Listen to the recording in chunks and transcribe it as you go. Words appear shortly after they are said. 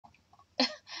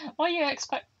Why you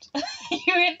expect?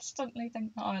 You instantly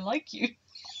think that I like you.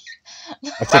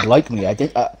 I said like me. I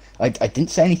didn't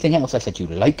say anything else. I said you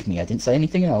like me. I didn't say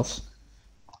anything else.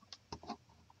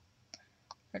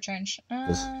 For a change.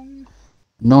 Because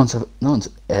no one's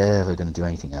ever going to do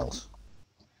anything else.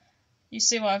 You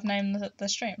see what I've named the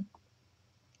stream?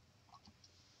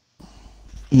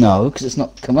 No, because it's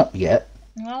not come up yet.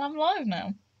 Well, I'm live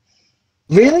now.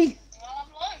 Really?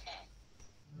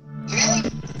 Really?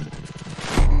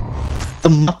 The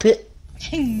Muppet?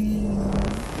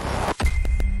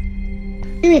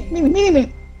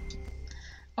 Me.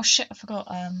 Oh shit, I forgot.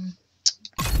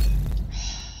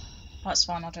 That's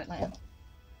fine, I'll do it later.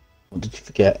 What did you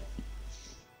forget?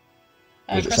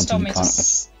 Chris told me to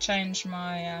change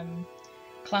my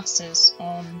classes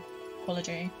on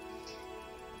Quology.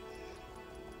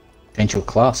 Change your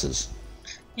classes?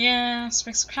 Yeah,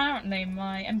 because apparently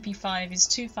my MP5 is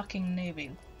too fucking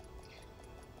newbie.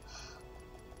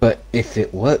 But if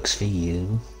it works for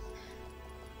you...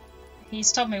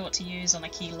 He's told me what to use on a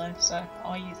kilo, so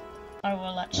I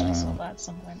will actually sort that at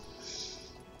some point.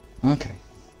 Okay.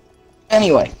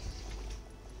 Anyway.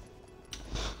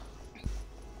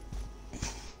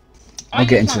 I'll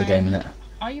get into the game in a minute.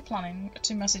 Are you planning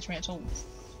to message me at all?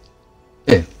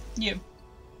 Who? You.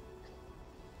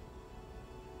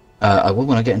 I will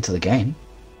when I get into the game.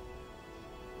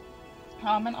 Oh,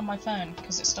 I meant on my phone,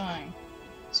 because it's dying.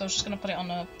 So I was just going to put it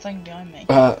on a thing behind me.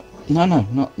 No,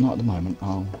 not at the moment.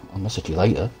 I'll message you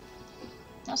later.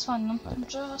 That's fine, I'm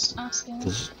just asking.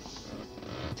 Because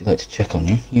I do like to check on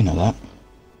you, you know that.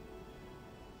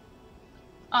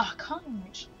 Ah, I can't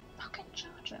reach the fucking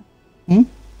charger. Hmm?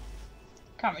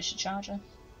 Can't reach the charger.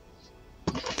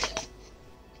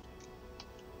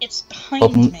 It's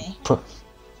behind me.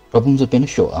 Problems have been a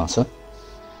short answer.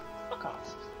 Fuck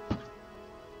off.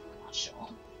 Not sure.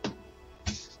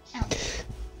 Ow.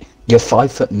 You're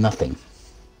 5 foot nothing.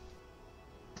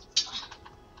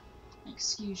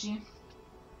 Excuse you.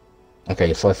 Okay,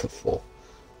 you're 5'4".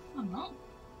 I'm not.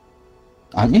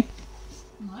 Aren't you?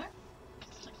 No.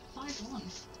 It's like 5'1".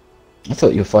 I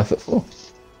thought you were 5'4".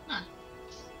 No.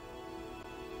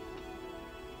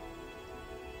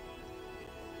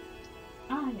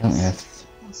 Ah, yes. Oh, yes.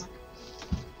 1 sec.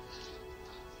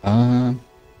 Hang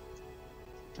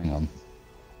on.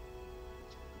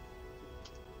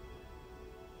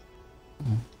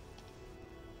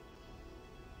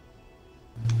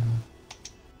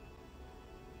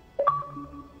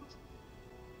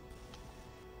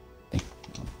 I'll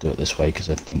do it this way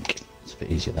because I think it's a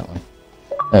bit easier that way.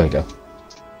 There we go.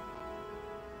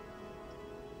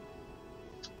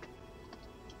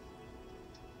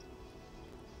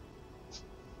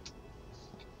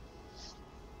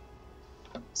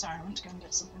 Sorry, I went to go and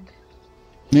get something.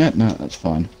 Yeah, no, that's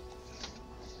fine.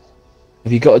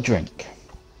 Have you got a drink?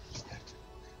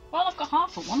 Well, I've got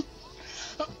half of one.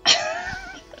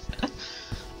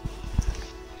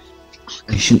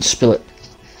 You shouldn't spill it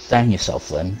down yourself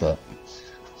then, but...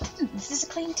 This is a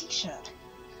clean t-shirt.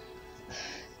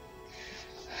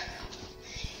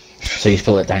 So you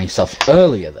spilled it down yourself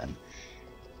earlier then?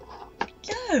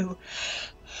 No!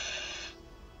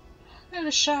 I had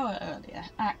a shower earlier,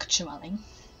 actually.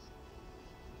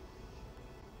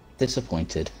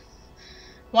 Disappointed.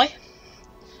 Why?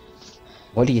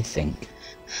 What do you think?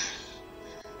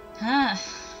 Ah.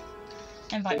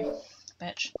 Invite me,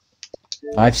 bitch.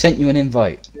 I've sent you an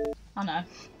invite. I know.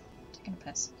 Taking a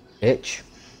piss. Bitch.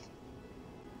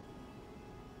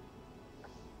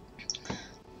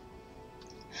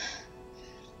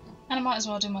 And I might as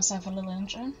well do myself a little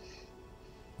intro.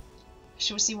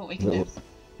 Shall we see what we can do?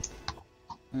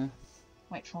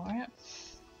 Wait for it.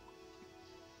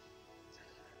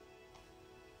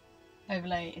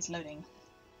 Overlay is loading.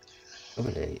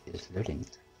 Overlay is loading.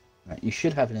 Right, you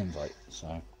should have an invite,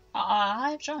 so...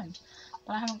 I've joined,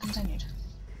 but I haven't continued.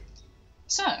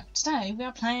 So, today we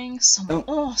are playing some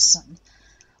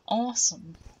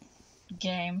awesome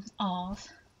game of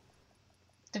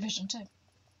Division 2.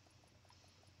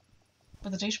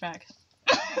 With a douchebag.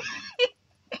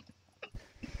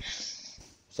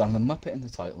 So I'm the Muppet in the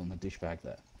title and the douchebag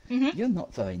there. Mm-hmm. You're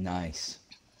not very nice.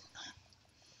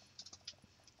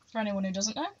 For anyone who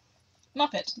doesn't know,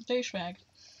 Muppet, douchebag.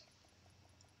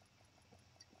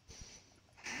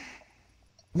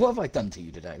 What have I done to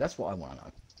you today? That's what I want to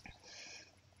know.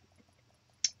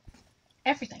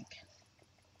 Everything.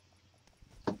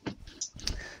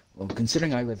 Well,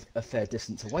 considering I live a fair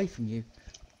distance away from you,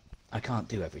 I can't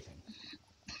do everything.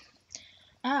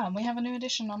 Ah, and we have a new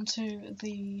addition onto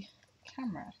the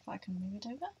camera, if I can move it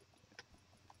over.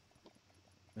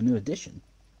 A new addition?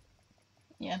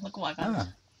 Yeah, look what I've added.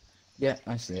 Ah, yeah,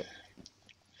 I see it.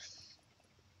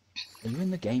 Are you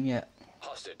in the game yet?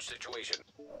 Hostage situation.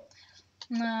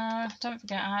 No, don't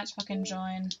forget I had to fucking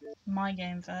join my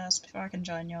game first before I can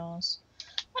join yours.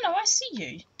 Oh no, I see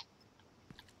you.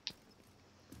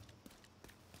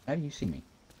 How do you see me?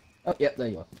 Oh, yep, there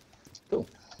you are. Cool.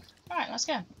 Alright, let's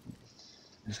go. I'm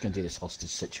just going to do this hostage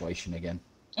situation again.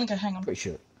 Okay, hang on. Pretty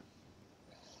sure.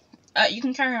 You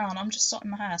can carry on, I'm just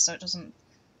sorting my hair so it doesn't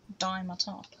dye my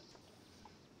top.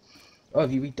 Oh,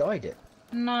 have you re-dyed it?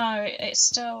 No, it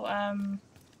still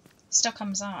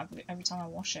comes out every time I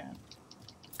wash it.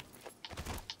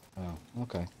 Oh,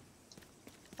 okay.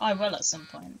 I will at some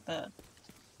point, but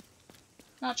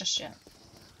not just yet.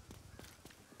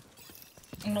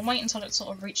 I'm gonna wait until it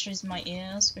sort of reaches my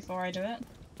ears before I do it.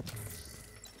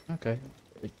 Okay.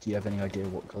 Do you have any idea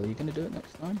what colour you're going to do it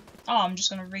next time? Oh, I'm just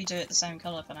gonna redo it the same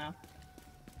colour for now.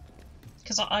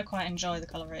 Because I quite enjoy the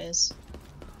colour it is.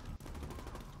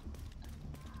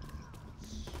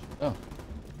 Oh.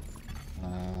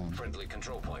 Friendly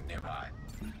control point nearby.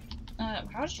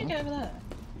 How did you get over there?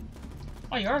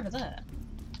 Oh, you're over there.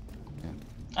 Yeah.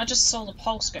 I just saw the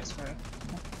pulse go through.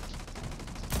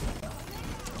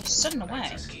 You stood in the way.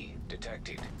 Access key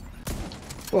detected.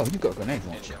 Well, you've got a grenade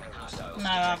launcher. Incoming hostiles No,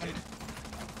 I detected.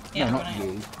 haven't. He No, had a not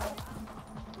grenade. you.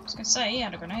 I was gonna say, he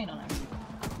had a grenade on him.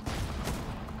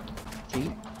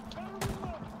 Cheat.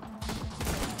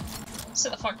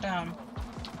 Sit the fuck down.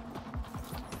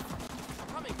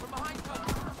 Coming from behind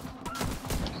cover.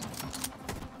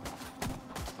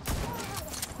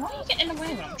 Why are you getting in the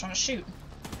way when I'm trying to shoot?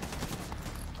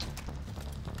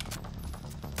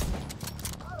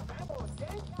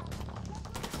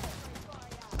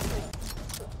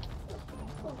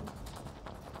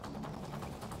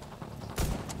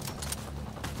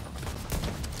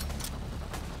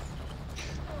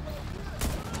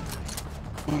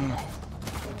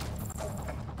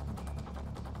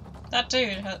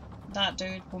 That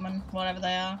dude, woman, whatever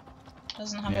they are,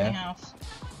 doesn't have any health.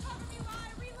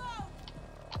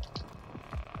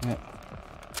 Yeah.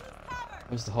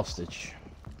 Where's the hostage?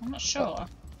 I'm not sure. Oh.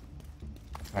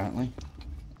 Apparently.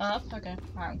 Up? Okay.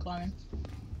 Alright, I'm climbing.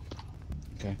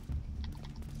 Okay.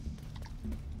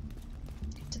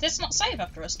 Did this not save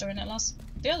after us doing it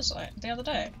the other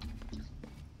day?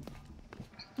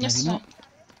 Yesterday. not.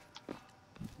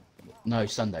 No,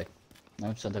 Sunday.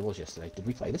 No, Sunday was yesterday. Did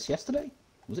we play this yesterday?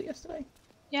 Was it yesterday?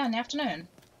 Yeah, in the afternoon.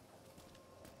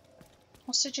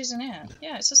 Hostages in here.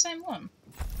 Yeah, it's the same one.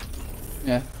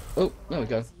 Yeah. Oh, there we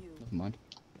go. Never mind.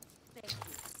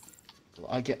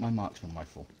 Well, I get my marksman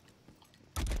rifle.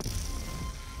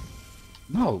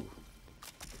 No!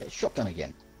 Get a shotgun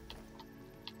again.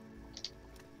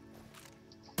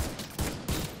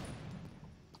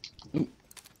 Ooh.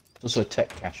 There's also a tech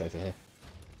cache over here.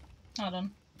 Hold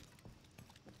on.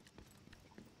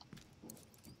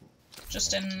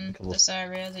 Just in this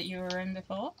area that you were in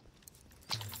before?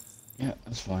 Yeah,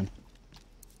 that's fine.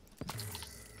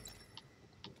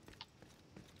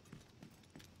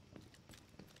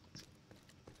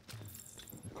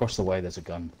 Across the way there's a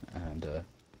gun and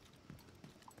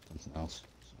something else.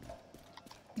 So.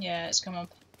 Yeah, it's come up.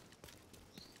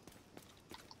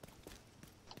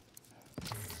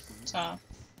 So,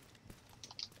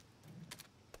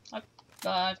 I've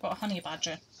got a honey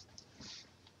badger.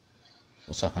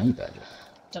 What's a honey badger?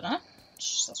 Dunno.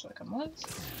 That's what it come with.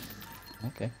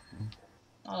 Okay.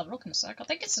 I'll have a look in a sec. I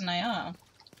think it's an AR.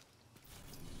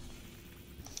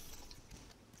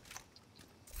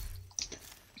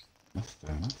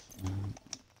 Fair enough.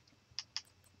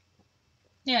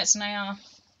 Yeah, it's an AR.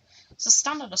 It's a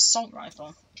standard assault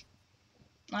rifle.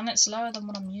 And it's lower than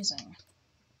what I'm using.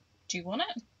 Do you want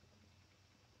it?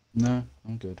 No,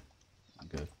 I'm good. I'm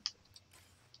good.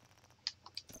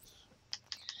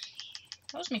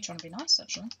 That was me trying to be nice,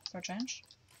 actually, for a change.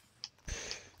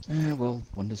 Well,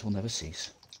 wonders will never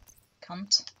cease.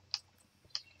 Cunt.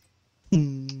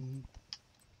 Mm.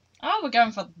 Oh, we're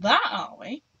going for that, are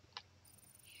we?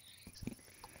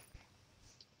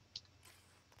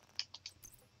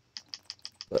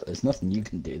 But there's nothing you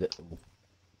can do that will...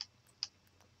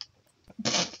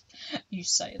 You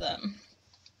say that.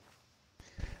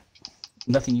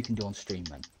 Nothing you can do on stream,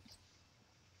 then.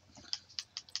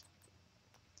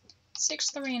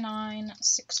 639,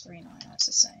 639, that's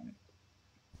the same.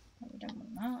 Oh, we don't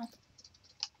want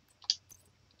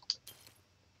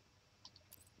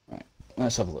that. Right,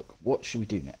 let's have a look. What should we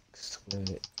do next?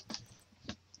 Them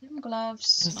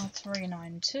gloves are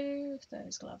 392,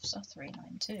 those gloves are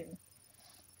 392.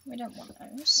 We don't want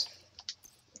those.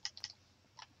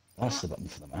 That's the button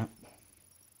for the map.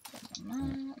 Don't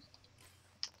want that.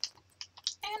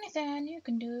 Anything you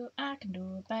can do, I can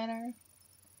do it better.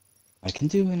 I can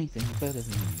do anything better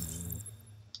than you.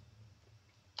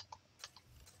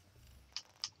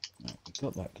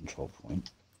 got that control point.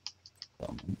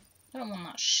 Element. Don't want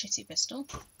that shitty pistol.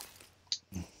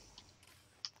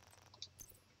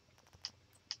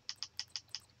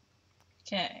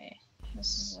 Okay, this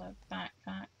is a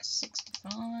backpack,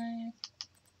 65.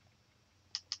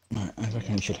 Right, I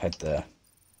reckon we should head there.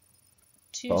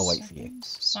 Two I'll seconds. wait for you.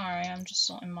 Sorry, I'm just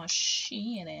sorting my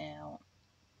shit out.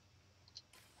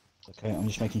 Okay, I'm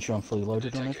just making sure I'm fully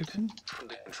loaded on Detected everything. from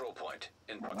the control point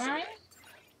in Where are proximity. you?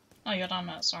 Oh, you're down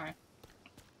there, sorry.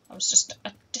 I was just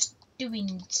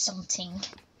doing something.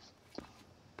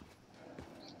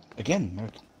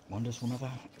 Again, wonders will never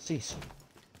cease.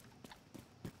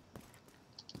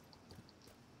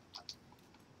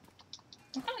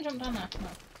 I'm gonna jump down there. No,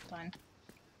 fine.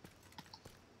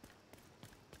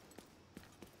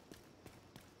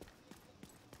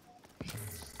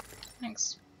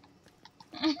 Thanks.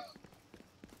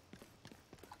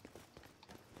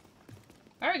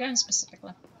 Where are we going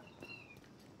specifically?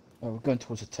 Oh, we're going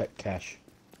towards a tech cache.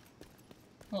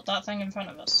 What, that thing in front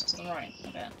of us? To the right a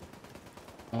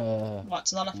bit. What,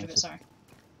 to the left of it, sorry.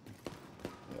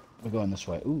 We're going this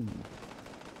way. Ooh.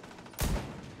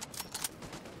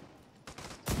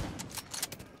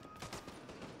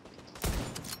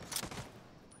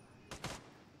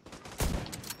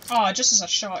 Oh, just as I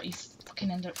shot, you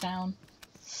fucking end up down.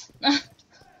 Did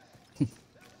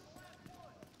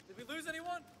we lose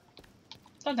anyone?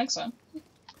 Don't think so.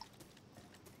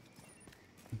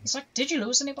 It's like, did you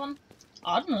lose anyone?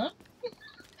 I don't know.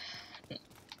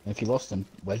 If you lost him,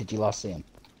 where did you last see him?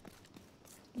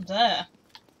 There.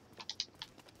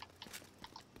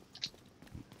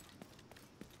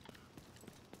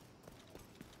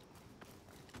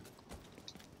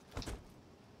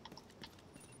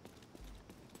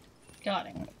 Got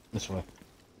him. Right, this way.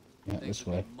 Yeah, Things this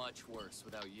would way. be much worse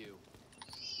without you.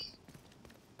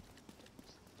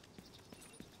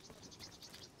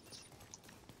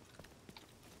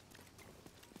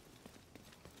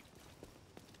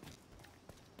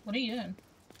 What are you doing?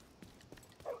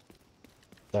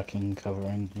 Ducking,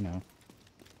 covering, you know.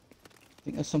 I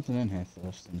think there's something in here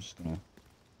first. I'm just gonna.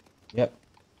 Yep.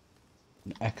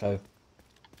 An echo.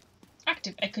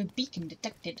 Active echo beacon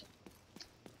detected.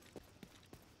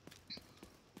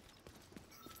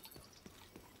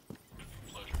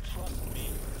 Pleasure. Trust me,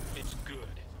 it's good.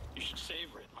 You should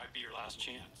savor it. Might be your last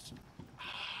chance.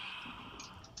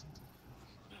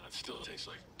 No, it still tastes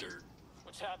like dirt.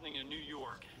 What's happening in New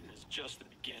York is just the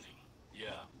beginning.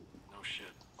 Yeah, no shit.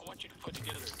 I want you to put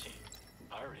together a team.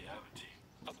 I already have a team.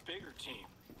 A bigger team,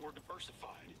 more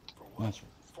diversified. For what? Nice.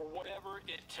 For whatever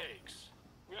it takes.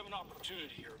 We have an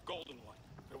opportunity here, a golden one.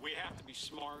 But we have to be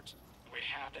smart, and we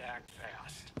have to act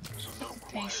fast. So no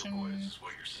choir Location. boys is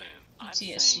what you're saying. I'm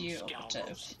TSU saying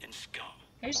operative. scoundrels and scum.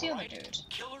 Who's the other Alright? dude?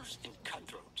 Killers and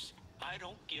cutthroats. I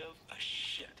don't give a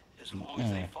shit as long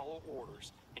as they follow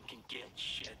orders and can get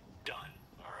shit done.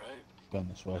 Alright? Going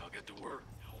this way. I'll get to work.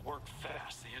 I'll work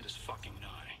fast. The end is fucking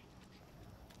nigh.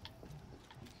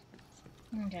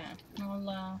 Okay,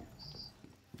 I'll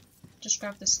just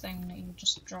grab this thing that you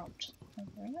just dropped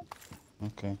over here.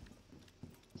 Okay.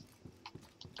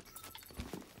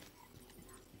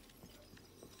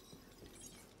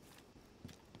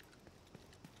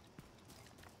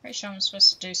 Pretty sure I'm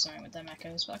supposed to do something with them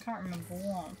echoes, but I can't remember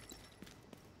what.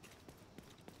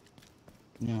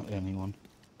 You're not the only one.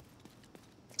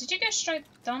 Did you go straight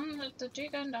down? Did you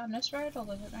go down this road or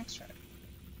the next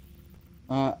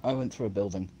road? I went through a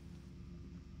building.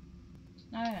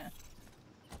 Oh yeah.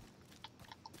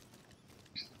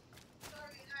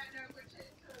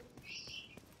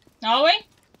 Are we?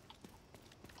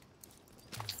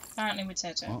 Apparently we're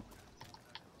tier 2. What?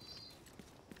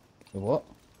 The what?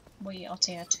 We are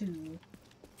tier 2.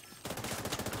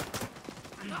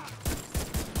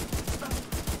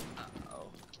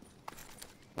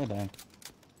 Go down.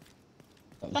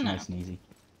 That was For now. nice and easy.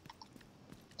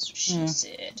 That's what she Yeah.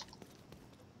 said.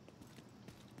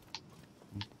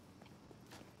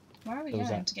 Where are we What was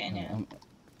going that? to get in here?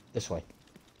 This way.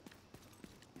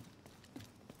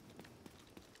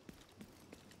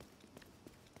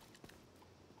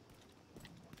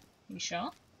 You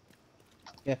sure?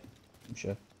 Yeah, I'm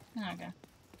sure. Oh, okay.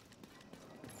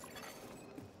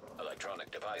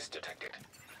 Electronic device detected.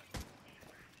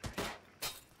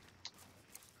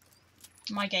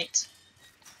 My gate.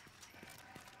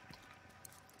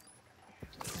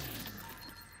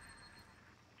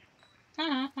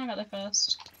 I got there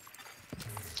first.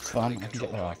 It's fine, I can Control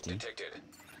get there point after you. detected.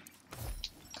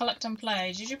 Collect and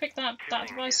play. Did you pick that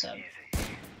device up?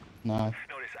 No, Notice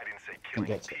I didn't say didn't killing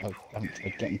get to, people. I haven't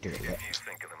tried getting to it yet. If you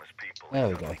think of them as people, There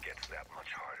we it go. suddenly gets that much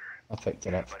harder. I picked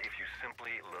it up. But if you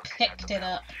simply look at Picked the it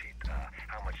up. balance sheet,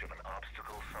 how much of an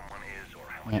obstacle someone is or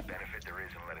how much Yeah. benefit there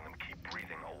is in letting them keep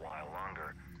breathing a while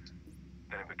longer,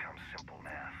 then it becomes simple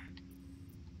math.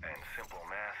 And simple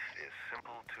math is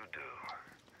simple to do.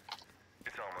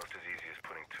 It's almost as easy as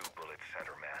putting 2 bullet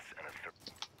center mass and a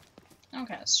third.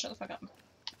 Okay, let's shut the fuck up.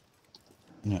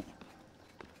 Yeah.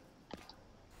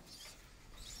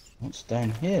 What's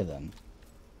down here then?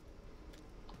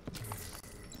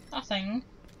 Nothing.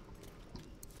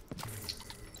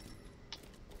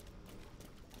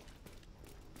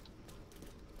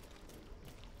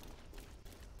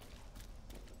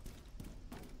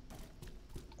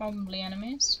 Probably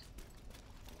enemies.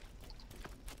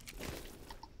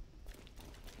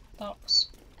 Box.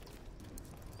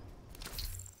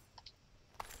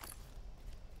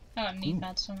 I got knee Ooh.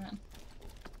 pads from it.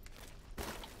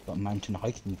 Got a mountain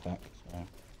hiking pack, so...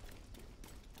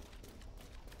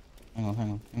 Hang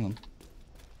on.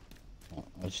 Oh,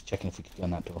 I was just checking if we could go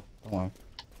in that door. Don't worry.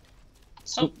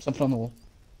 Stop. Oop, something on the wall.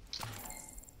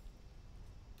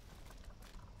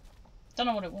 Don't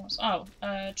know what it was. Oh,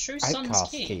 True Sun's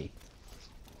Outcast key. key.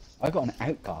 I got an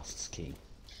Outcast's key.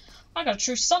 I got a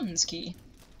True Sun's key.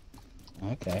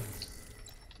 Okay.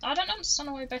 I don't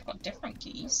understand why we both got different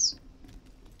keys.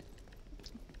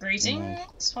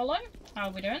 Greetings, Hollow. How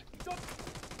are we doing?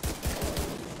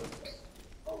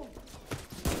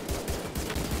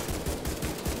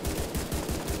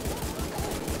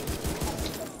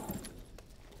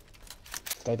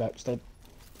 Stay back, stay.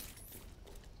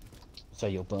 So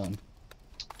you'll burn.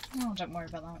 Oh, don't worry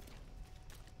about that.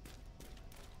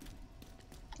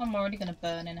 I'm already gonna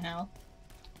burn in hell.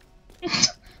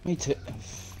 Me too.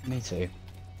 Me too.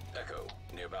 Echo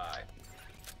nearby.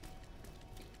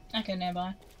 Okay,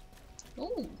 nearby.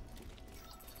 Ooh.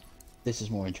 This is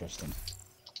more interesting.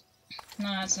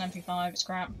 No, it's an MP5, it's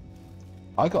crap.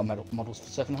 I got models for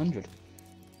 700.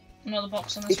 Another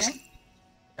box on this Ex-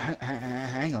 one.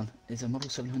 Hang on. Is a Model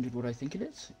 700 what I think it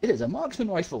is? It is a marksman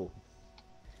rifle.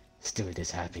 Still it is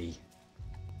happy.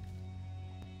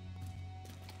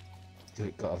 Still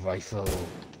it got a rifle.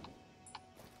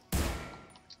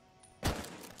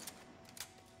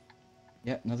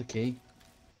 Yeah, another key.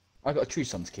 I got a True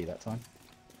Sun's key that time.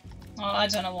 Oh, I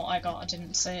don't know what I got, I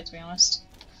didn't see it to be honest.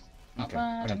 Not Okay, I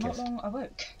bad, don't I'm not care. long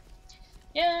awoke.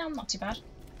 Yeah, I'm not too bad.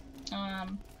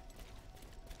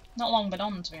 Not long been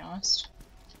on to be honest.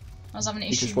 I was having He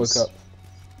issues. just woke up.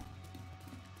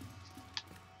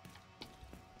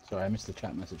 Sorry, I missed the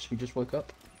chat message. He just woke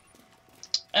up?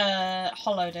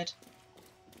 Hollow did.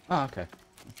 Ah, okay.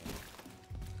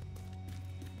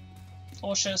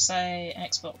 Or should I say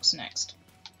Xbox next?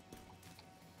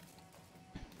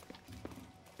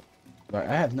 Right,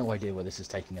 I have no idea where this is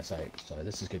taking us out, so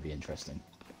this is going to be interesting.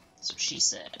 That's what she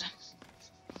said.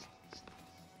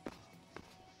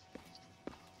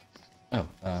 Oh,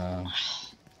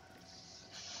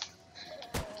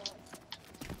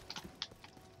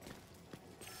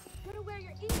 Gonna wear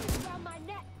your earrings around my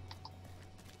neck.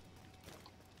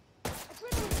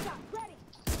 Adrenaline shot ready.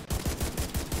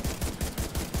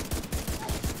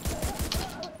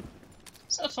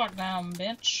 Sit the fuck down,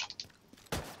 bitch.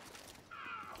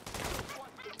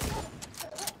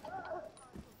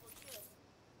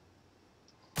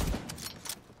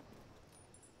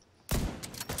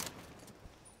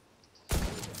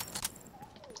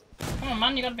 Come on,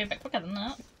 man, you gotta be a bit quicker than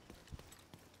that.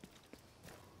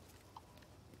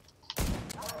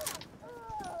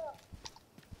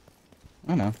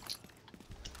 I know.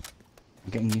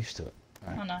 I'm getting used to it.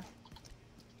 Right. Oh no.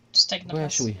 Just taking the Where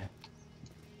piss. should we...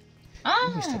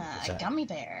 Ah, that? gummy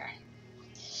bear.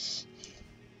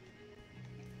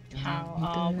 How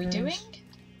are we doing?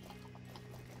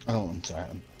 Oh, I'm sorry.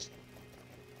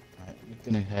 Right,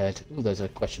 we're gonna head... Oh, there's a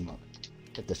question mark.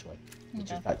 Head this way, which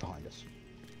Okay. is back behind us.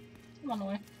 Come on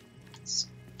away. Let's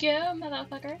go,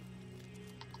 motherfucker.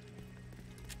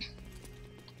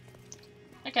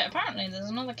 Okay, apparently there's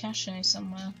another cache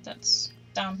somewhere that's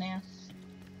down here.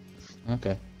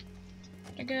 Okay.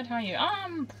 Pretty good, how are you?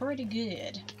 I'm pretty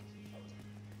good.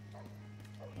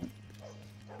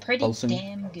 Pretty Olsen.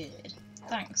 damn good.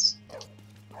 Thanks.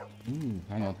 Ooh,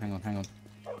 hang on.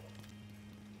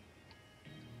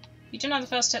 You do know the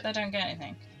first hit they don't get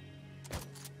anything.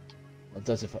 It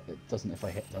does if it doesn't if I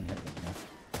don't hit them. Yeah.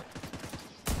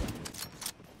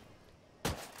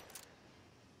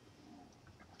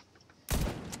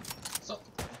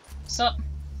 Sup?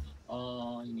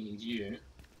 I need you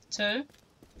Two? to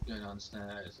go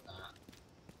downstairs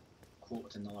at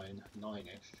 9:45, 9ish.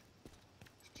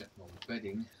 Check my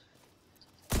bedding.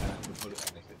 And we'll put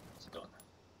it on if it's done.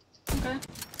 Okay.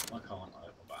 I can't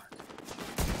over back.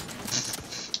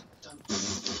 Don't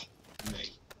do me.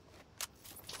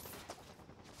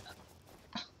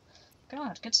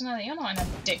 God, good to know that you're not in a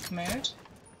dick mood.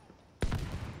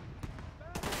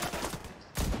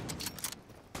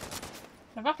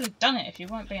 I've happily done it if you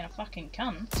weren't being a fucking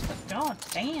cunt, but god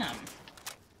damn.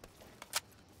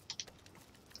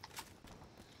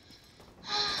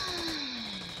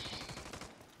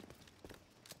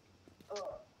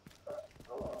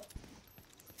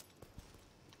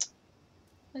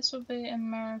 This will be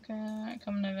America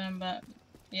come November.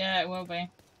 Yeah, it will be.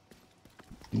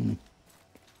 Mm.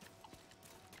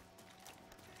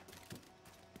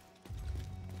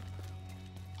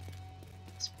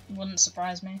 Wouldn't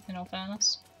surprise me, in all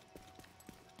fairness.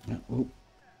 Yeah, oh,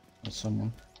 there's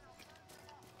someone.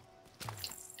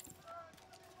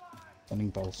 Sending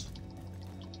balls.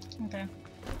 Okay.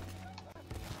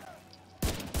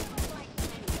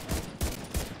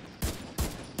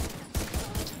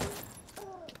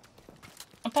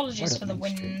 Apologies Right for the up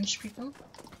Main Street. whinge, people.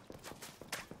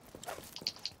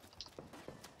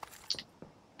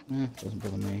 Doesn't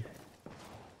bother me.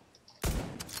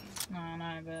 No,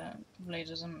 no, but probably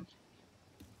doesn't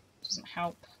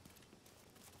help.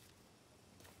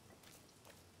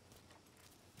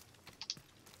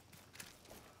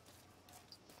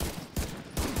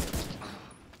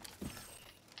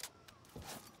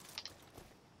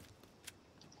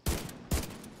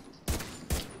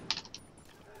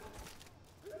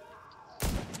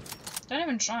 Don't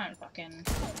even try and fucking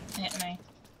hit me.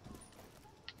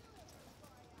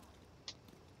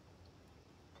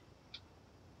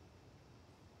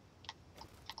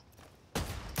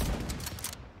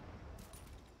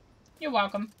 You're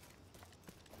welcome.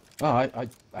 Oh, I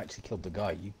actually killed the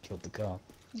guy. You killed the car.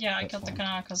 Yeah, I That's killed the fine.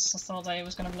 car because I thought that he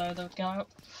was going to blow the guy up.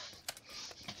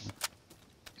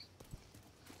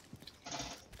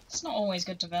 It's not always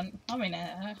good to vent. I mean,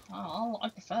 I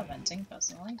prefer venting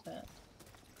personally, but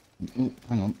Ooh,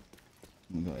 hang on.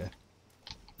 We got here.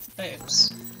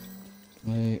 boobs.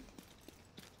 Wait.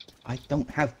 I don't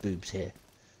have boobs here.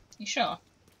 You sure?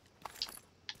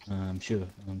 I'm sure.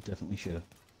 I'm definitely sure.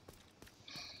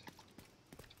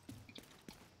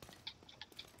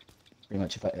 Pretty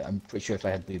much. I'm pretty sure if I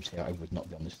had boobs here, I would not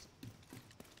be on this.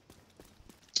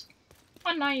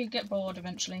 I know you get bored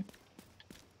eventually.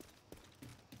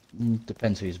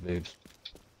 Depends whose boobs.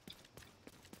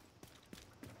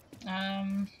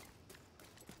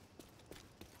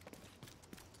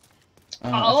 I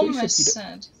thought you said almost you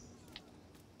said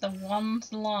the one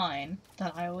line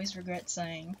that I always regret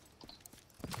saying.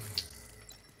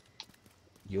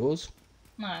 Yours?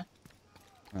 No,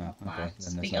 Oh, okay. nah, Then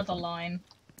it's there's the no other point. line.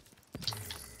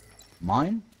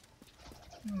 Mine?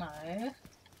 No.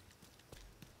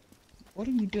 What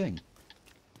are you doing?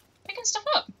 Picking stuff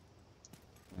up.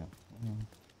 Oh,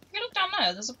 You look down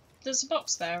there. There's a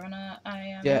box there and a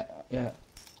yeah.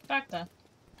 bag there.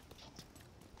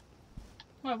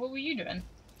 Well, what were you doing?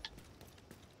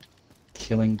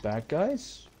 Killing bad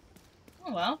guys?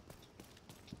 Oh well.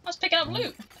 I was picking up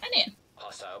loot. Any.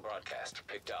 Hostile broadcast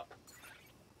picked up.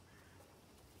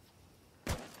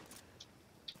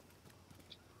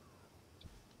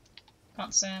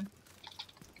 Can't see him.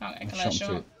 Can't get a I clear shot him shot.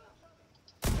 through.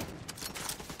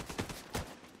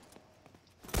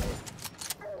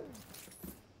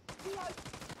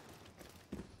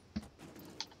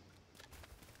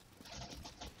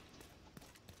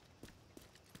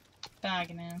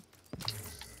 Bagging him.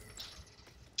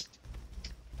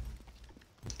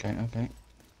 Okay.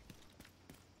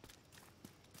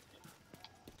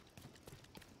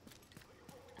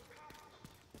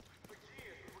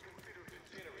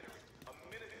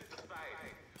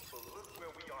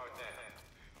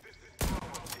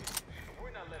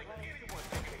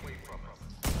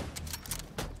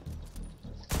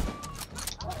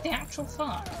 What the actual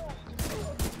fuck?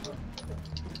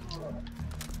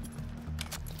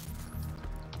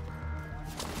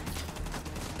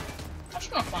 I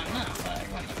should not find that, but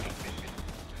it won't let me.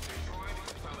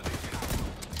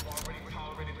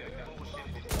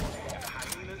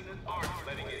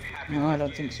 No, I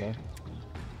don't think so.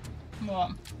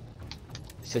 What?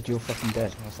 He said you're fucking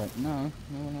dead. I was like, no,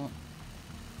 we're not.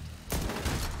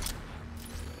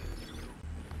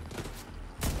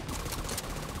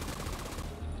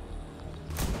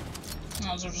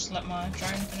 Might as well just let my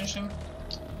drone finish him.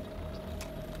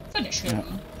 Finish him.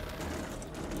 Yeah.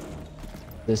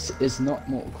 This is not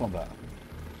Mortal Kombat.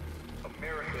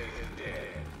 America is dead.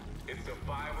 It's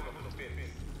survival of the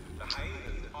fittest. The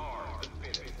hyenas are the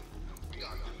fittest. We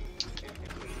are key and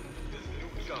clean this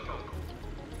new jungle.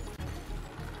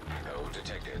 Echo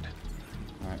detected.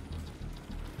 Alright.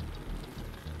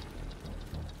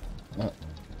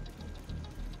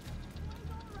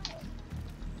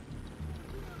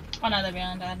 Oh no, they're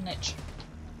behind. I had an itch.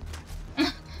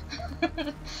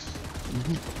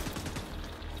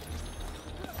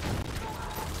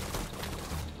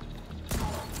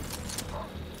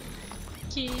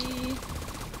 key.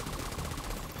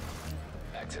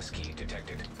 Access key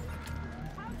detected.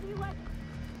 How do you like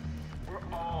We're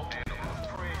all animals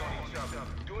preying on each other,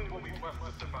 doing what we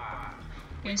must to survive.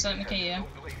 You insert the key, yeah?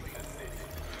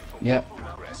 Yep.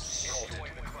 Progress halted.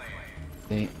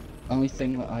 The only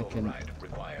thing that I can... Override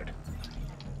required.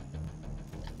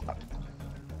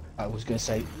 I was going to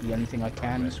say the only thing I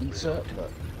can insert, but...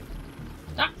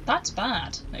 That's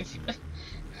bad. If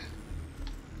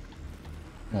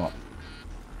What?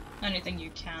 anything you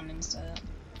can insert.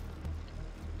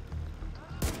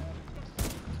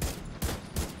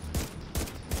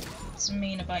 It's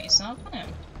mean about yourself, isn't it?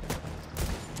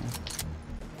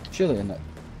 Surely in that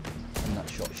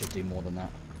shot should do more than that.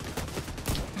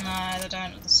 No, they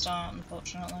don't at the start,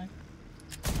 unfortunately.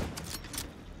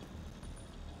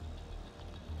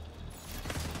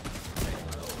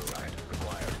 Override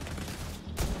required.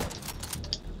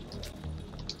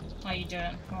 How you do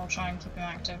it? I'll try and keep him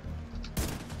active.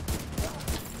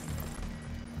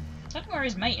 I don't know where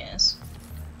his mate is.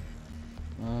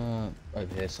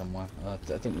 Over here somewhere. I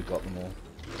think we've got them all.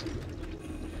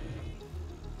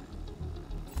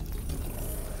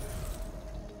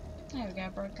 There we go,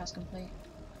 broadcast complete.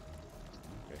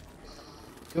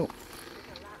 Cool.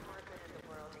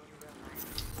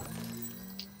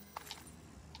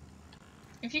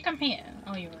 If you come here...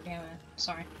 Oh, you already over.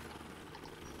 Sorry.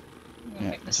 I'm gonna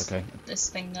Yeah, pick it's this, okay. this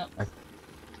thing up.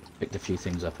 Picked a few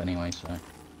things up anyway, so...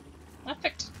 I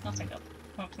picked nothing up.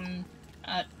 Apart from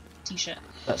a t-shirt.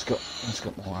 That's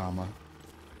got more armor.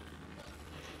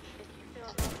 If you feel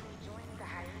lonely, joining the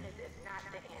hyenas is not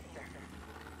the answer.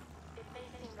 It may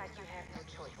seem like you have no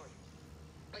choice,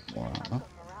 but More giving armor. up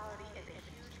on morality is a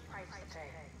huge price to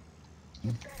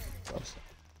pay. Oops.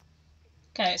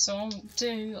 Okay, so I'll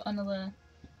do another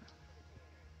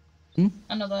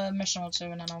another mission or two,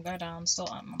 and then I'll go down,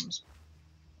 sort out Mum's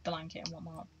blanket and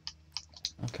whatnot,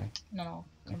 Okay. and then I'll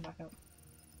come back up.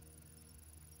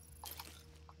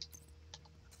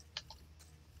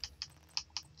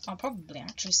 I'll probably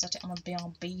actually set it on a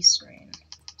BRB screen,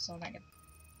 so I don't get...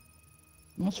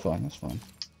 That's fine, that's fine.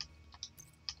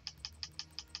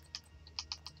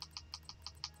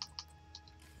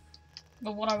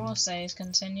 But what I will say is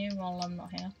continue while I'm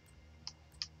not here.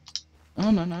 Oh,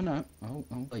 no.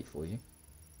 I'll wait for you.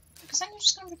 Because then you're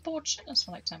just going to be bored shitless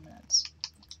for like 10 minutes.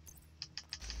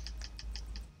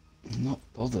 I'm not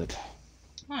bothered.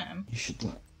 I am. You should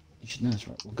know this,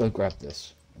 right? We'll go grab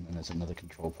this, and then there's another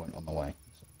control point on the way.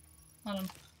 Hold on.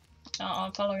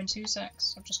 I'll follow in 2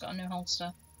 secs. I've just got a new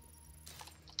holster.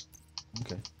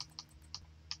 Okay.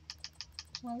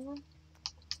 Oh,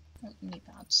 knee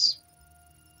pads.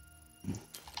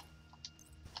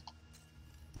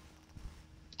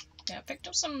 Yeah, I picked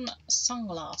up some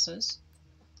sunglasses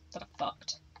that are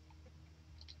fucked.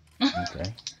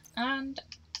 Okay. And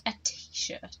a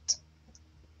t-shirt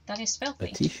that is A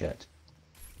filthy. t-shirt.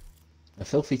 A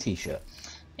filthy t-shirt.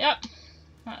 Yep.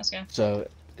 Right, let's go. So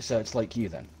it's like you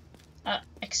then.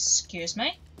 Excuse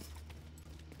me?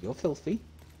 You're filthy.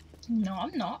 No,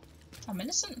 I'm not. I'm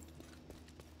innocent.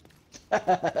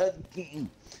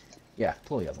 Yeah,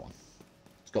 pull the other one.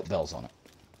 It's got bells on it.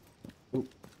 Ooh,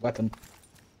 weapon.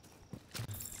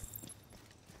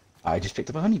 I just picked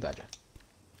up a honey badger.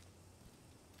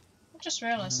 I just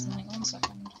realised something. 1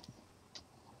 second.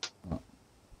 What?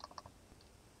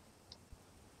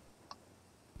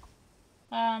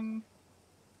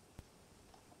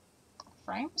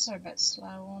 Frames are a bit slow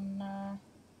on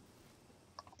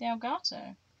the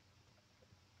Elgato.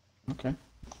 Okay.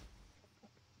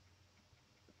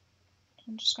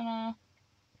 I'm just gonna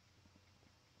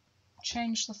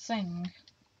change the thing.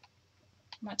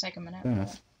 Might take a minute. Fair but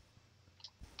enough.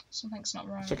 Something's not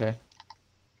right. It's okay.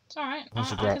 It's alright.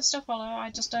 Once I I grab- can still follow. I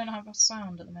just don't have a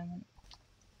sound at the moment.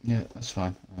 Yeah, that's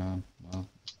fine. Well,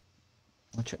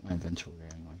 I'll check my inventory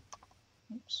anyway.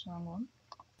 Oops, wrong one.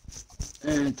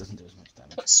 It doesn't do as much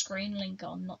damage. Put screen link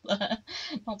on, not the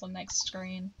not the next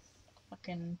screen.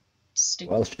 Fucking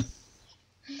stupid. Well,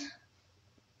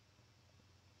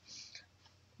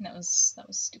 That was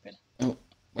stupid.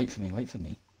 wait for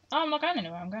me. Oh, I'm not going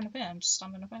anywhere. I'm going up here. I'm just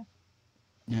standing up here.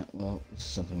 Yeah, well, this is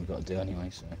something we've got to do anyway,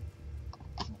 so...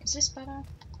 Is this better?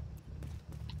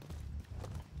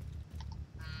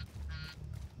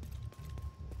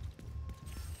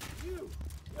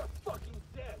 You're fucking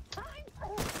dead.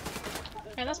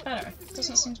 Okay, that's better. It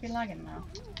doesn't seem to be lagging now.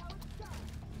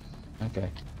 Okay.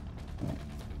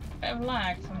 Bit of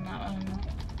lag from that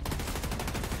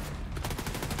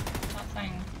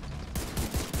thing.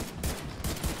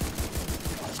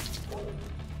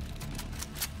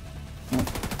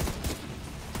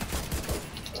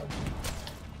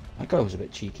 That guy was a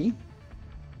bit cheeky.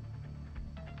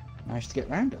 managed to get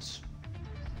round us.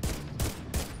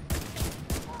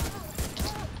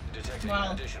 Detecting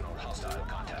Well, additional hostile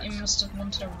contacts. you must have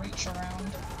wanted to reach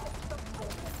around.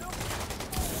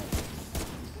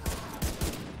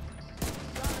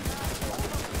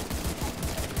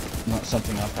 Not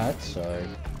something I've had, so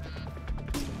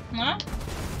No?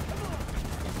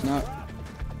 no.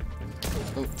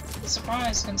 Oh,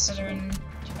 Surprised considering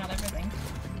you've had everything.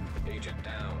 Agent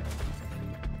down.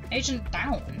 Agent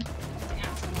down?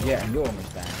 Damn. yeah, and you're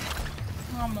almost down.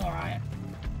 I'm alright.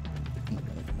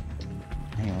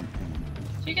 Hang on.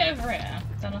 If you get over here,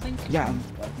 then I think... Yeah,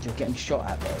 you're getting shot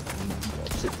at there in the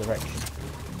opposite direction.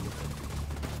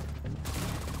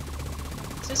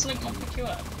 Does this link not pick you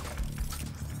up?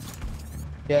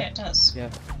 Yeah, it does. yeah.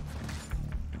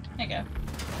 There you go.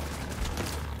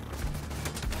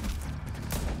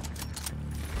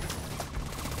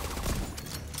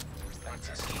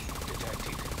 Access key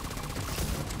detected.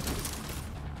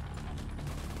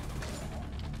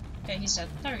 Okay, he's dead.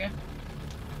 There we go.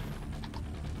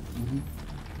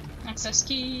 Access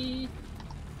key.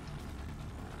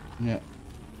 Yeah.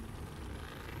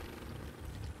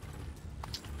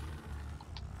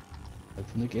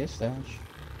 Open the gear stash.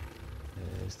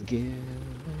 There's the gear.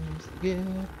 There's the gear.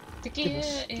 The Give gear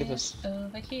us- give is us-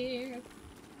 over here.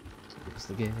 Give us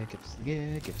the gear. Give us the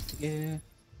gear. Give us the gear.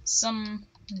 Some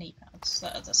knee pads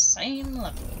that are the same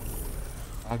level.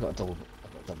 I got a double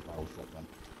barrel shotgun.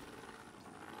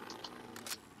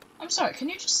 I'm sorry, can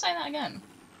you just say that again?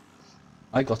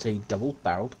 I got a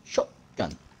double-barreled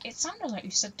shotgun. It sounded like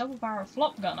you said double barrel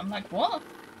flop gun. I'm like, what?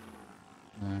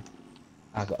 No,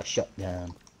 I got a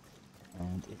shotgun,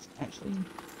 and it's actually not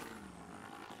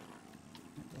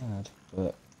bad.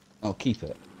 But I'll keep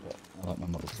it. But I like my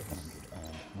models at 100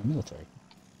 and my military.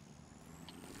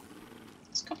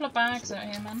 There's a couple of bags out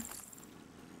here, man.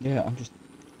 Yeah, I'm just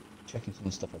checking some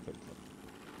of the stuff I picked up.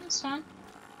 That's fine.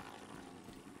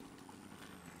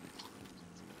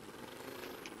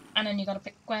 And then you gotta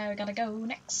pick where we gotta go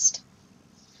next.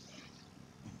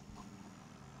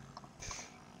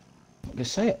 I'm not gonna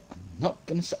say it. I'm not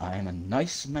gonna say. I am a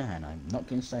nice man. I'm not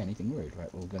gonna say anything rude.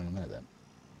 Right, we'll go in a minute then.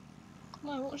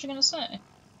 Well, what was you gonna say? I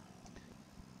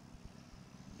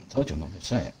told you I'm not gonna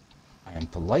say it. I am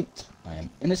polite. I am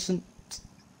innocent.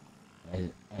 I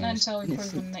am Until we prove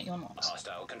innocent, them that you're not.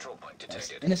 Hostile control point as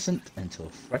detected. innocent until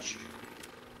fresh.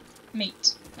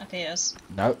 Meat appears.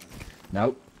 No,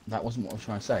 no, that wasn't what I was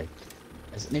trying to say.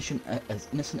 As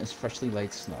innocent as freshly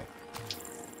laid snow.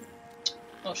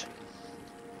 Bullshit.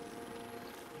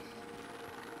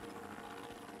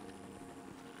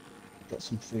 Got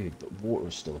some food, but water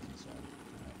is still a concern.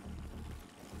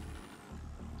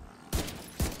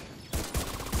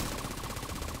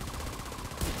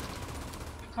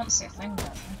 I can't see a thing down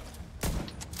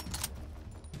there.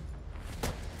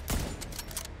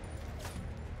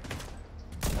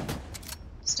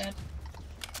 It's dead.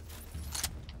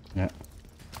 Yeah.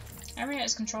 Area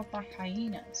is controlled by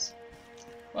hyenas.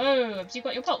 Whoa, have you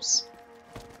got your pulse?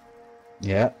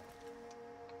 Yeah.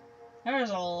 There is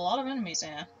a lot of enemies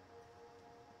here.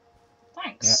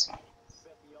 Thanks. Yeah.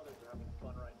 Bet the others are having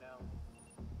fun right now.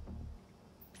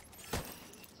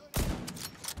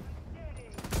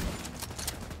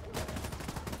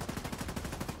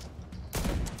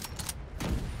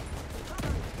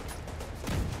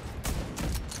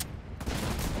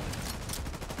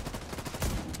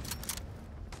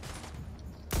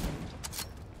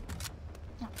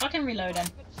 Oh, fucking reloading.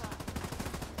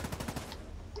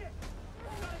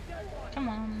 Come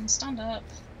on, stand up.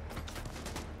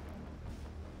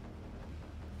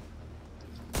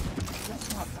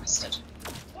 Oh, bastard.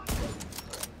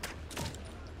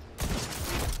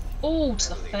 Oh, to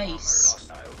the Heavily face.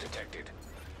 armored hostile detected.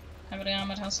 Heavily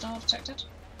armoured hostile detected.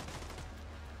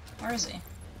 Where is he?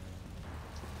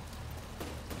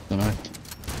 Don't know.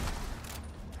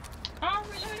 Oh,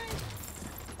 reloading!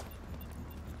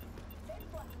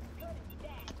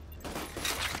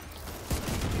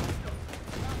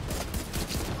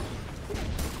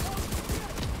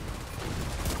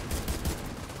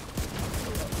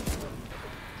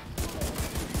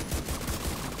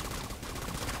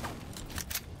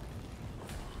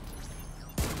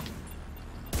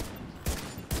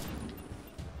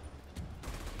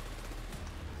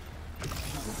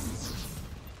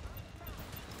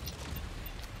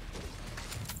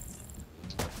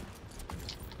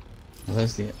 Well,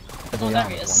 there's the. Oh, heavily there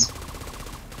armored he is.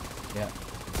 one. Yeah.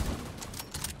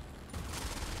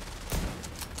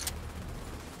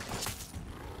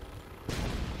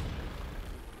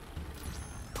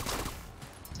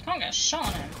 Can't get a shot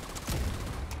on him.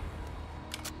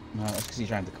 No, that's because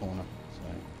he's round the corner. So.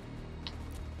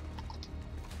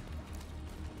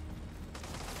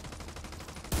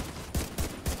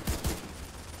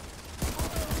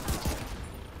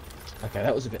 Okay,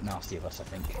 that was a bit nasty of us, I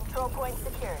think. Control point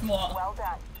secured. What? Well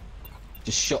done.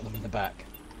 Just shot them in the back.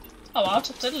 Oh, out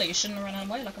of diddly, you shouldn't have run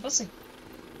away like a pussy.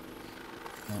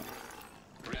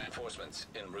 Reinforcements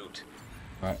en route.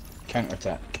 Right,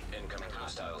 counter-attack. Incoming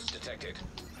hostiles detected.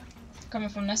 Coming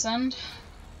from this end.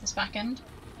 This back end.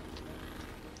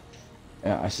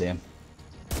 Yeah, I see him.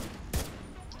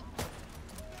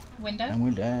 Window. And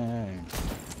we're down.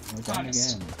 We're down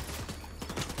Honest. again.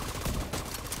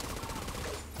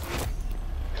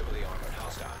 Heavily armored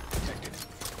hostile detected.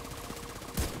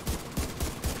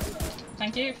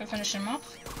 Thank you for finishing him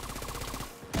off.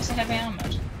 Where's the heavy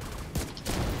armoured?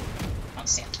 Can't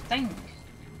see a thing.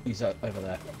 He's over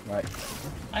there. Right.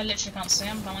 I literally can't see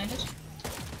him blinded.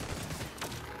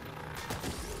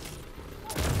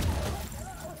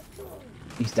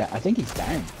 He's down. I think he's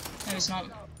down. No, he's not.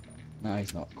 No,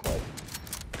 he's not quite.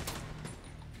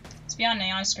 It's behind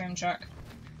the ice cream truck.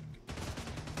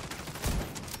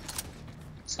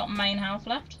 It's got main health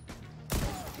left.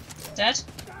 Dead.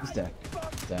 He's dead.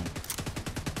 He's down.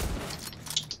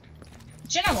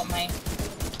 Do you know what, mate?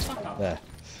 Fuck off. There.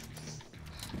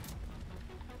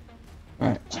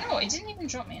 Right. Do you know what? He didn't even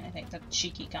drop me anything, the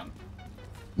cheeky cunt.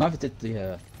 Neither did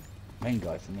the main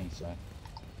guy for me, so.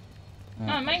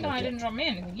 No, main that's guy okay. didn't drop me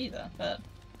anything either, but...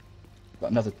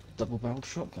 Got another double-barreled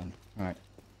shotgun. Right.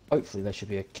 Hopefully there should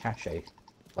be a cache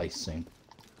place soon.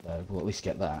 We'll at least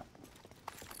get that.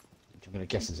 Which I'm going to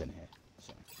guess is in here.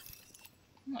 So.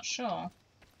 I'm not sure.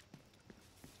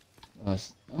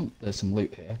 There's some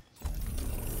loot here.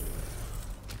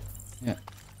 Yeah.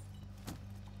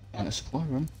 And a supply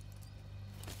room.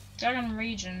 Dragon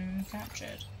region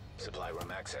captured. Supply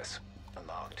room access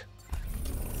unlocked.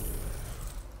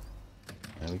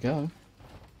 There we go.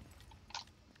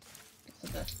 For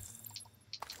the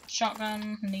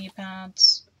shotgun, knee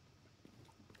pads,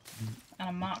 and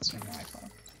a marksman rifle.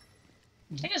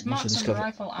 I think it's Must have marksman discovered-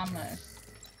 rifle ammo.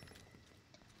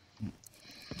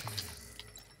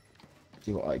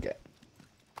 See what I get.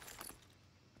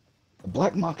 A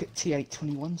black market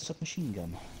T821 submachine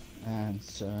gun. And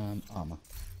some armor.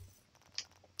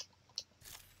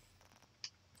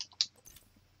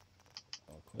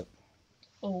 I'll equip.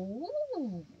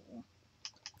 Ooh.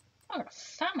 I got a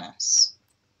FAMAS.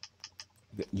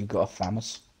 You got a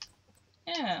FAMAS?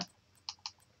 Yeah.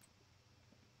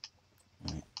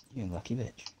 Right. You lucky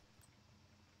bitch.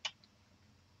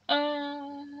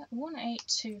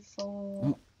 1824.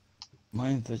 Oh. My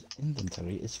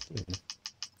inventory is full.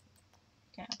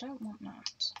 Okay, I don't want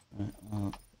that. Right,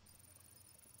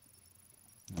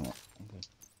 you know what? I'm going to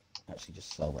actually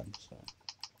just sell them, so.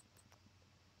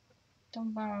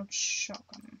 Double-barreled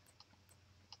shotgun.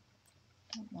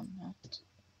 Don't want that.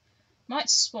 Might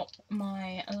swap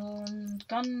my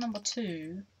gun number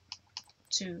 2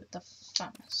 to the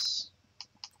FAMAS.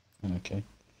 Okay.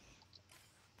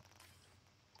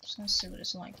 Just gonna see what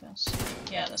it's like first.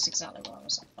 Yeah, that's exactly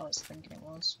what I was thinking it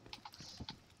was.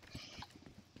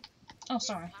 Oh,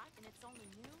 sorry.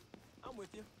 I'm with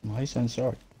you. Why are you saying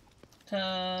sorry?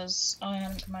 Because I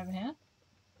haven't come over here.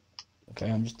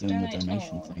 Okay, I'm just doing Donate the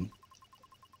donation all. thing.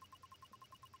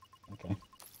 Okay.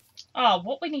 Oh,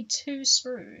 what we need 2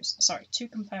 screws. Sorry, 2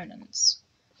 components.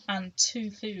 And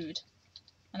 2 food.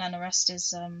 And then the rest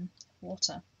is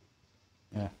water.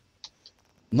 Yeah.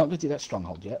 I'm not going to do that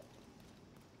stronghold yet.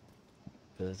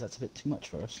 Because that's a bit too much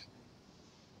for us.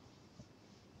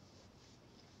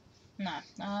 No.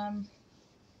 I'm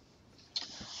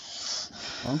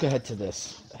going to head to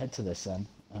this. Head to this then.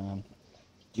 Do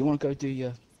you want to go do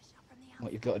your...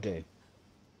 what you've got to do?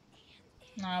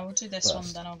 No, we'll do this one,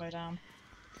 First. then I'll go down.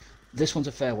 This one's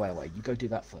a fair way away. You go do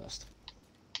that first.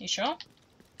 You sure?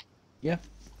 Yeah.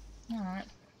 Alright.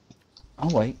 I'll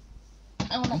wait.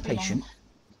 I'll not I'm be patient. long.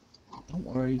 Don't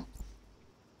worry.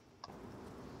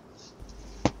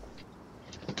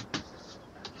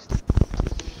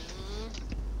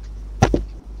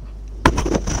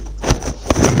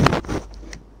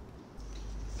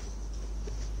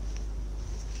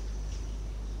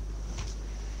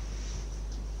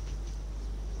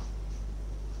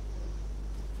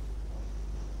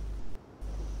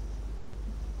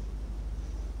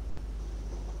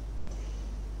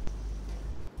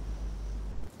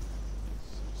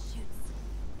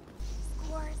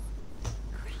 Scores.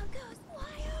 Crowd goes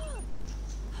wild.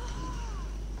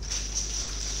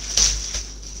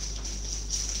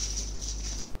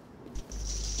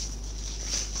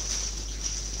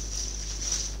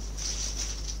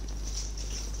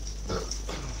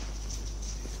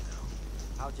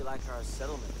 How'd you like our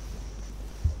settlement?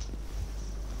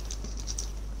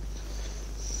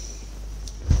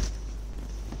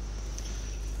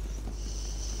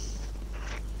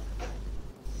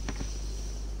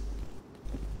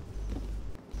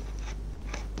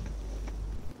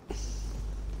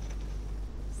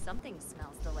 Something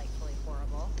smells delightfully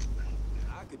horrible.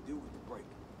 I could do with the break.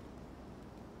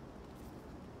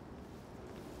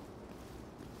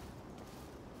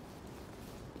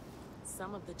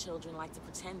 Some of the children like to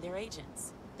pretend they're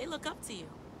agents. They look up to you.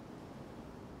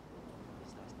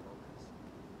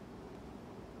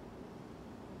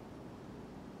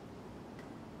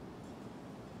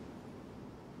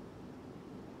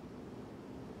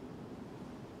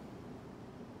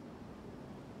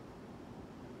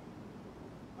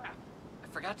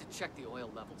 I forgot to check the oil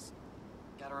levels.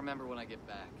 Gotta remember when I get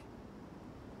back.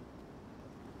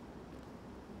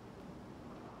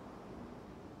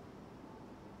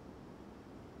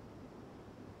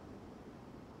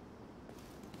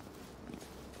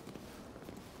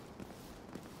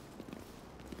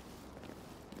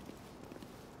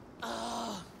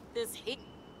 Ugh, this heat.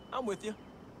 I'm with you.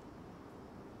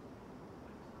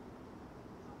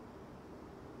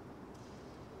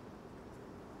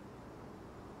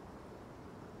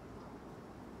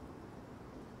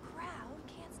 Crowd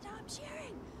can't stop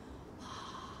cheering.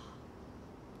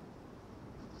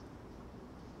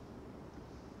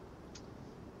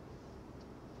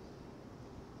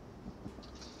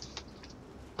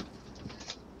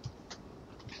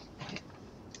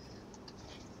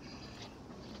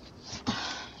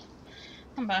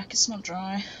 I'm back, it's not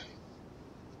dry.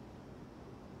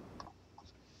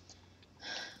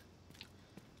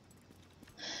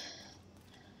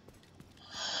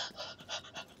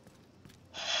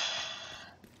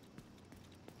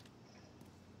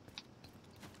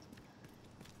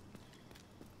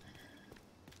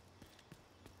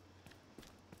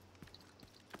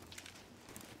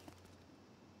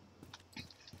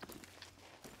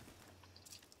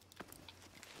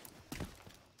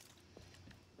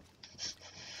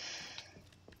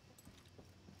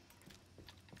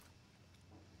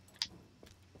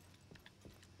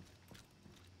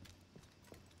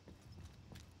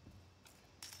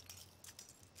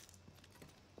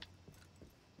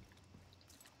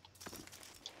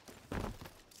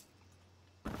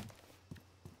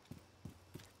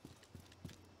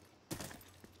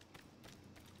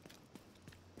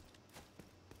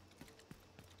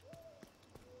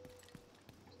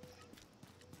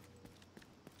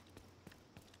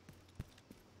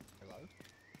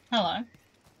 Hello.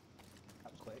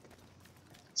 That was quick.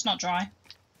 It's not dry.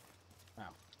 Wow.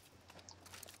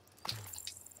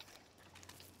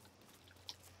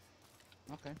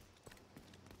 Okay.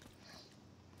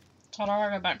 Todd, I'll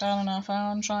go back down in half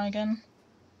hour and try again.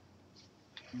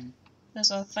 Mm.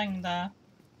 There's a thing there.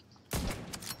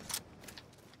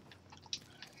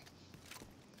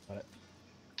 Got it.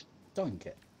 Doink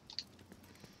it.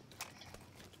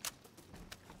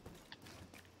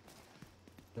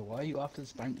 So why are you after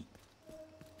this bounty?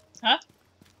 Huh?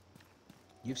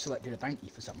 You've selected a bounty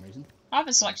for some reason. I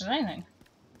haven't selected anything.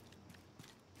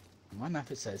 On my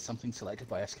map it says something selected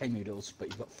by SK Noodles, but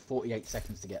you've got 48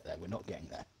 seconds to get there. We're not getting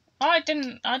there. I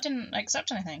didn't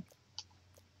accept anything.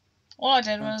 All I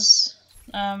did was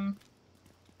come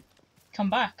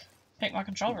back, pick my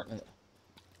controller.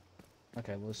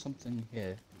 Okay, well there's something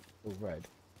here, all red.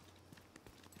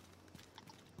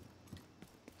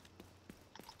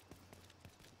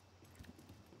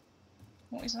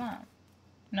 What is that?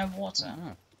 No water.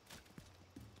 Oh.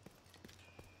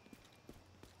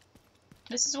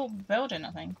 This is all building,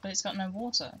 I think, but it's got no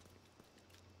water.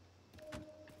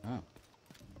 Oh.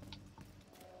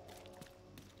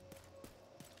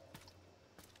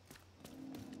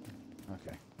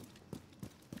 Okay.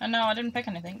 And no, I didn't pick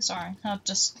anything, sorry. I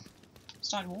just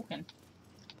started walking.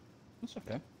 That's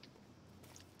okay.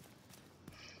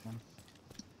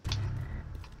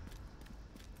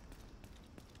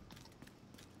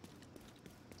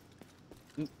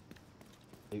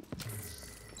 Oop.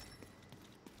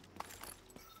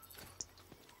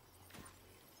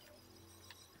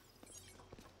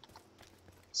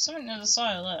 Something to the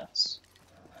side of this.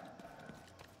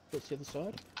 What's the other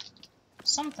side?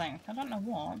 Something. I don't know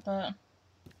what, but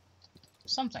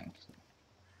something.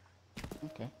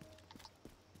 Okay.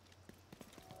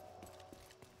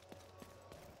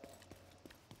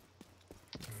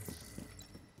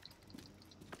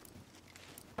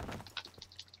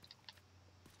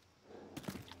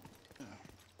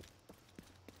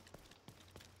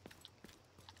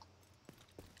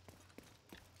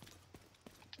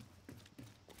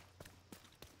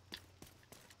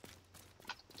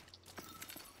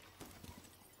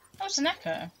 Oh, it's an echo.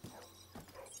 An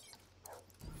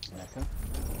echo?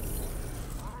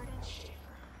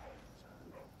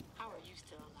 How are you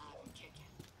still alive and kicking?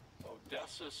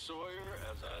 Odessa Sawyer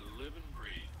as I live and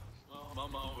breathe. Well,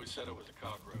 Mama always said it was a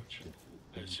cockroach.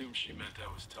 I assume she meant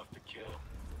that was tough to kill.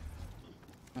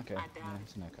 Okay, I yeah, doubt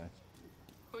it's an okay.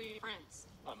 Who are your friends?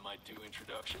 I might do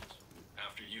introductions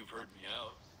after you've heard me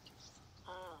out.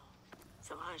 Oh,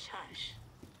 so hush hush.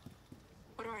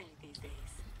 What are you these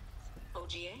days?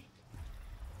 OGA?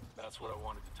 That's what I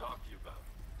wanted to talk to you about.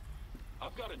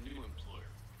 I've got a new employer,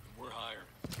 and we're hiring.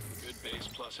 Good base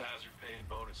plus hazard pay and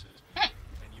bonuses,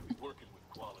 and you'll be working with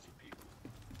quality people.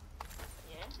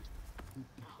 Yeah?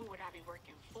 Now, who would I be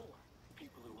working for?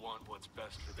 People who want what's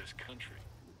best for this country.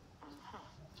 Uh-huh.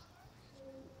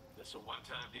 This a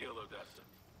one-time deal, Odessa.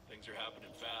 Things are happening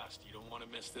fast. You don't want to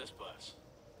miss this bus.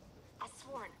 I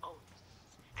swore an oath,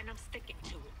 and I'm sticking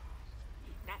to it.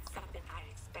 Not something I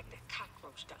expect a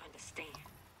cockroach to understand.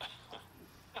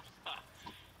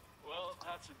 Well,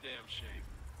 that's a damn shame.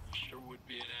 You sure would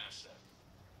be an asset.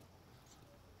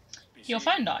 Your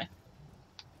phone died?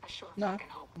 I sure No, fucking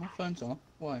hope my not. phone's on.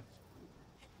 Why?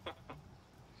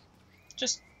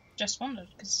 Just wondered,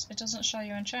 because it doesn't show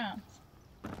you in chat.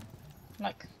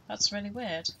 Like, that's really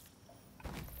weird.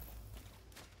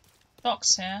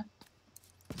 Box here.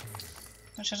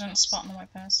 Which I didn't spot on the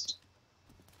white post.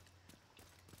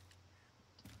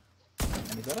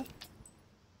 Any better?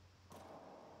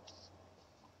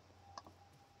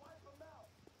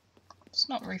 It's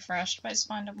not refreshed, but it's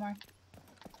fine, don't worry.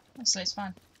 Honestly, it's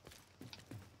fine.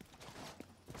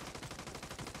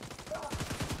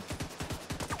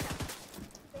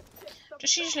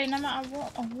 Just usually, no matter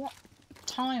what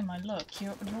time I look,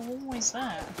 you're always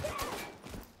there.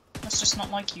 That's just not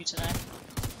like you today.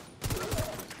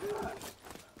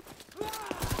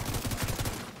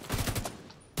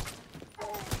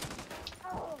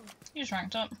 You just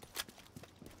ranked up.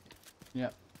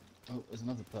 Yep. Oh, there's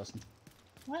another person.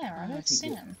 Where? I I don't think see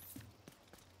you- him.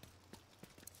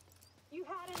 You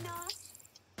had enough?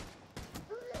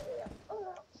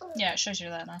 Yeah, it shows you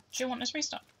there now. Do you want this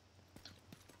restart?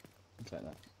 Looks like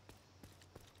that.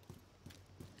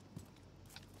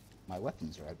 My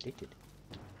weapons are outdated.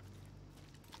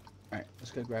 Alright,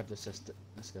 let's go grab this.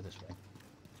 Let's go this way.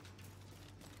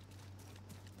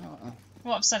 Oh,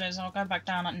 What I've said is I'll go back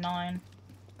down at 9.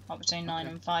 Up between 9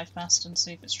 and 5 past and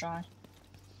see if it's dry.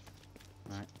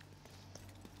 Right.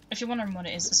 If you're wondering what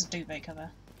it is, it's a duvet cover.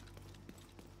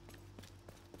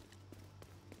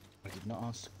 I did not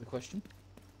ask the question.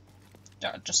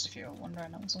 Just if you're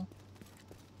wondering, that was all.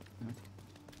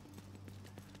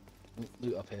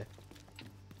 Loot up here.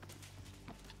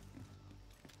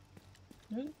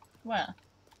 Ooh, where?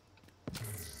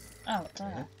 Oh,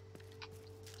 there.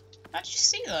 How did you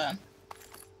see that?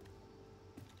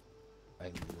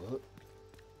 I look.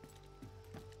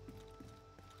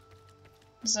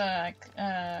 There's a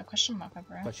question mark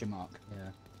over here. Question mark,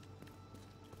 yeah.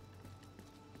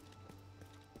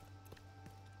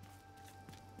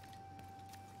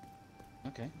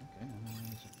 Okay.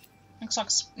 Looks like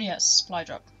yeah, it's a supply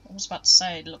drop. I was about to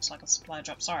say it looks like a supply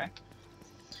drop, sorry.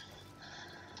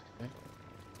 Okay.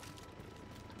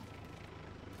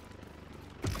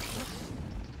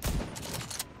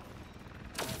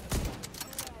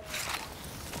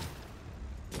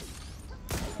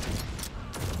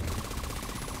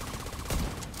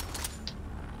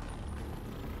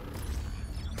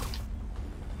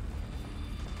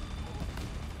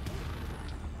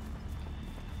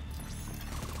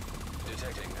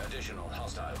 Detecting additional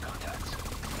hostile contacts.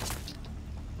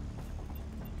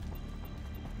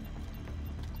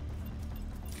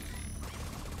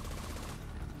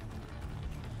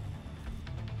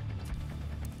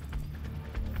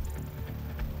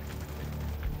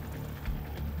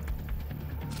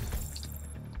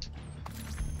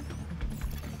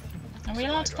 Are we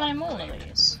allowed to claim all of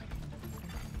these?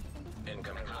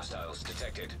 Incoming hostiles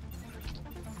detected.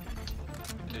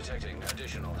 Detecting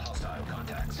additional hostile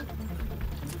contacts.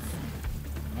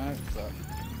 Right, so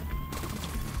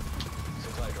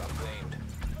Supply drop claimed.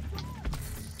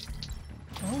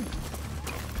 Oh.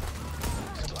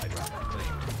 Supply drop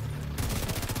claimed.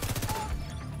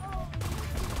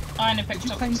 I only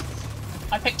picked up.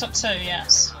 I picked up 2,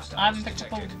 yes. I haven't picked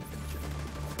up all.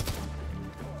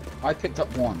 I picked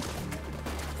up 1.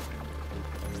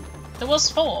 There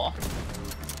was 4.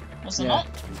 Was there not?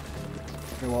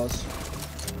 There was.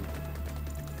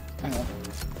 Hang on.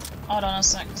 Hold on a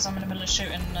sec, because I'm in the middle of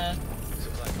shooting.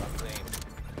 Supply drop claimed.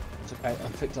 It's okay. I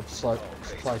picked up a supply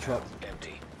drop.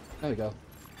 Empty. There we go.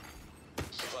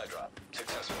 Supply drop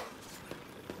successful.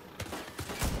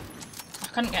 I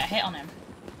couldn't get a hit on him.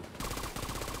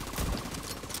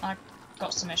 I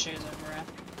got some issues over here.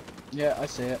 Yeah, I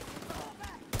see it.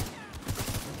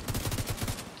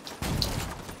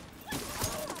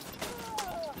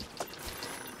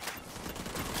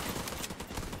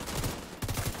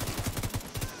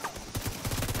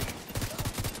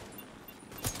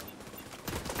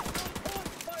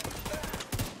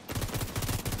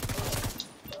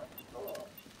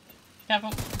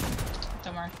 Careful.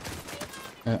 Don't worry.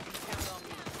 Yeah.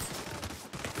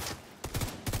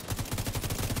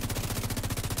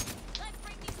 Let's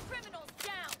bring these criminals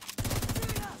down.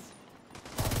 Serious.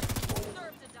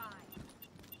 Deserve to die.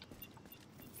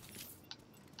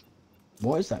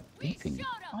 What is that beeping?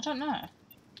 I don't know.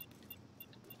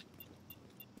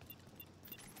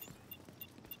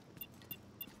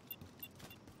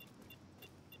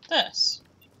 This.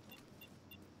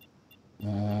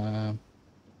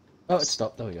 Oh, it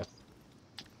stopped. There we go.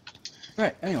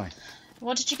 Right, anyway.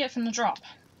 What did you get from the drop?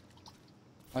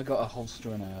 I got a holster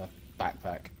and a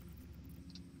backpack.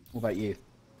 What about you?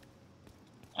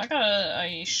 I got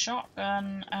a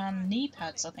shotgun and knee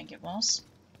pads, I think it was.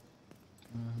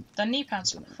 The knee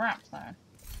pads were crap, though. I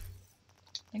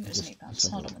think it was knee pads.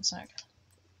 Hold on one sec.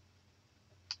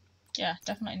 Yeah,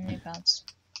 definitely knee pads.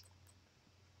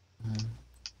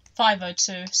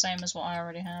 502, same as what I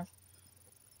already have.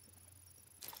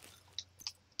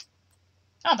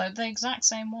 Oh, they're the exact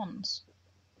same ones.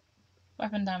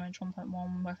 Weapon damage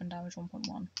 1.1, weapon damage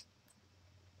 1.1.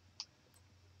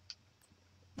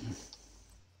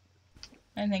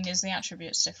 Only thing is the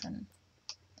attribute's different.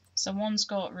 So one's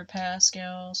got repair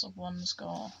skills, one's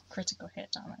got critical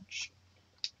hit damage.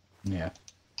 Yeah.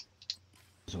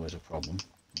 There's always a problem.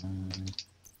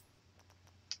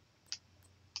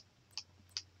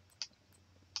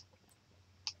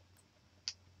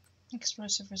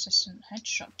 Explosive resistant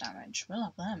headshot damage. We'll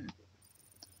have them.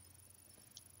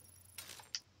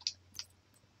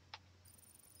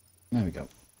 There we go.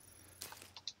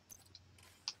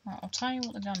 Right, I'll tell you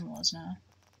what the gun was now.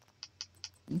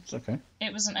 It's okay.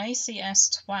 It was an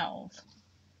ACS-12.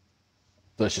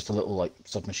 So it's just a little, like,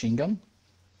 submachine gun?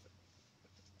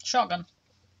 Shotgun.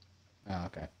 Oh,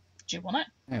 okay. Do you want it?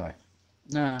 Anyway.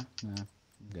 Nah, I'm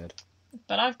good.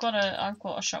 But I've got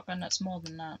a shotgun that's more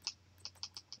than that.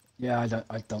 Yeah,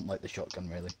 I don't like the shotgun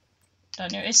really.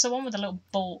 Don't you? It's the one with the little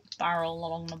bolt barrel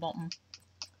along the bottom.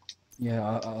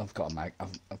 Yeah, I've got a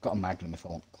I've got a Magnum if I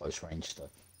want close range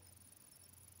stuff.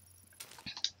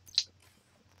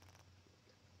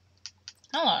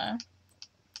 Hello.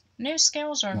 New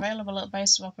skills are available at the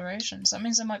base of operations. That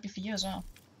means they might be for you as well.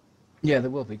 Yeah, there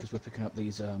will be because we're picking up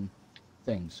these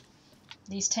things.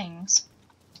 These tings.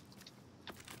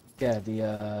 Yeah,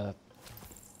 the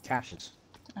caches.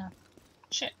 Oh.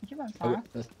 Shit, you went far.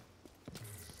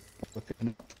 We're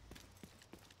picking up.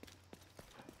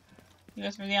 You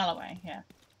go through the alleyway, yeah.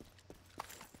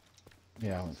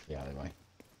 Yeah, I went through the alleyway.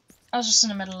 I was just in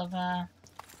the middle of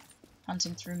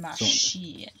hunting through my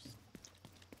shit.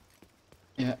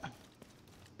 Yeah.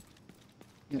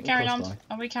 Carry on.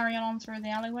 Are we carrying on through the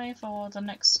alleyway for the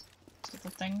next sort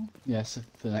of thing? Yes,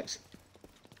 for the next.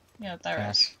 Yeah, there it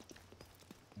is.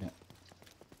 Yeah.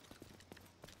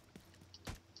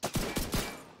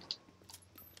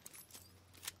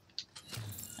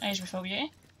 Age before you.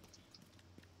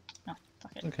 No,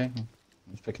 fuck it. Okay. I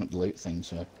was picking up the loot thing,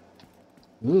 so.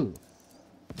 Ooh.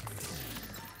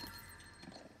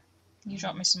 You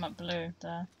dropped me some up blue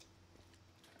there.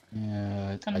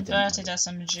 Yeah. Converted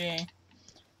SMG.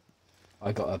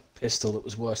 I got a pistol that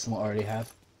was worse than what I already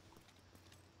have.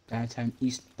 Downtown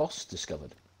East boss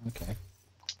discovered. Okay.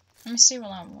 Let me see what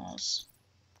that was.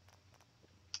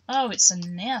 Oh, it's a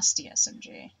nasty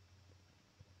SMG.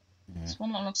 Yeah. It's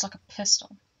one that looks like a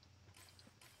pistol.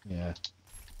 Yeah.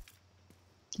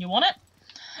 You want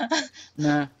it?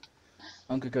 Nah.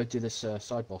 I'm gonna go do this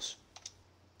side boss.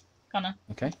 Connor.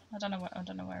 Okay. I don't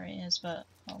know where he is, but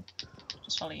I'll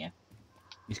just follow you.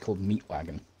 He's called Meat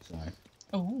Wagon, so.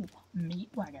 Ooh,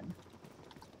 Meat Wagon.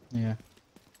 Yeah.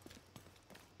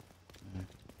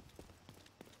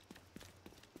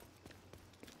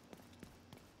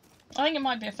 I think it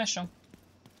might be official.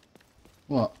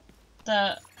 What?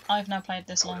 That I've now played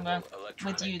this longer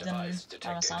with you than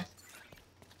by myself.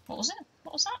 What was it?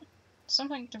 What was that?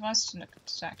 Something device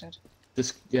detected.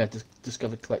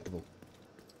 Discovered collectible.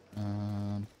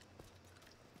 I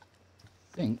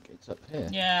think it's up here.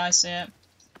 Yeah, I see it.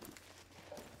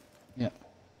 Yeah.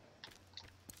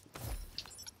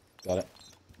 Got it.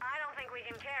 I don't think we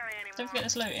can carry anymore. Don't forget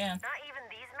this loot, yeah. Not even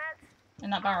these meds? In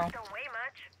that barrel. Don't weigh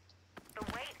much. The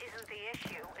weight isn't the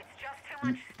issue. It's just too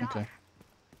much stuff. Okay.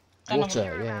 Don't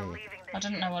Water, yay. I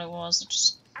didn't know what it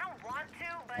was. I don't want to,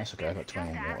 but That's okay, I got 20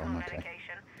 on water, I'm okay.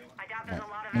 I doubt there's a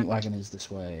lot of Meat Wagon is this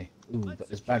way. Ooh, but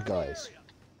there's bad guys.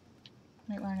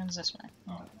 Meat Wagon's this way.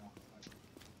 Oh.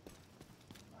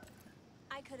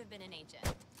 I could have been an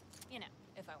agent. You know,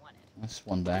 if I wanted. That's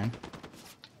one down.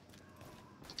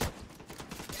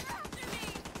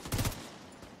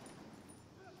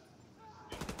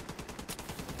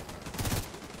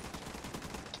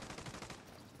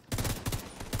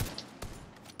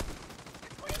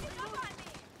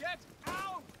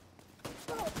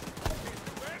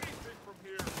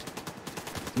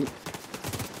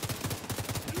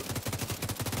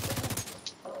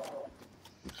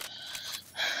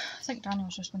 think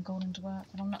Daniel's just been called into work,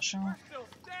 but I'm not sure.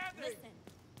 Listen,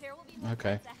 there will be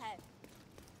Okay. weapons ahead.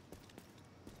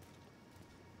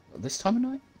 This time of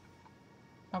night?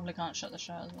 Probably can't shut the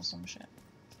shutters or some shit.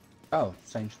 Oh,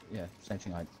 same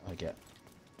thing I get.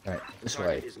 Right, this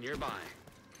way. Is nearby.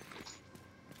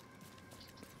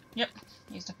 Yep,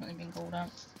 he's definitely been called out.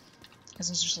 Because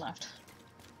he's just left.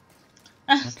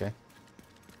 Okay.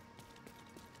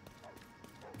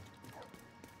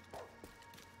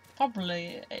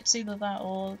 Probably, it's either that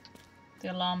or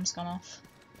the alarm's gone off.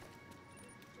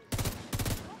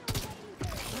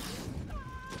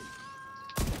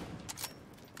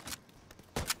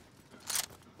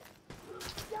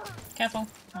 Careful.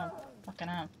 Oh, fucking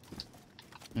hell.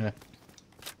 Yeah.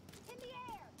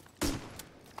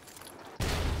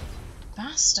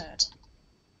 Bastard.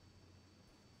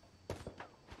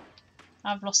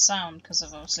 I've lost sound because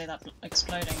of obviously that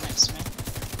exploding next to me.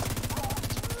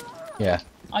 Yeah.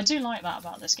 I do like that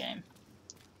about this game.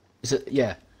 It's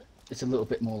a little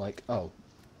bit more like, oh,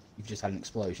 you've just had an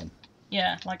explosion.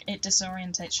 Yeah, like it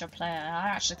disorientates your player. I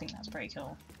actually think that's pretty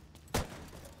cool.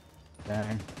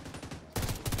 Dang.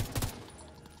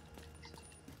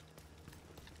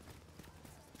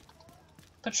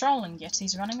 Patrolling, yet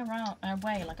he's running around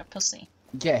away like a pussy.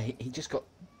 Yeah, he just got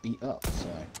beat up, so.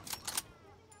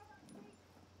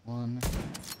 1,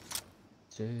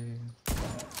 2,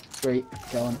 3,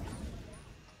 go on.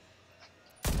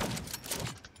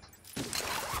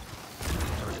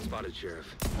 Target spotted,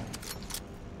 Sheriff.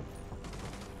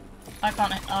 I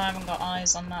haven't got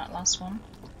eyes on that last one.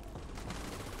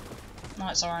 No,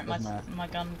 it's alright, my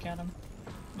gun killed him.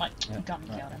 My gun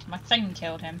killed him. My thing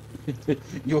killed him.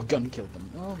 Your gun killed them.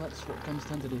 Oh, that's what guns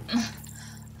tend to do.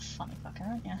 Funny fucker,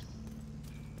 aren't you?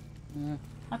 Yeah.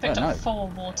 I picked up 4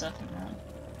 water from that.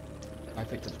 I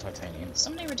picked up titanium.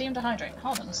 Somebody redeemed a hydrate.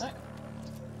 Hold on a sec.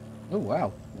 Oh,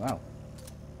 wow. Wow.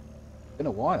 Been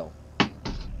a while.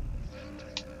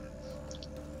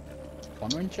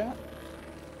 Connor in chat?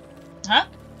 Huh?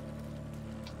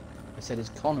 I said, is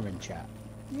Connor in chat?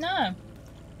 No.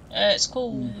 It's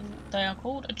called. They are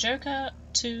called a Joker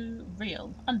to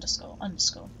real underscore. I think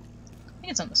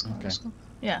it's underscore. Okay. Underscore.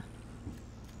 Yeah.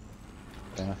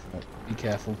 Fair enough. Right. Be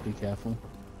careful. Be careful.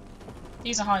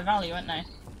 These are high value, aren't they?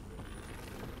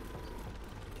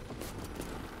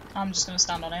 I'm just gonna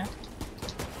stand on here.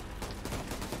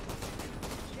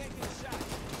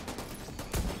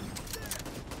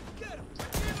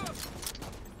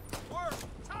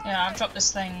 Yeah, I've dropped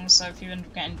this thing, so if you end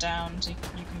up getting downed, you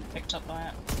can be picked up by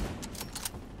it.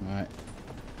 Alright.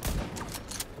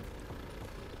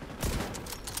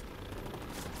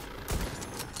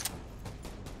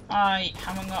 I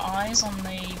haven't got eyes on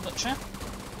the butcher.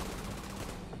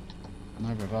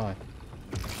 Neither have I.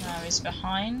 No, he's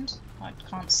behind. I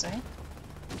can't see.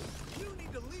 You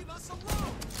need to leave us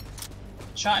alone.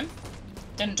 Shot him.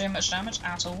 Didn't do much damage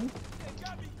at all. They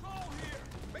got me cold here.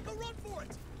 Make a run for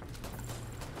it.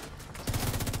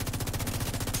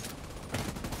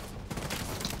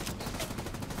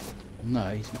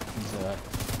 No, he's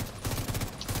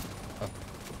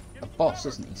a boss,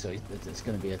 isn't he? So it's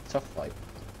going to be a tough fight.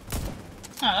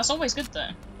 Oh, that's always good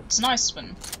though. It's nice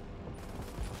when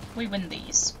we win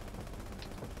these.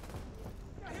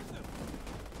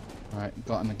 Alright,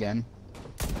 got him again.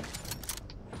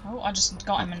 Oh, I just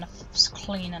got him in the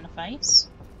clean in the face.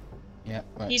 Yeah,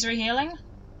 right. He's rehealing.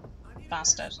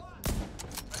 Bastard.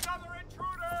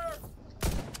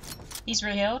 He's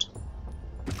rehealed.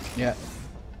 Yeah.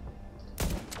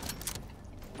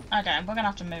 Okay, we're gonna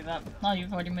have to move up. Oh,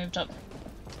 you've already moved up.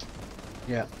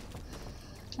 Yeah.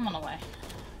 I'm on the way.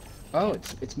 Oh,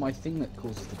 it's my thing that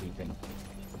causes the beeping.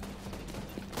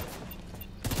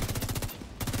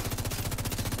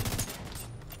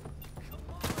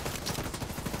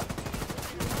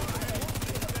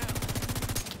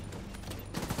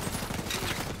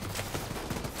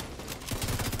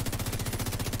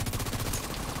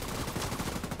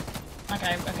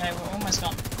 Okay, we're almost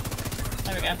gone.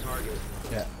 There we go.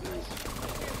 Yeah.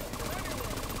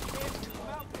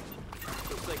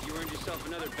 Looks like you earned yourself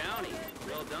another bounty.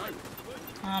 Well done.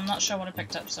 I'm not sure what I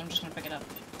picked up, so I'm just gonna pick it up.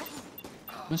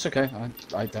 That's okay.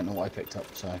 I don't know what I picked up,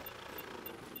 so.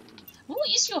 What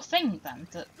is your thing then?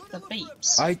 The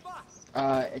beeps?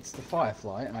 It's the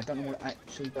firefly, and I don't know what it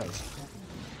actually does.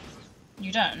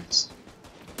 You don't?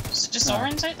 Does it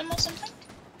disorientate them or something?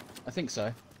 I think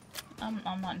so. I'm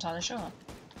not entirely sure.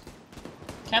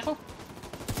 Careful.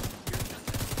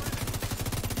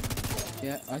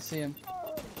 Yeah, I see him.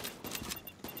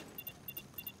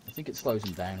 I think it slows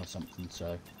him down or something,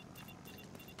 so.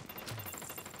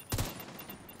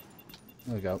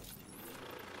 There we go.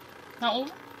 That all?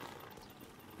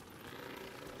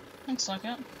 Looks like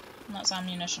it. And that's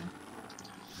ammunition.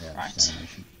 Yeah, Right. that's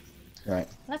ammunition. Right.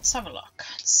 Let's have a look.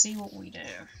 Let's see what we do.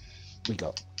 We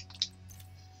got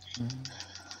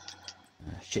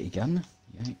shitty gun.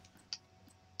 Yay.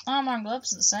 Armor and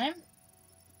gloves are the same.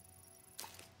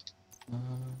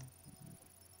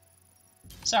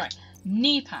 Sorry,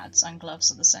 knee pads and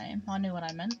gloves are the same. I knew what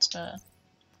I meant, but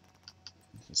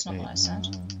it's not what I said.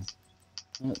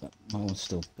 My one's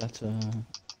still better.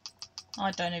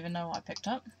 I don't even know what I picked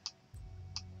up.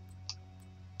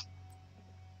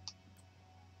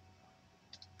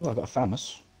 Oh, I got a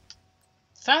FAMAS.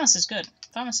 FAMAS is good.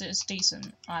 FAMAS is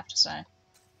decent, I have to say.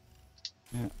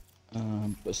 Yeah.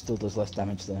 But still does less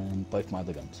damage than both my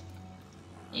other guns.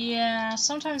 Yeah,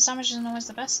 sometimes damage isn't always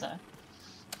the best though.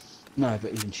 No,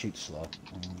 but even shoots slow.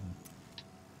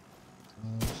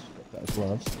 Got better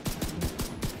gloves.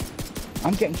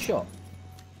 I'm getting shot.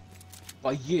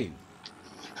 By you.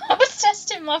 I was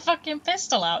testing my fucking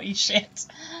pistol out, you shit.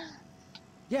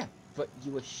 Yeah, but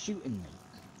you were shooting me.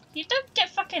 You don't get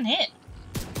fucking hit.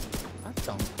 I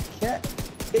don't care.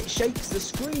 It shakes the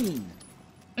screen.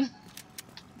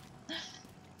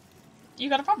 You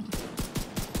got a problem?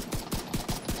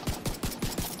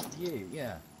 You,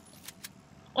 yeah.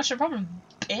 What's your problem,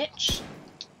 bitch?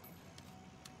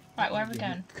 Right, where are we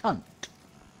going? Cunt.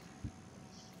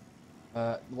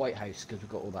 The White House, because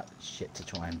we've got all that shit to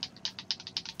try and...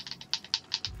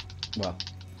 Well,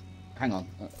 hang on.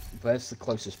 Where's the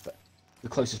closest... The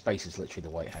closest base is literally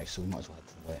the White House, so we might as well head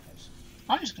to the White House.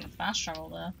 I'm just gonna fast travel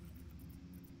there.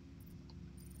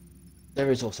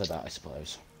 There is also that, I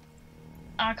suppose.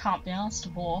 I can't be asked to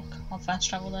walk. I'll fast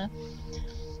travel there.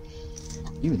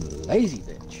 You lazy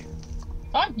bitch.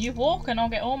 Fine, you walk and I'll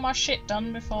get all my shit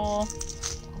done before...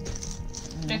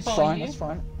 That's fine, you. that's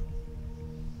fine.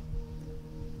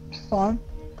 Fine.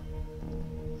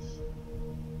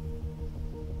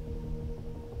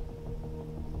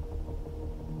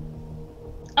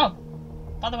 Oh,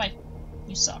 by the way,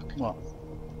 you suck. What?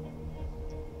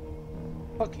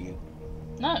 Fuck you.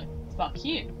 No, fuck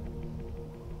you.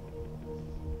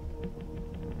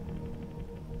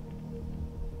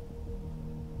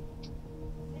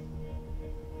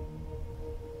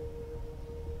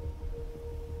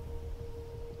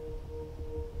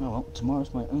 Oh well,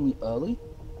 tomorrow's my only early,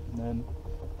 and then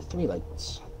 3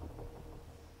 lates.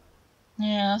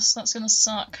 Yes, that's gonna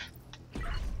suck.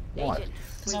 Why?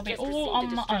 Because I'll be all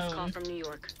on my distress call own. from New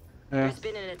York. Yeah. There's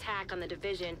been an attack on the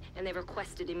division, and they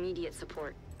requested immediate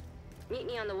support. Meet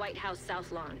me on the White House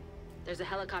South Lawn. There's a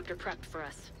helicopter prepped for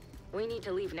us. We need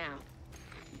to leave now.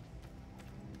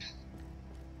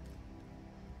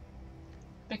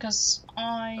 Because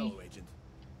I Hello, Agent.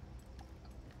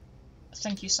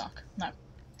 think you suck. No.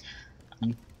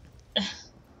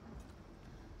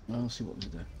 I'll see what we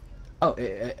do. Oh,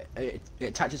 it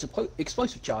attaches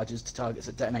explosive charges to targets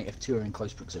that detonate if 2 are in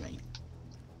close proximity.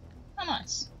 Oh,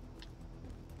 nice.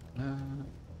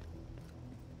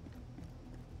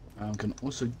 I can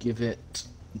also give it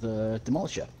the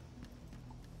Demolisher.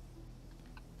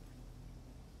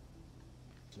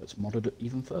 So it's modded it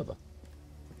even further.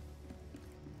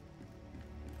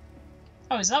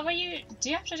 Oh, is that where you... Do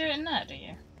you have to do it in there, do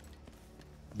you?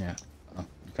 Yeah. Oh,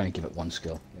 you can only give it 1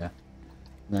 skill, yeah.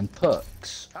 And then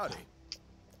perks. Howdy.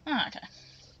 Ah, okay.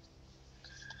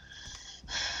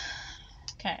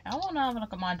 Okay, I want to have a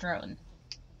look at my drone.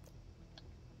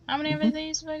 How many of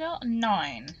these have I got?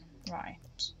 9. Right.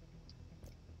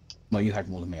 Well, you had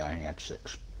more than me, I only had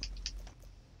 6.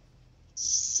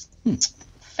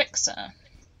 Fixer.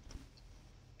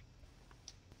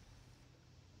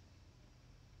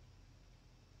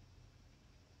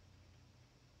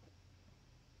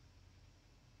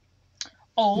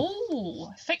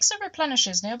 Oh, Fixer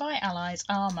replenishes nearby allies'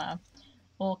 armor,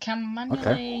 or can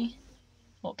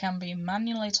be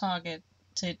manually targeted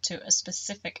to a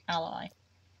specific ally.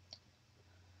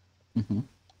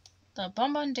 The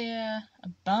Bombardier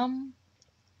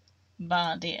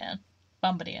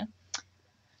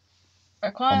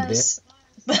requires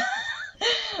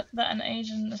that an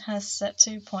agent has set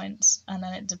 2 points, and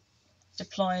then it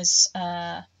deploys.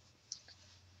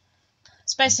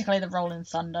 It's basically the Rolling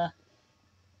Thunder.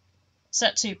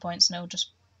 Set 2 points, and it'll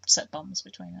just set bombs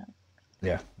between it.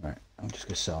 Yeah, right. I'm just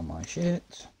gonna sell my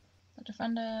shit. The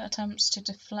defender attempts to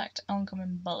deflect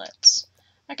oncoming bullets.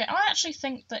 Okay, I actually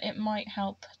think that it might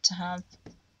help to have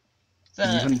the...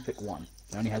 And you only pick 1.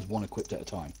 It only has 1 equipped at a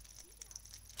time.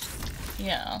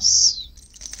 Yes.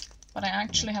 But I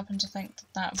actually happen to think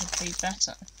that would be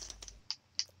better.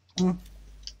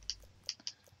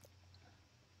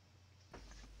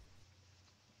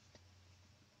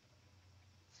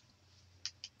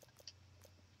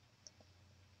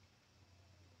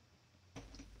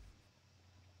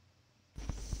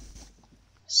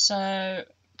 So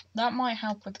that might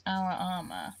help with our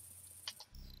armor.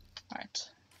 Right.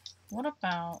 What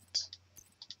about...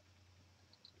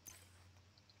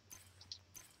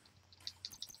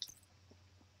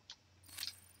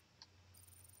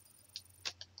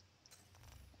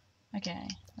 Okay,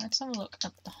 let's have a look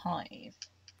at the hive.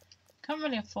 Can't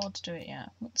really afford to do it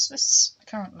yet. What's this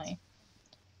currently?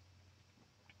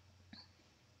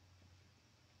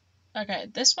 Okay,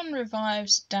 this one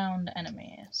revives downed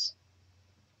enemies.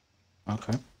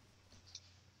 Okay.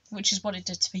 Which is what it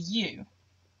did for you.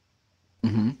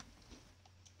 Mm-hmm.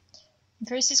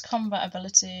 Increases combat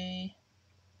ability.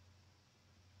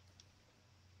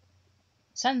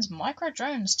 Sends micro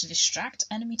drones to distract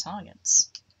enemy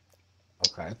targets.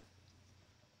 Okay.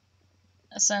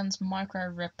 Sends micro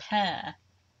repair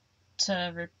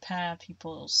to repair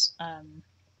people's armor.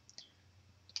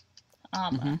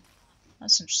 Mm-hmm.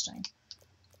 That's interesting.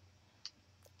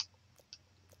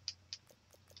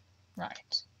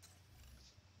 Right.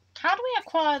 How do we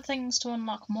acquire things to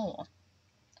unlock more?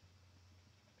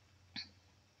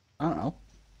 I don't know.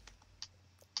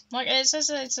 Like, it says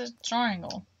it's a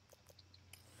triangle.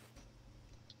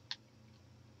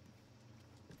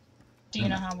 Do you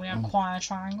know how we acquire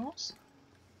triangles?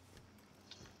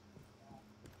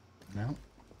 No.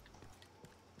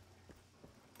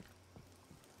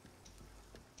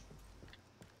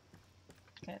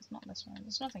 Okay, it's not this one.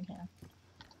 There's nothing here.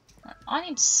 Right, I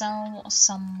need to sell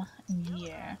some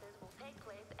gear.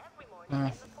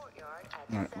 Alright,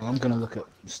 well, I'm gonna look at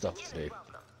stuff to do.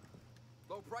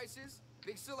 Low prices,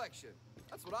 big selection.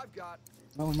 That's what I've got.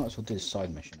 Well, we might as well do this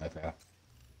side mission over here.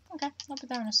 Okay, I'll be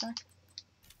there in a sec.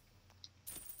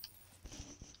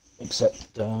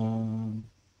 Except, you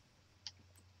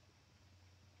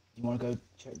want to go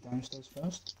check downstairs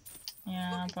first?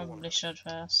 Yeah, I probably should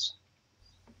first.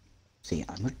 See,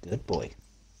 I'm a good boy.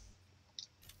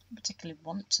 I particularly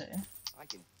want to. I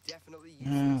can definitely use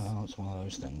Yeah, this. well, it's one of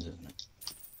those things, isn't it?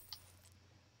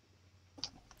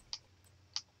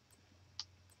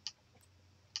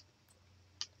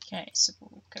 Okay, so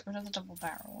we'll get rid of the double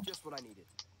barrel. Just what I needed.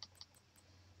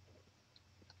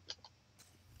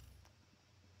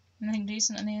 Anything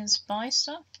decent in his buy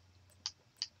stuff?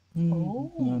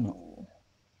 No, no.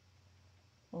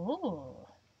 Oh.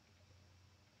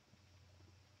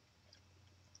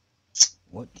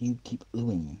 What do you keep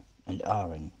oohing and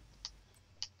ahhing?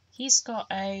 He's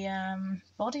got a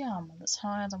body armor that's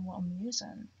higher than what I'm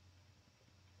using.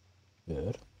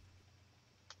 Good.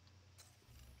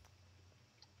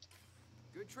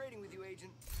 Good trading with you,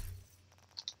 Agent.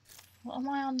 What am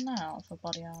I on now for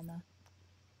body armor?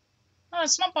 Oh,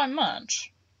 it's not by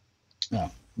much. No,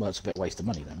 well, it's a bit waste of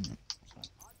money then, isn't it? So.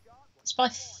 It's by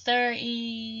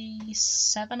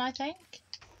 37, I think.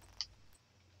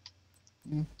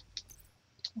 Mm.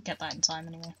 I'll get that in time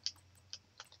anyway.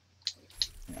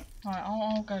 Yeah. Alright,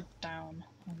 I'll go down.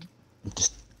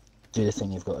 Just do the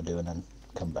thing you've got to do and then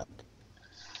come back.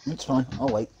 It's fine, I'll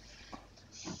wait.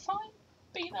 Fine,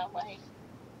 be that way.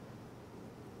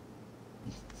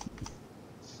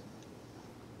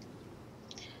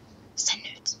 Send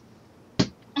it.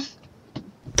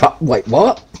 Wait,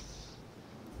 what?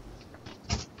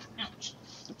 Ouch.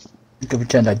 You can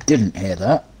pretend I didn't hear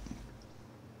that.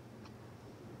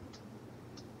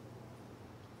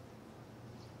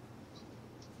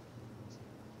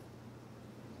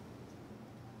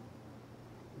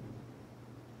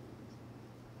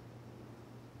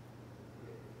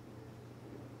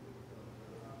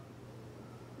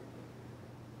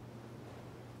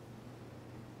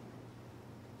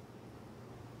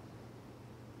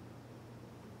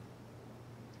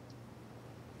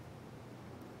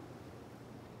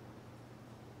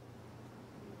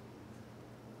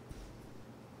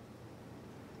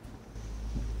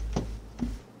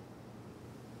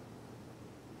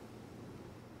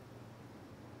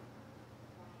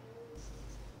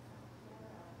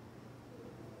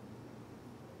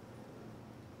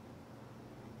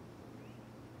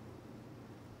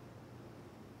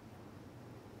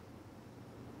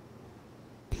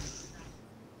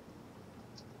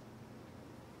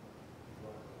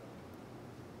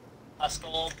 A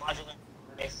small modular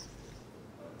base.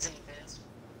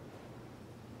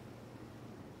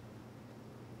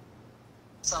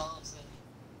 Solves the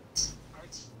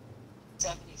Arts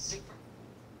 70 Super.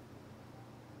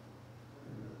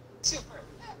 Super.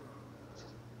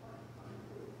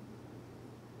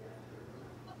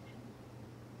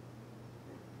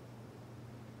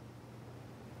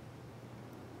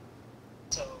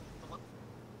 So,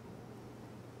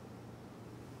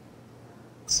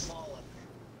 smaller.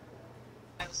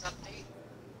 Status update.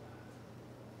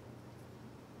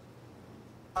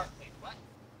 Wait, what?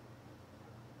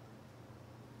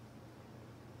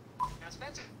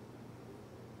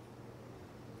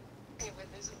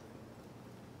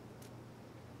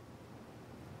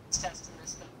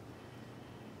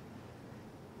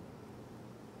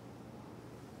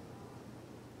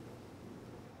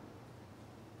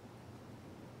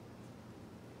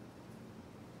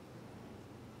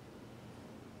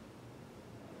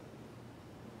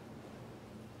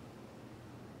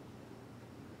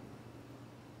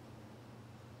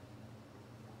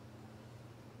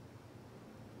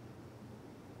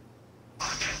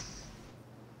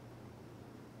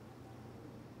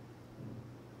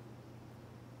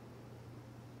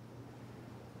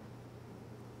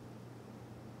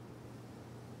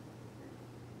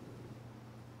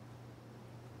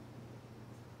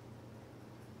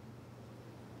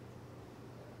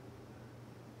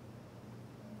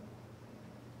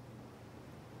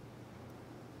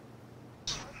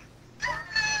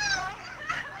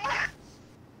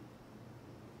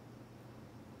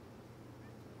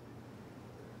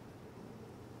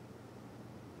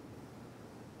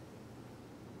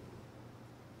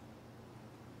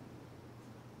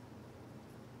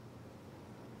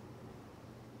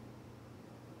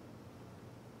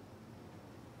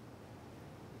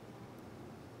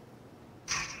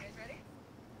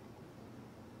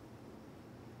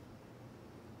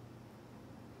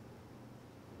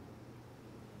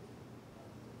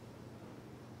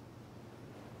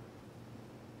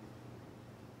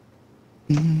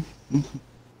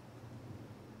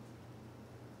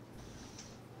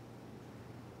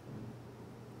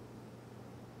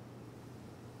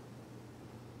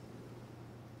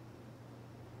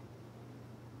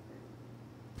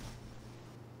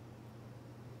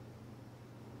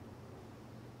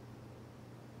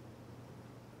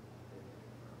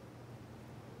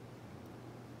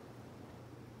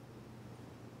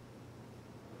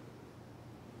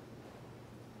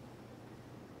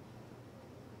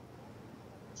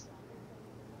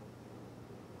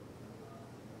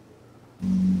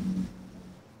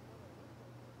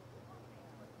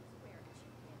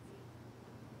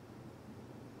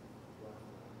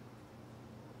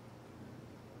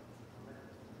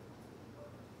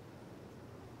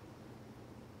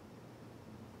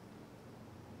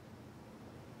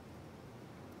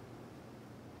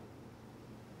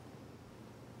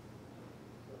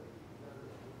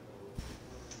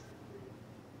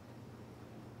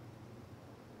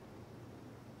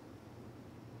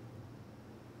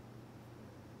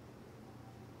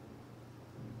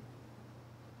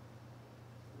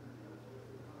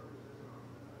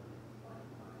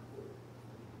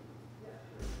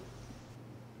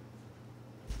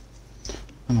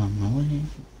 I'm on my way.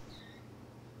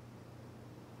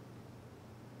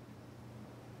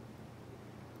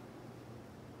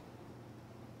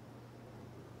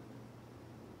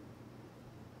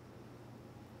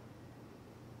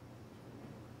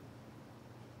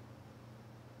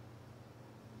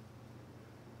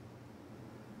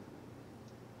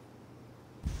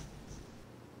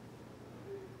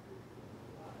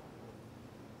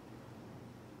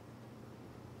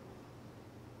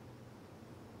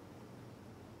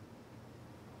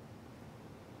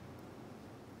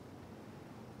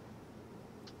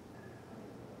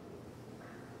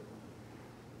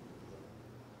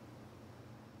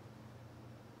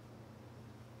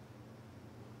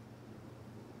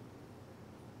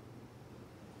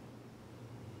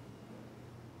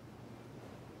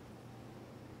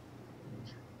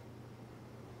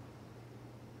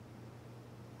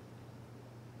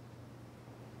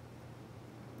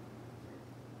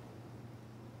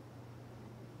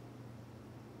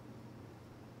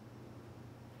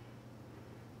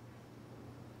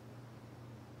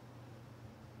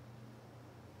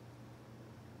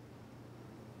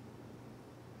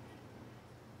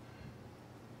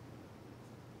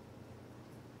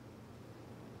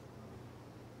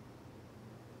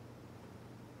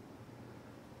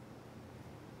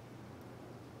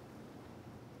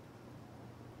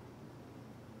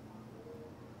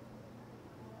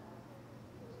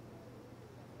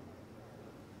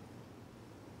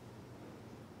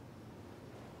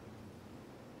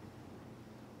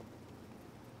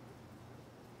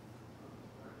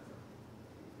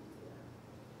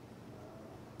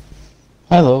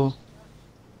 Hello.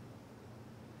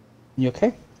 You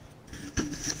okay?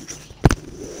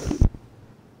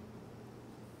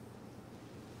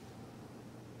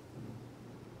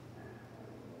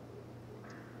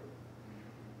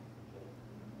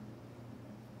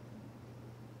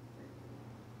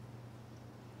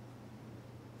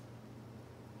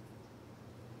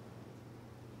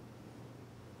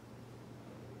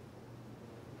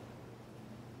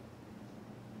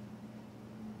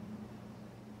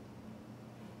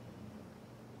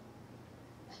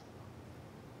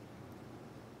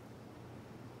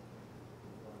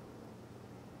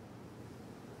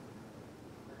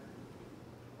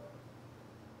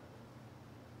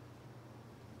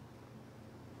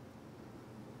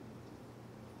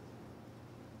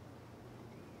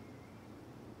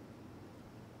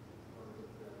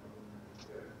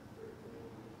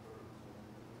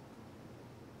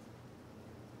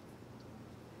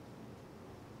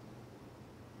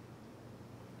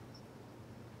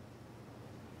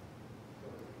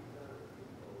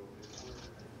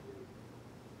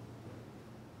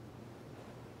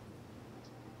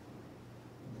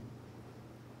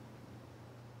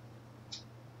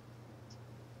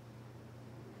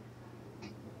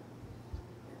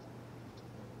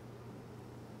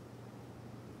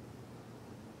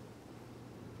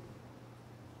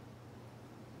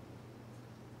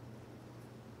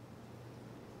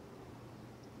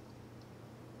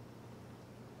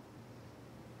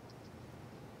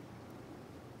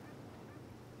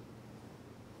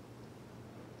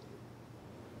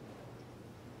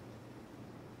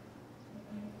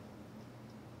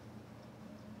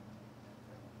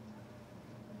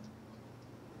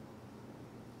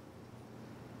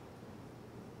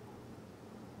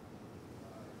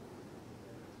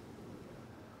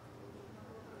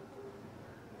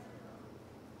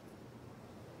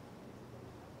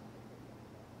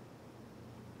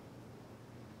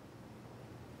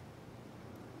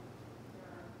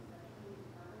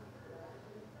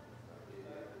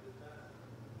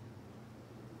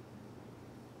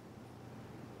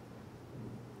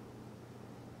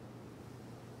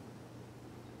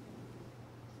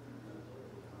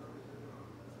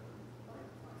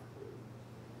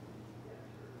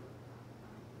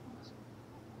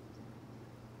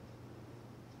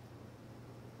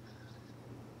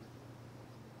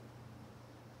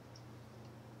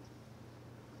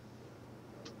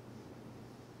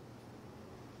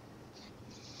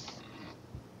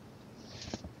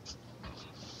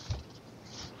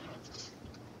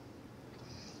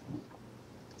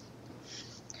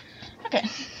 Okay,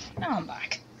 now I'm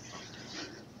back.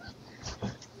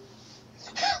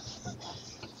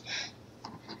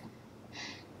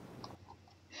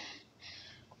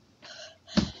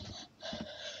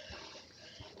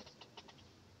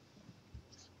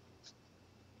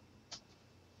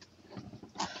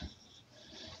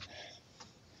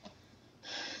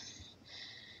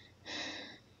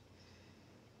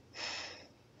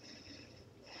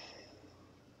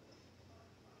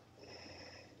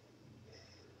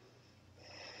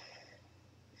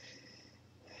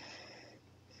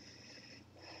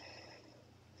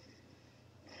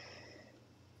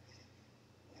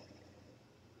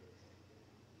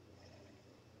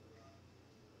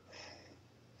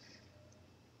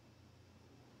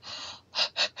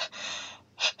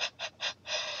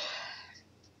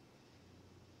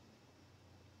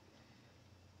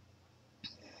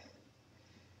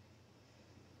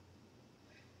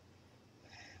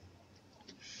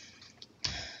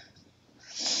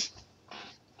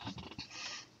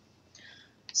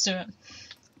 Let's do it.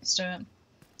 Let's do it.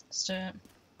 Let's do it.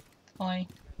 Oi.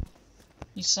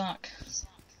 You suck.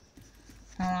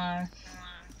 Hello.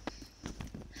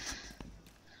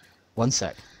 1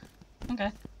 sec.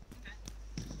 Okay.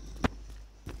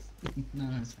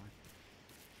 No, that's fine.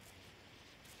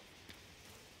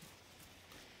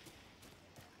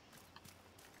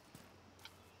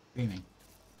 Dreaming.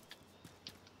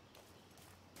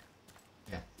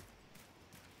 Yeah.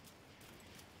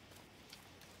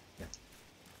 Yeah.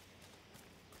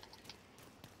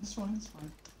 It's fine, it's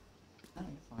fine. No,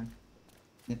 you're fine.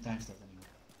 Nip downstairs anyway.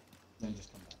 Then you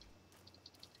just come back.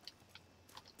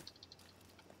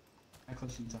 How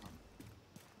close are you to home?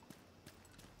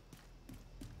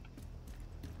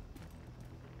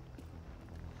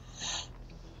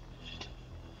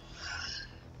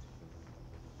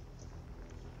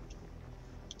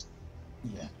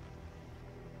 Yeah.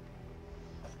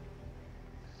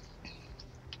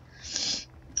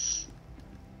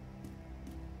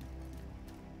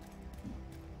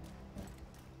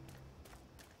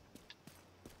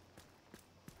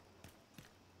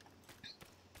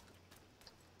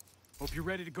 Hope you're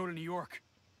ready to go to New York.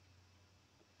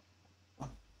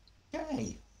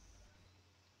 Yay!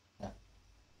 Yeah.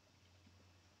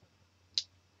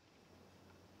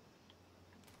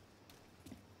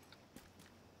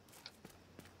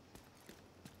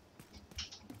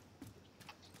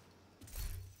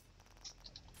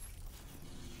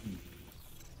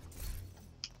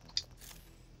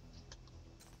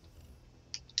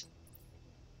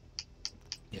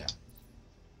 Yeah.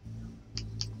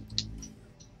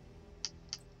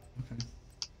 Okay.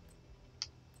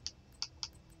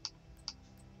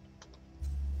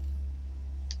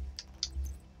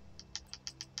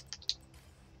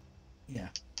 Yeah.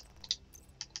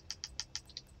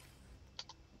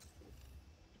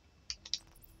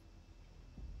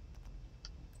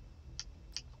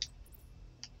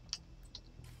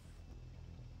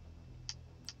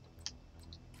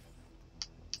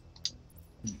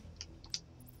 Yeah.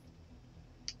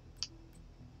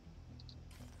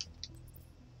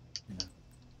 Yeah.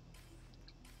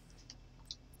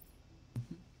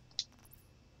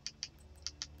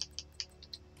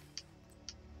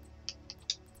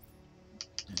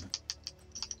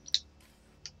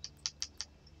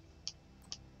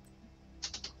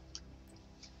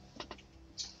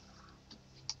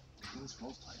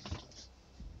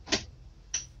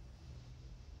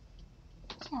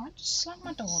 Alright, just slam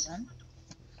my door then.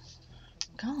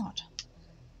 God.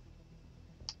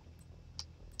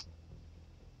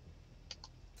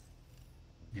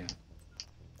 Yeah.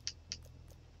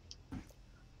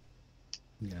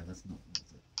 Yeah, that's not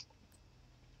worth it.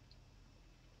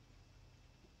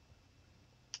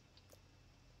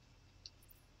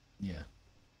 Yeah.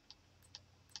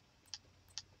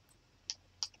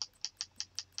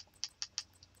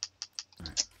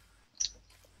 Alright.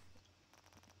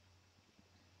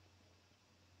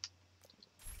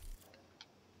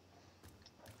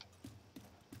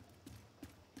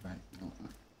 Right. No.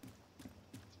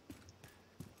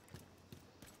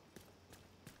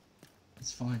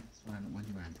 It's fine. It's fine. I don't mind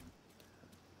you around.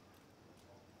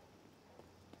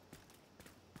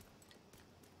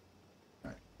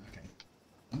 Right. Okay.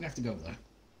 I'm gonna have to go though.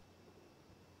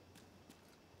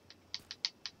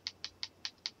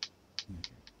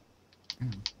 Okay. Hang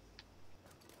on.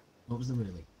 What was the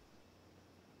really?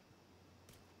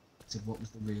 I said, what was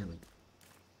the really?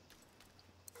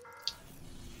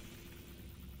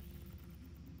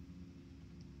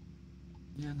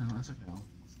 Yeah, no, that's okay.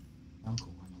 I'll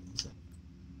call my mum and say.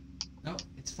 No,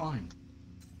 it's fine.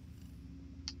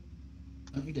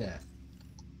 Don't you dare.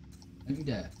 Don't you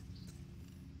dare.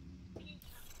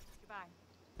 Goodbye.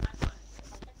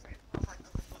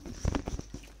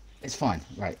 It's fine,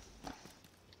 right.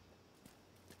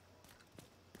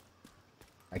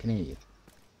 I can hear you.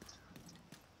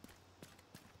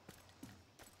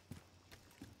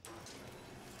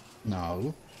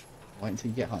 No. Wait until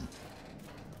you get home.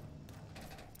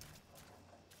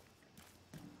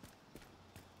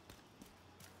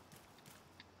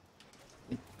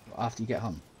 After you get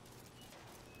home.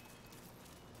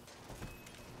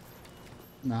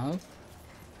 No.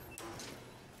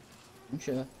 I'm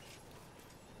sure.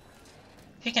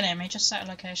 If you can hear me, just set a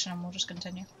location and we'll just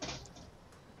continue.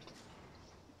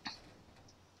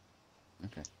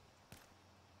 Okay.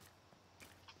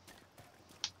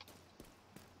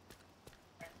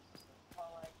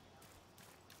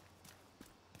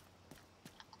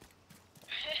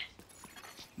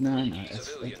 No,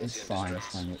 it's fine, it's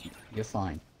fine. You're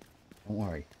fine. Don't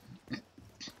worry.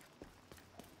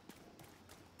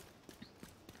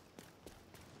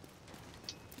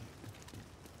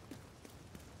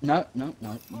 No,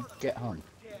 you get home.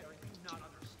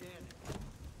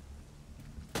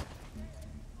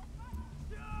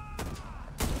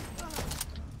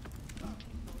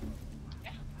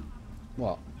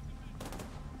 What?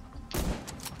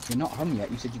 You're not home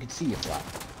yet, you said you could see your flat.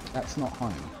 That's not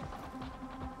home.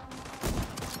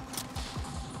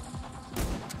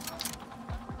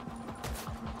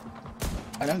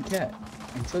 I don't care.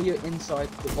 Until you're inside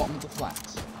the bottom of the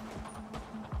flats.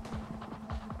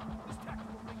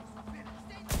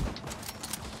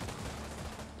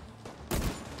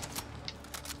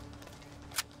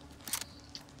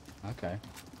 Okay.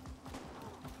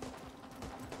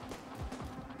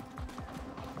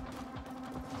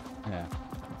 Yeah.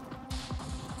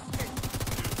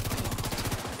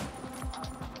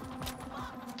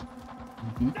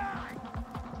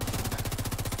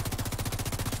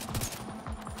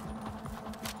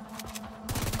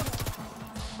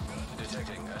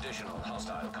 Detecting additional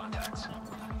hostile contacts.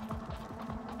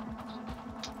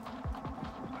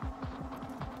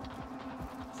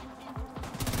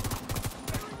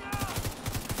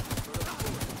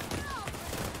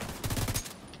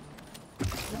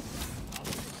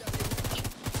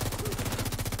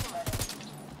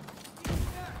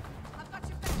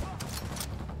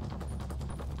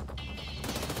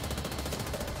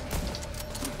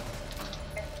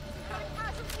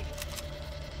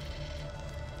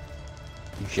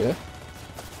 You sure?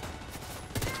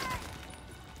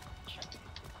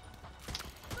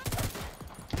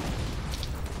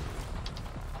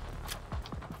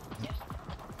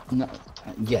 No.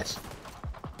 Yes.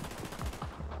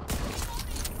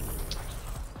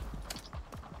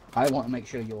 I want to make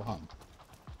sure you're home.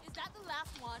 Is that the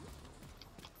last one?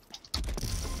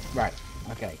 Right.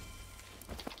 Okay.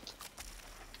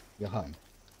 You're home.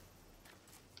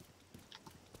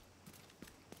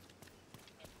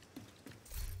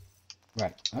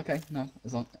 Right. Okay. No.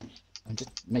 As long I'm just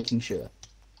making sure.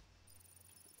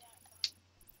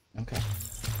 Okay.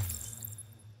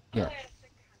 Yeah.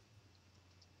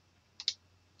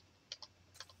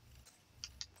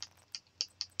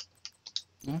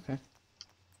 Okay.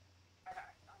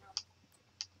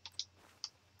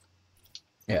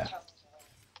 Yeah.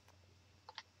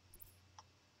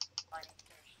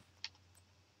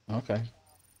 Okay.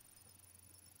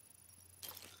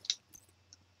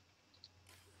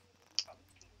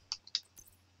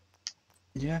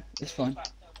 Yeah, it's fine.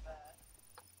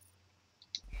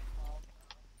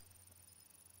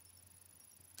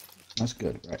 That's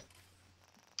good, right?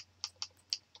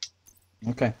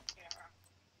 Okay.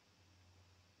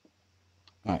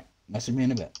 Alright, message me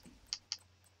in a bit.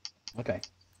 Okay.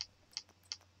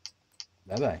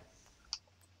 Bye-bye.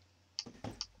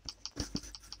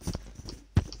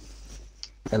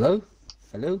 Hello?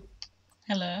 Hello?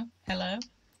 Hello? Hello?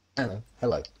 Hello?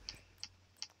 Hello?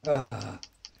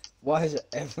 Why is it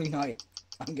every night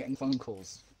I'm getting phone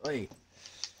calls? Hey.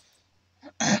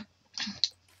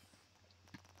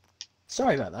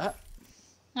 Sorry about that.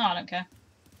 No, I don't care.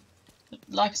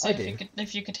 Like I said, I do.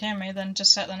 if you could hear me, then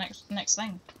just set the next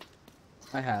thing.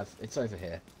 I have. It's over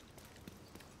here.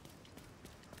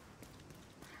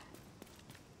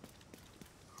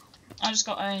 I just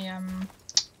got a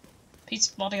piece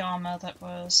of body armor that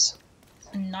was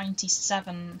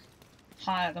 97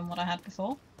 higher than what I had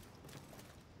before.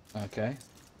 Okay.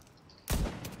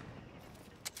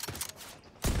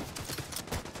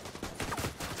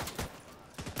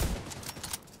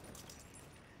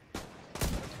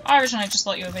 I originally just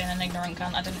thought you were being an ignorant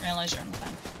cunt. I didn't realise you were on the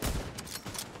phone.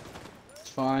 It's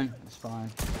fine. It's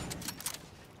fine.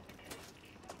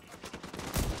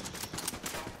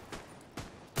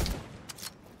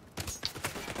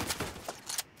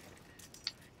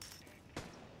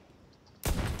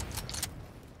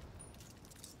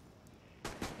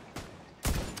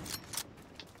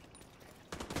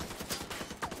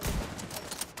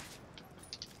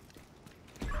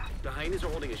 Chinese are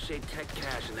holding a Shade Tech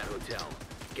cache in that hotel.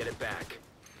 Get it back.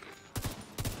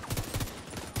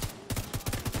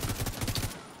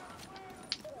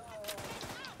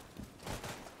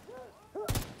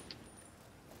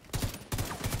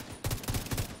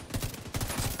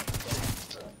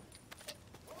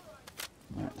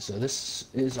 Right, so this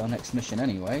is our next mission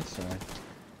anyway, so...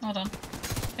 Hold on.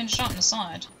 Been shot in the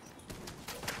side.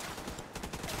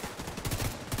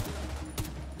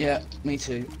 Yeah, me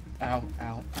too. Ow,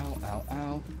 ow, ow, ow,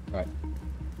 ow. Right.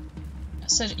 I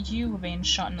said you were being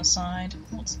shot in the side.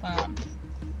 What's that?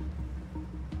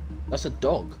 That's a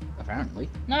dog, apparently.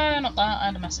 No, not that. I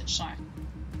had a message, sorry.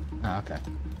 Ah, okay.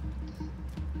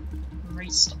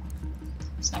 Restart.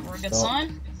 It's never a good Stop.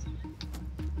 sign.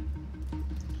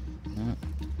 No.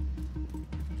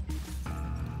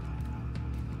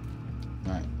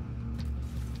 Right.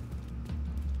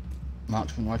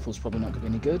 Marksman rifle's probably not going to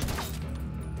be any good.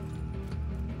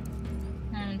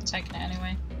 I'm taking it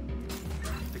anyway.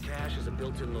 The cache is a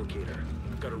built-in locator.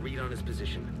 I've got a read on his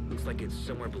position. Looks like it's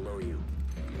somewhere below you.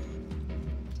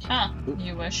 Ha!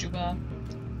 You wish you were.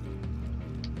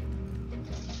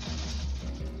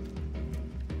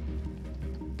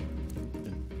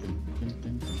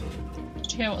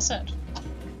 Did you hear what I said?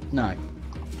 No.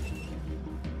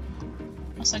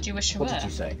 I said you wish you What were. did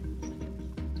you say?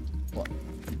 What?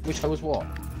 Wish I was what?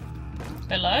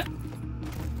 Below?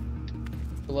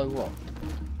 Below what?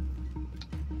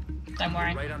 Don't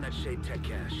worry. Right on that Shade Tech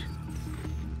cache.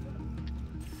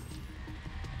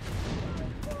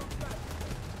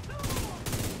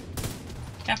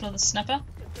 Careful of the snipper.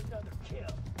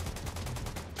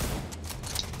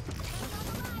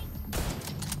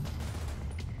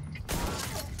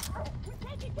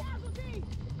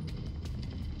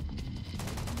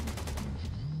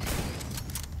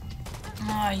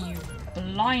 Ah, you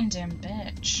blinding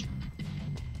bitch.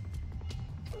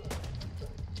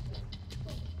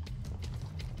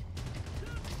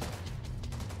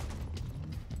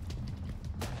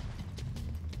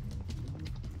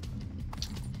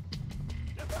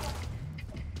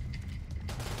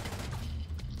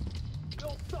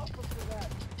 You'll suffer for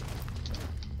that.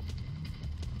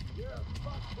 You're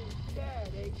fucking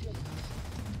dead, Agent.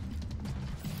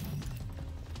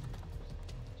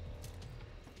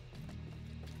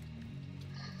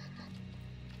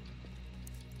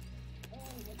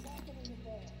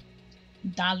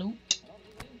 Dalut.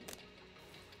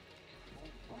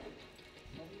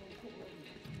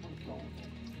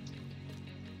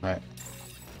 Right.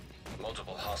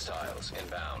 Multiple hostiles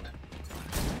inbound.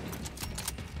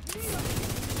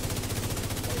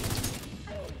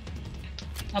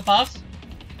 Above?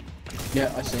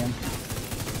 Yeah, I see him.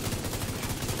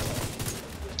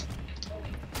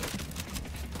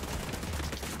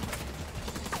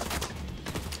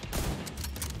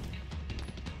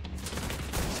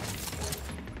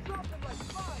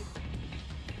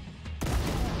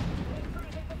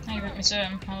 Hey, you beat me to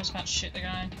him. I was about to shoot the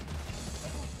guy.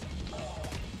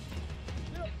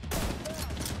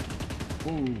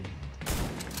 Ooh.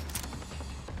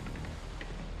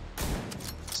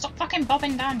 Stop fucking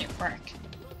bobbing down, you prick.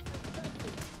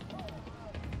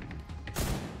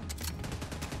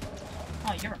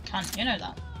 Oh, you're a cunt. You know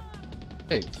that.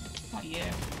 Hey. Not you.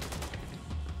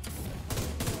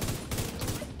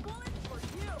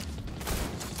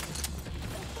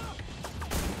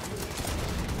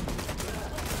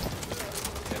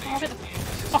 Oh, get the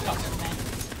fuck up with me.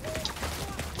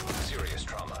 Serious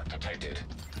trauma detected.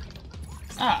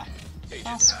 Ah. Agent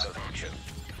That's... out of action.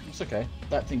 It's okay.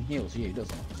 That thing heals you,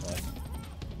 doesn't it? So...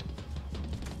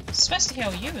 It's supposed to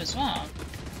heal you as well.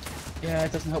 Yeah,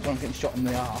 it doesn't help when I'm getting shot in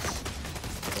the arse.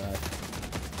 So...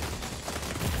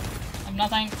 I'm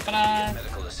nothing, but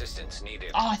Medical assistance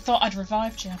needed. Oh, I thought I'd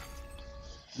revived you.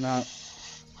 No.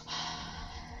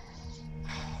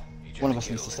 One of us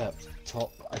needs to stay up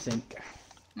top, I think.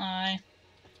 No.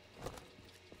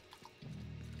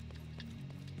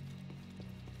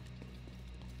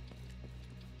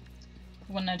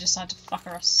 When they decide to fuck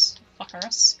us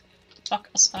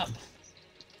up.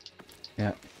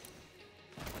 Yeah.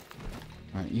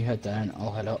 Right, you head down,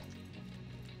 I'll head up.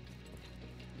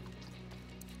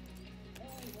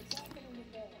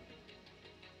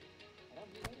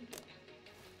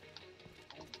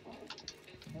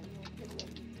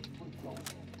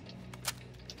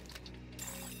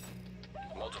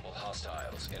 Multiple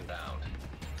hostiles inbound.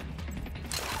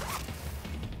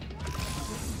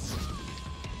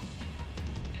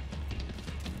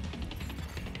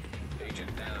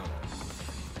 Agent down.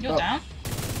 You're down?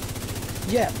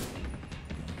 Yeah.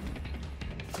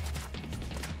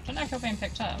 Don't know if you're being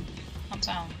picked up. Can't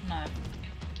tell. No.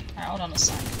 Alright, hold on a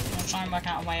sec. I'm gonna try and work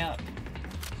out a way up.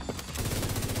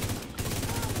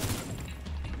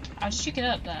 How did you get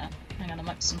up there? Hang on, there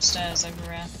might be some stairs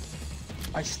over here.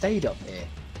 I stayed up here.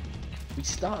 We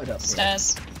started up here.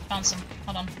 Stairs. Found some.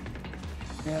 Hold on.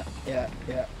 Yeah, yeah,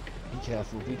 yeah. Be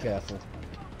careful, be careful.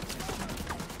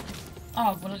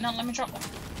 Oh, will it not let me drop one?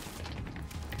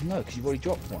 No, because you've already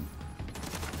dropped one.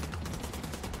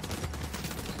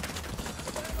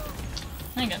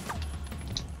 There you go.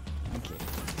 Thank you.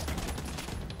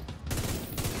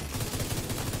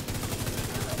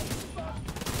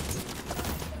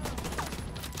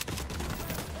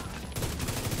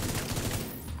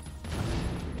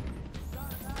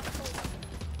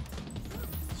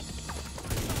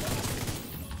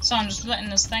 So I'm just letting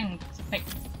this thing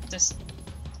just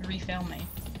refill me.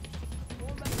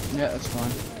 Yeah, that's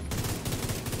fine.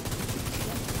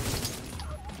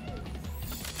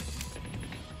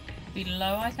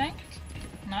 Below, I think?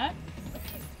 No?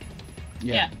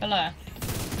 Yeah, below.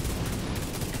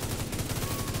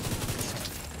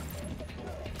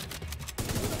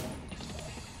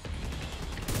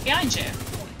 Behind you.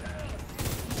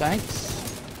 Thanks.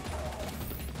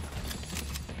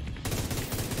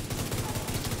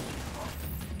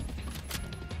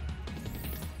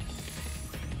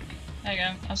 There you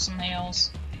go. Have some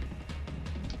heals.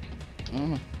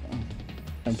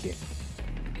 Thank you.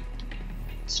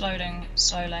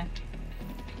 Slowly.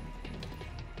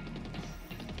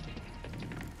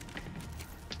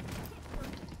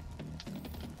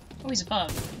 Oh, he's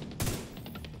above.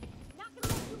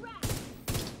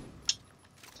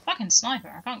 Fucking sniper.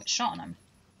 I can't get shot on him.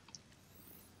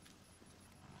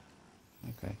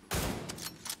 Okay.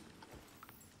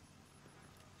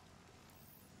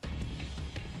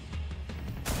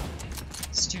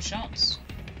 It's 2 shots.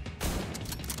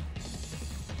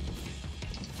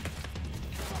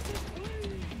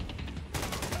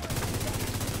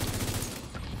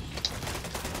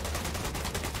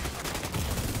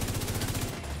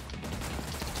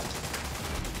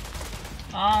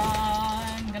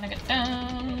 I'm gonna get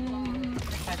down.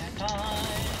 If I don't die.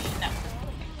 No.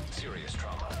 Serious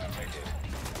trauma detected.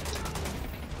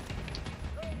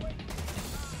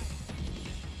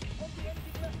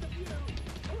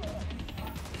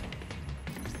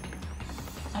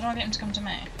 How do I get him to come to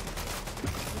me?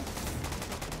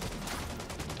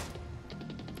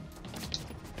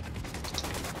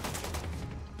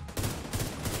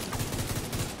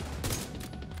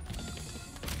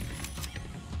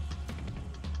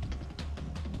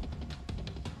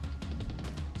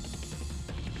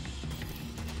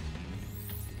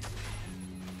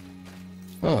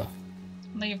 Oh.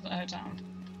 Leave the hotel.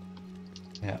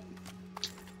 Yeah.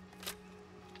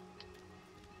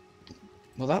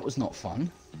 Well, that was not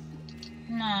fun.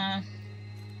 No. I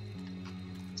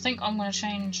think I'm going to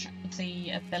change the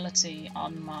ability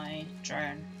on my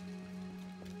drone.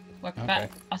 Okay.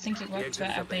 I think it worked The exit's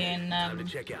better up ahead. being Time to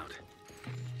check out.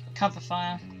 cover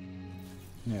fire.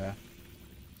 Yeah.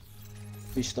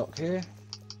 Restock here.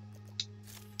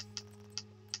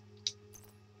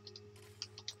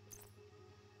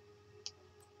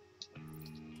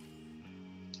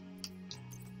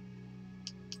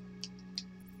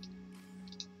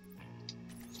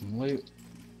 Some loot.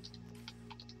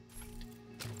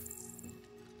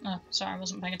 Oh, sorry, I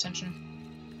wasn't paying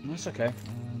attention. That's okay.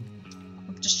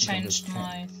 I've just I'm gonna changed check.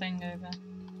 my thing over.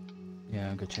 Yeah,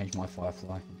 I'm gonna change my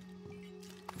Firefly.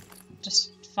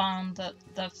 Just found that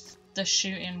the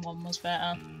shooting one was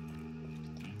better.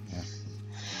 Yeah.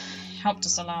 Helped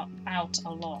us out a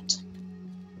lot.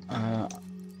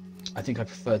 I think I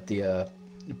preferred the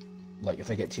like if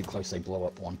they get too close they blow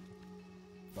up one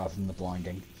rather than the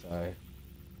blinding. So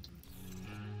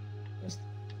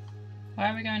Where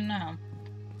are we going now?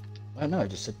 I don't know. I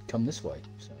just said come this way,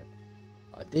 so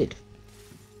I did.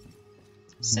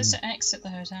 It says to exit the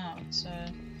hotel, so Yeah,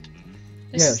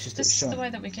 it's just this is showing. the way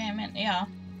that we came in. Yeah.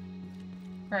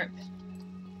 Rope.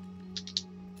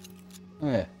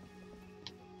 Oh yeah.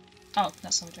 Oh,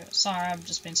 that's how we do it. Sorry, I've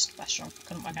just been special.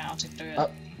 Couldn't work out how to do it.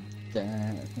 Up,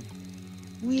 down.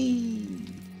 Whee!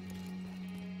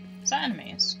 Is that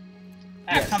enemies?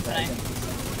 Our company.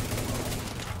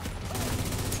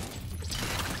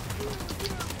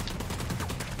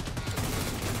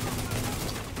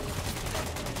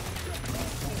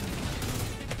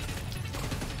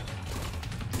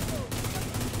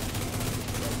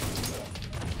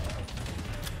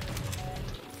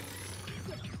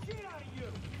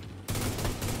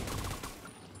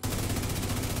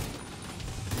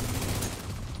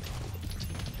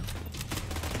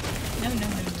 No.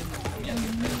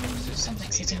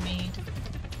 Something's hitting me.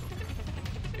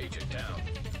 Agent down.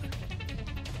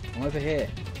 I'm over here.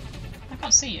 I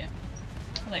can't see you.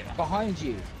 Oh, there you are. Behind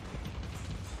you.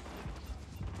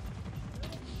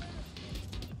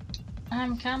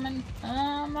 I'm coming.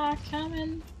 I'm not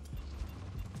coming.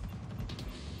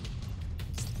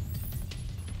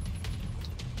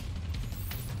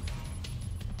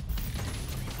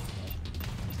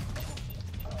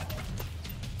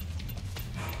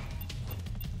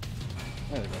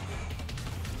 There we go.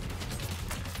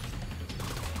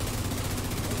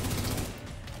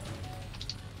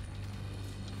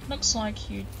 Looks like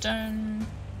you don't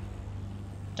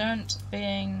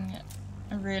being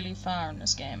really far in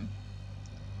this game.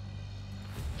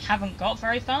 Haven't got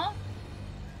very far?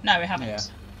 No, we haven't.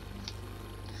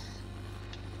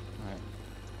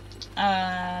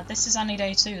 Yeah. This is only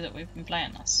day 2 that we've been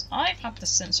playing this. I've had this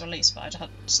since release, but I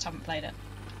just haven't played it.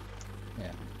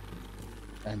 Yeah.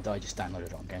 And I just downloaded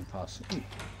it on Game Pass. Ooh.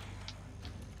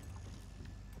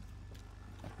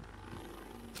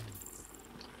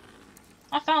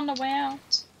 I found a way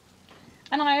out.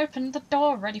 And I opened the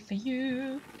door ready for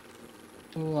you.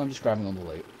 Oh, I'm just grabbing all the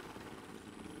loot.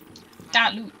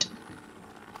 That loot.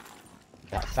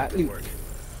 That fat loot. Work.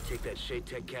 Take that Shade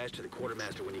Tech cash to the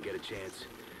quartermaster when you get a chance.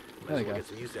 There Might you as well go. get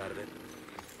some use out of it.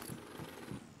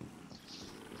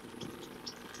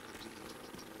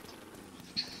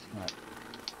 Right.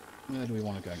 Where do we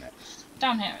want to go next?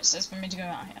 Down here it says for me to go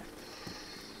out here.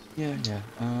 Yeah.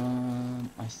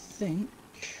 I think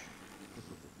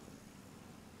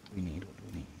what do we need.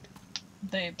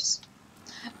 Boobs.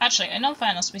 Actually, in all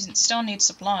fairness, we still need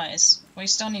supplies. We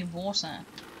still need water.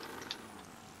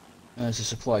 There's a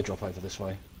supply drop over this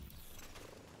way.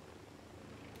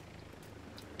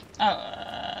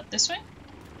 Oh, this way?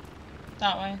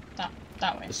 That way?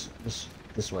 That way.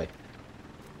 This way.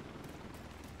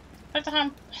 Played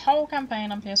the whole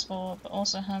campaign on PS4, but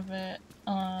also have it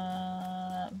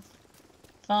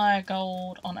via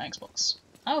gold on Xbox.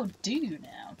 Oh, do you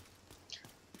now?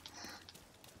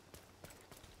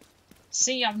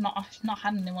 See, I've not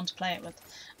had anyone to play it with.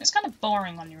 It's kind of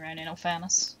boring on your own, in all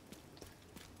fairness.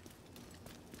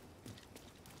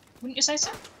 Wouldn't you say so?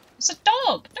 It's a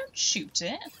dog. Don't shoot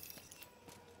it.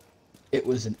 It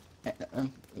was an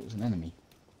enemy.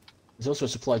 There's also a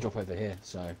supply drop over here,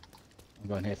 so I'm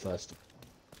going here first.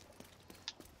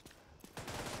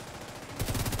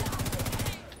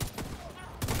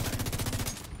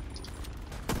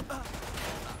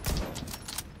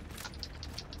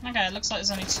 Okay, it looks like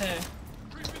there's only 2.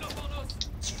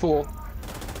 It's 4.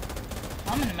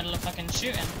 I'm in the middle of fucking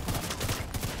shooting.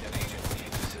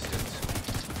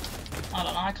 I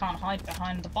don't know, I can't hide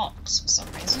behind the box for some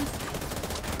reason.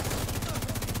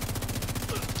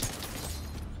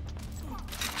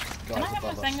 Can I have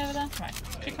a thing over there? Right,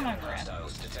 kick him over here.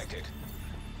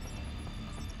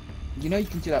 You know you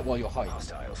can do that while you're hiding. I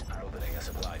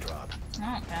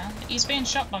don't care. He's being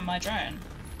shot by my drone.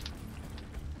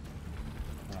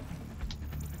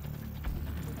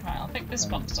 Right, I'll pick this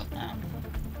box up now.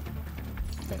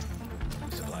 Okay.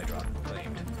 Supply drop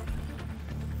claimed.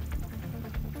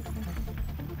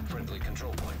 Friendly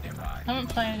control point nearby. I haven't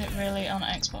played it really on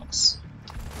Xbox.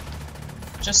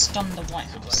 Just on the White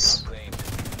House.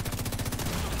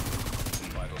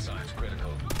 Vital signs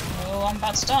critical. Oh, I'm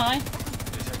about to die.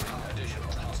 Detecting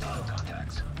additional hostile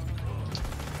contacts.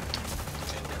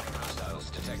 Incoming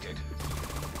hostiles detected.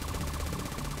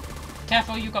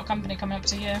 Careful, you've got company coming up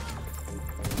to you.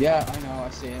 Yeah, I know, I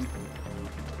see him.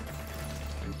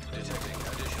 Detecting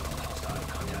additional hostile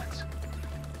contacts.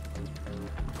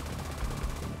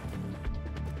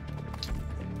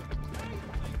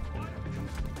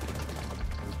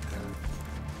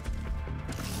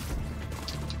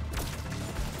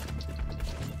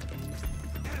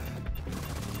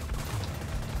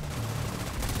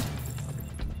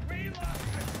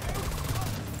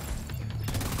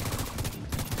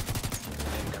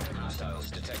 Incoming hostiles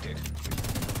detected.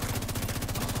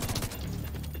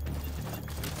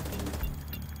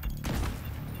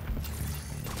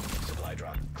 Supply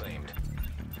drop claimed.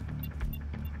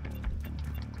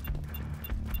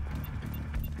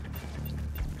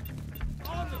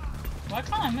 Why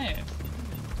can't I move?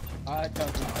 I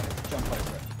don't know, I have to jump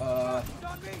over it.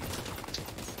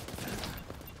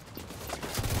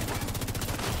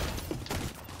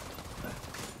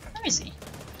 Where is he?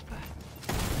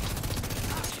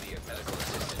 Immediate medical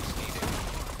assistance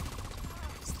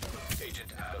needed.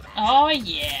 Agent out. Oh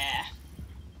yeah!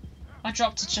 I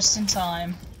dropped it just in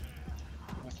time.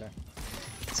 Okay.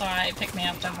 It's alright, it picked me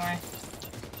up, don't worry.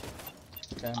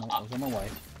 Okay, I was on my way.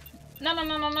 No,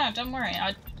 don't worry.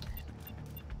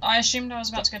 I assumed I was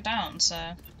about to go down,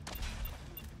 so...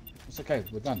 It's okay,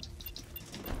 we're done.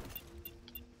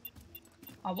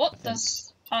 Oh, what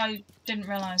does... I didn't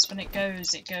realise when it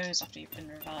goes after you've been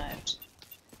revived.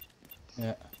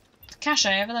 Yeah. Cache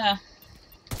over there.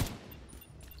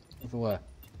 Over where?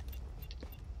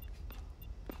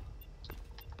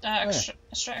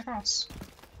 Straight across.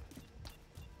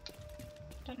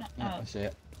 Don't know. Yeah, I see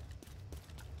it.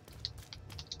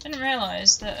 Didn't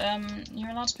realise that you're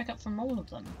allowed to pick up from all of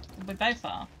them. We both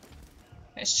are.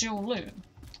 It's dual loot.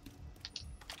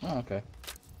 Oh, okay.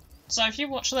 So if you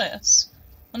watch this,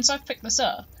 once I've picked this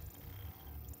up,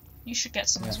 you should get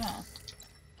some as well.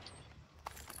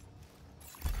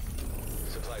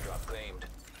 Supply drop claimed.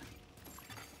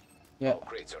 Yeah. All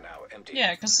crates are now empty.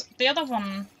 Yeah, because the other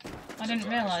one I didn't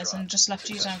realise and just left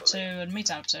you to have 2 and me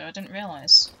to have 2. I didn't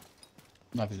realise.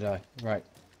 Neither did I. Right.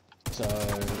 So...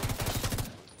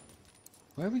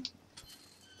 Where are we?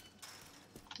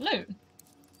 Loot?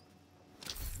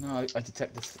 No, I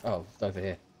detect this... Oh, it's over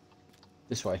here.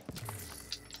 This way.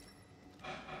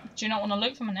 Do you not want to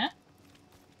loot from in here?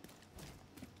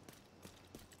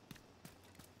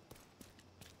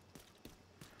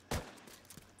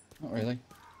 Not really.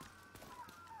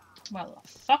 Well,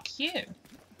 fuck you.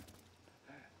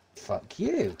 Fuck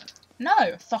you.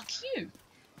 No, fuck you.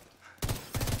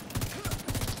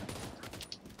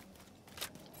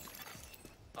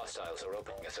 Hostiles are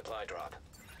opening a supply drop.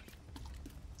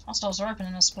 Hostiles are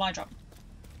opening a supply drop.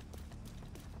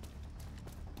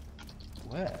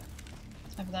 Where?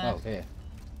 Over there. Oh, here.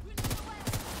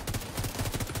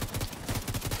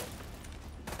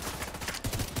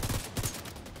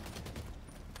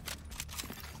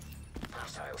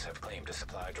 Hostiles have claimed a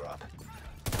supply drop.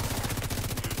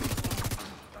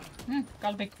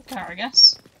 Gotta be quicker, I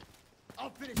guess.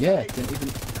 Yeah, didn't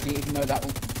even know that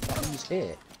one was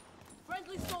here.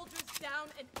 Friendly soldiers down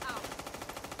and out.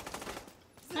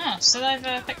 Ah, so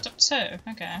they've picked up 2.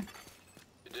 Okay.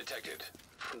 Detected.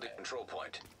 From the control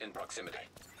point in proximity.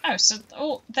 Oh, so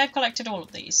they've collected all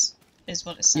of these, is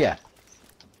what it's saying. Yeah.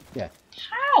 Yeah.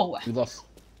 How? We lost...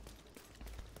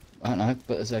 I don't know,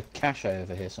 but there's a cache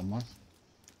over here somewhere.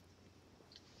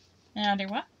 Yeah, do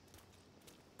what?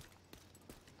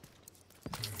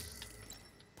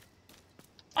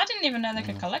 I didn't even know they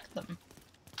could collect them.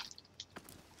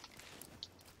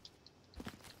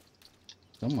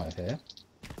 Somewhere here.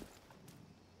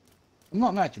 I'm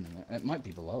not imagining it. It might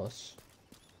be below us.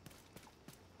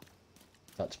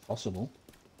 That's possible.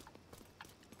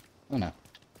 Oh no.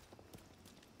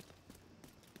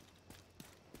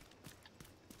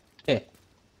 Here.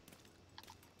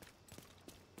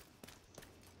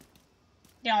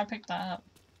 Yeah, I picked that up.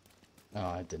 No,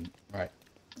 I didn't. Right.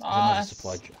 There's I another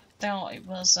supply drop. thought it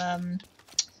was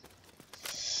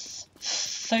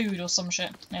food or some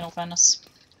shit, in all fairness.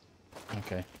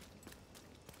 Okay.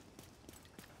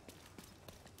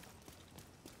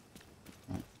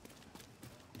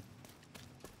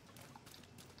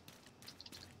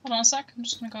 Hold on a sec, I'm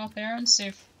just gonna go up here and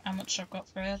see how much I've got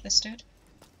for this dude.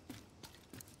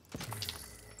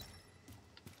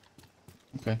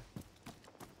 Okay.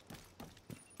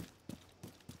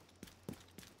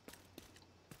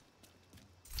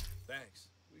 Thanks.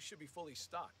 We should be fully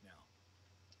stocked now.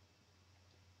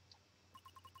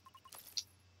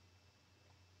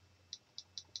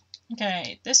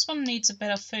 Okay, this one needs a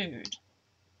bit of food.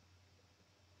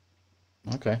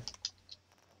 Okay.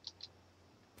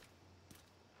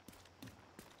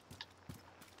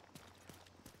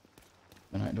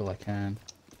 And I do all I can.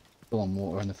 Fill on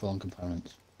water and the fill on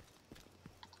components.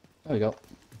 There we go.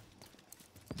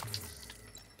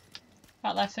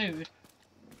 About their food.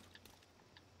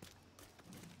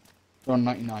 We're on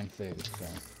 99 food, so...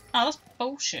 Oh, that's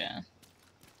bullshit.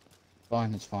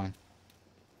 Fine, it's fine.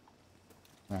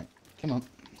 Right, come on.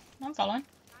 I'm following.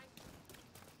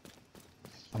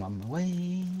 I'm on my way.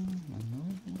 I'm on my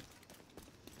way.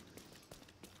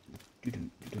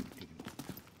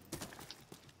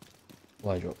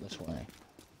 Why drop this way?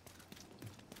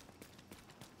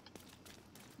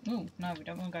 Ooh, no, we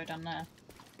don't want to go down there.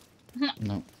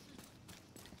 No.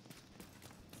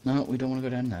 No, we don't want to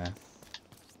go down there.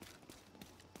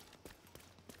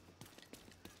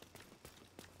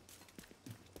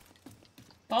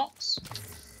 Box.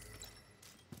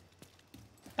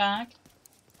 Bag.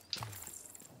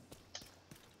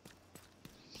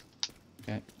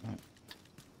 Okay,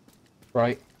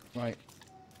 right. Right.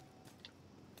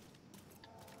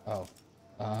 Oh.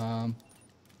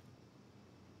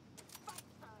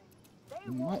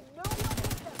 What?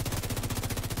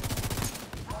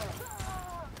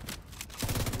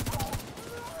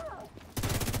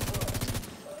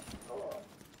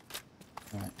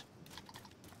 Right.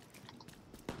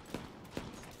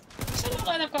 Does it look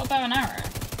like they've got a bow and arrow?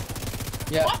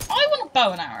 Yeah. What? I want a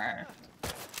bow and arrow.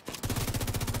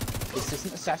 This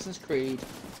isn't Assassin's Creed.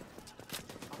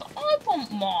 But I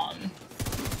want one.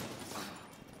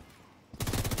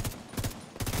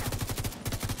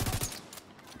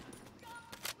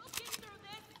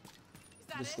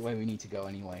 this is the way we need to go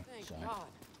anyway. Thank So. God.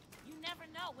 You never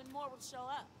know when more will show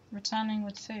up. Returning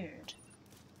with food.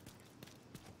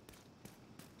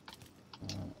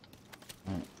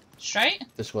 Right. Straight?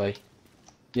 This way.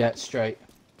 Yeah, straight.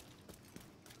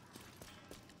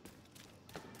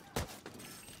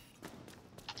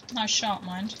 Nice shot,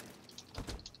 mind.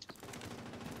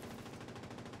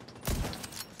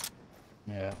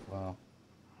 Yeah, well.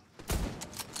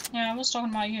 Yeah, I was talking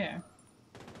about you.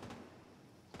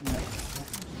 Yeah.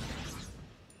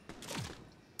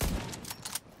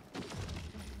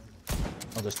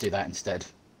 I'll just do that instead.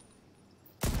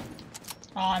 Oh,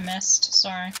 I missed.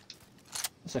 Sorry.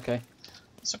 It's okay.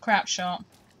 It's a crap shot.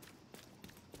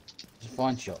 It's a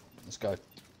fine shot. Let's go.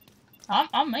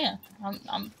 I'm here.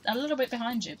 I'm a little bit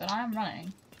behind you, but I am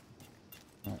running.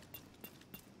 Right.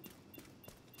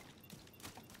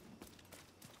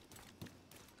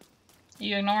 Are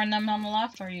you ignoring them on the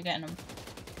left, or are you getting them?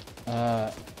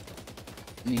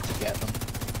 Need to get them.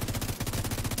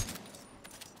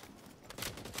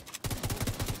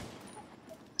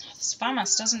 This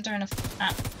FAMAS doesn't do enough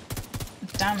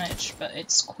damage, but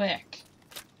it's quick.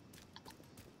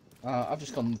 I've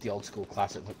just gone with the old school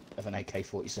classic of an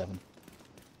AK-47.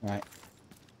 Right.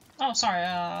 Oh, sorry.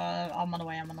 I'm on the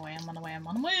way. I'm on the way. I'm on the way. I'm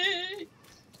on the way.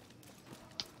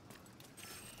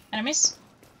 Enemies?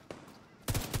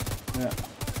 Yeah.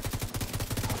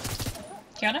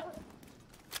 Killed it?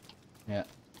 Yeah.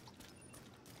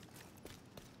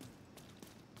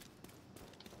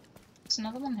 There's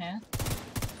another one here.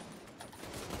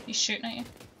 He's shooting at you.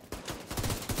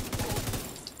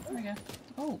 There we go.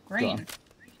 Oh, green.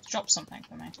 Drop something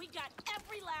for me. We got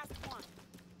every last one.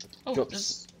 Oh,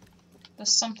 Drops.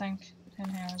 there's something in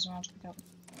here as well to pick up.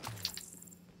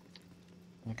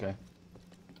 Okay.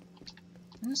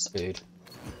 What's it?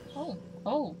 Food.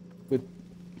 Oh.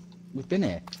 We've been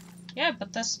here. Yeah,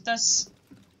 but there's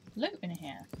loot in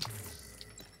here.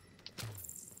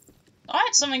 I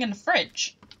had something in the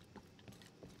fridge.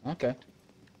 Okay.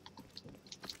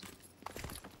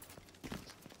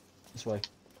 This way.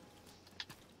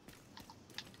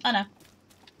 I know.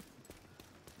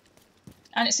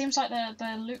 And it seems like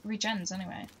the loot regens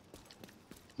anyway.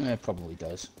 Yeah, it probably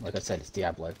does. Like I said, it's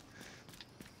Diablo.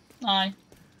 Aye.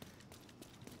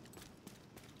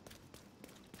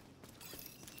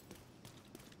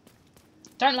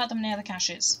 Don't let them near the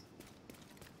caches.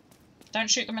 Don't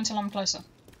shoot them until I'm closer.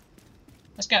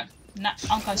 Let's go. Nah,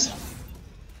 I'm close enough.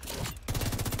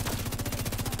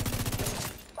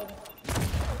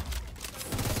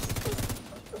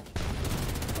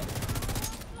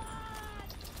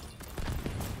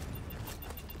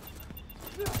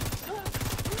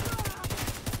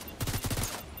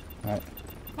 Right.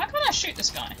 Why can't I shoot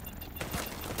this guy?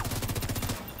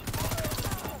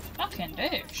 Fucking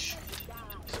douche.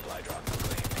 Supply drop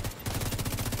complete.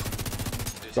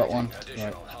 Got one. Additional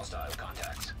Right. hostile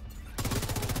contacts.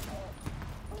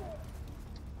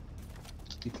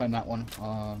 You claim that one.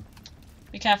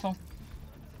 Be careful,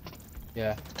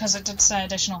 Yeah. because it did say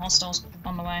additional hostiles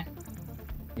on the way.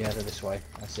 Yeah, they're this way.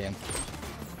 I see him.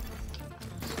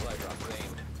 Supply drop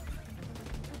claimed.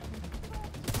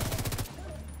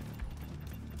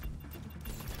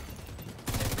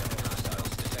 Incoming hostiles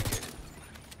detected.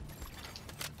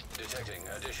 Detecting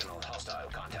additional hostile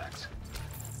contacts.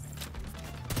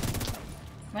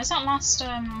 Where's that last,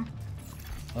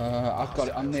 I've got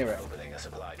it. I'm near it. Opening a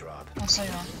supply drop. I'll see you.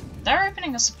 They're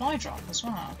opening a supply drop as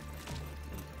well.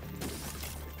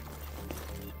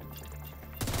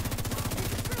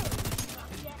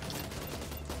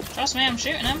 Trust me, I'm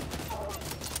shooting him.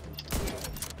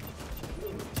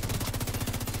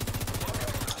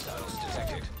 Hostiles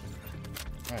detected.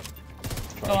 Right.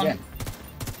 Go Try on. again.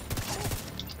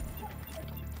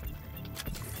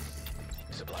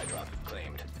 Supply drop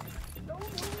claimed.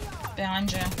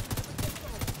 Behind you.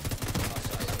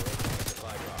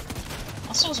 Supply drop.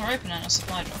 Hostiles are opening a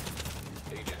supply drop.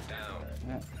 Agent down.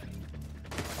 Yeah.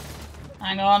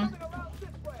 Hang on.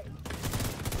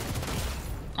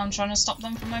 I'm trying to stop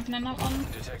them from opening that one.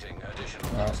 Detecting additional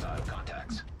hostile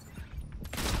contacts.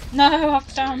 No,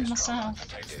 I've downed myself.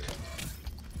 Detected.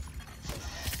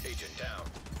 Agent down.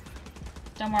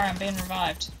 Don't worry, I'm being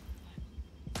revived.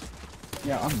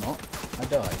 Yeah, I'm not. I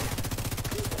died.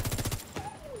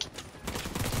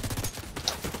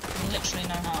 I literally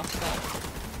know how to go.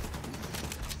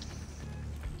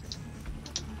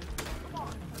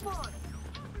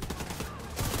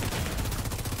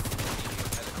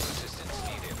 Medical assistance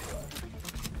needed.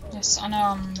 Yes, I know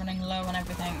I'm running low on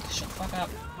everything. Shut the fuck up.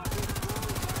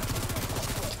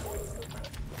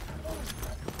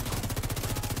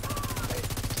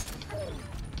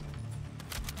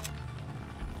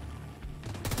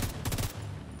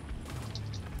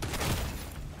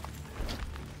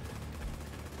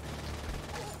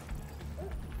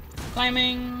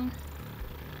 Climbing.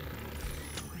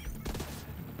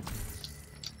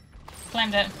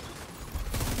 Claimed it.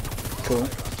 Cool.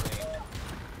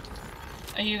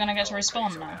 Are you gonna get to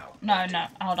respawn now? No, no.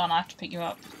 Hold on, I have to pick you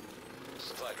up.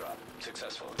 Supply drop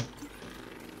successful.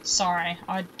 Sorry,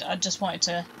 I just wanted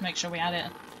to make sure we had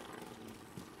it.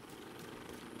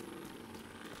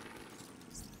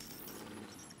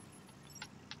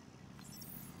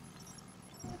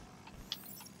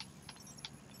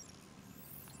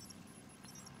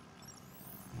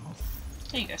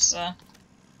 Here you go, sir.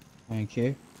 Thank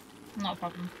you. Not a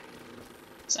problem.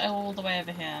 It's all the way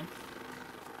over here.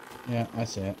 Yeah, I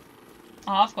see it.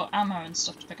 Oh, I've got ammo and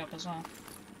stuff to pick up as well.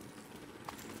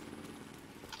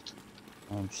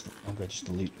 I'm going to just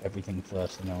delete everything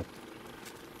first, and I'll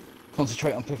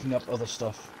concentrate on picking up other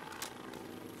stuff.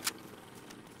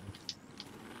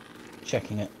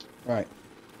 Checking it. Right.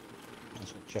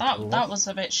 That was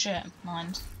a bit shit,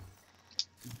 mind.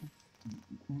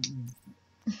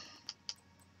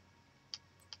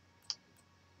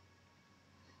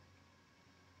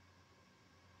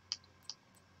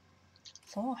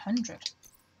 $400. I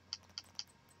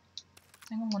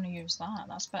think I'm going to use that.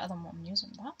 That's better than what I'm using.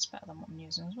 That's better than what I'm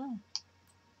using as well.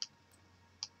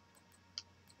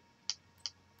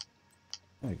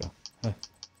 There you go. Huh.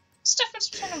 What's the difference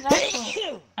between a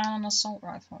rifle and an assault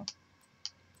rifle?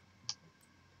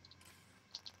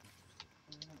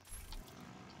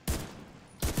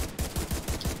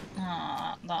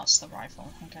 Ah, that's the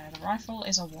rifle. Okay, the rifle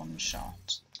is a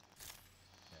one-shot.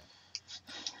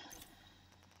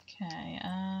 Okay,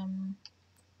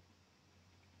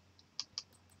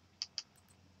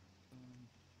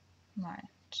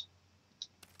 right.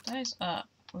 Those up.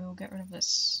 We will get rid of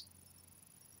this.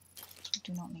 We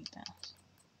do not need that.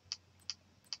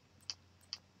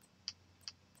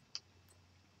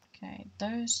 Okay,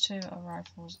 those two are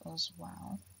rifles as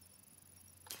well.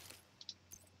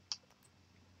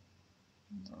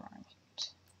 Right.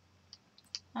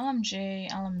 LMG,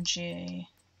 LMG.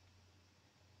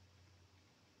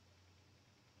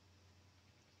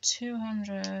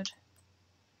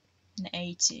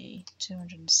 280,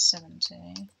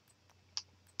 270.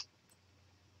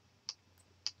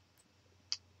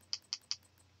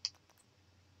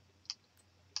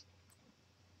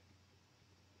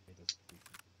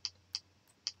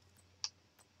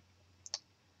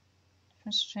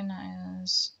 Difference between that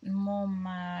is more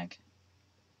mag.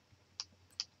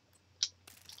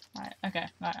 Right, okay,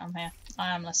 right, I'm here.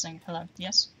 I am listening. Hello,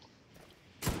 yes?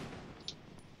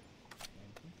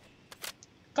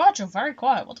 God, you're very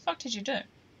quiet. What the fuck did you do?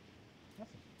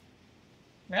 Nothing.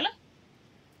 Really?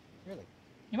 Really?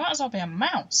 You might as well be a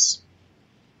mouse.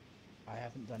 I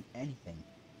haven't done anything.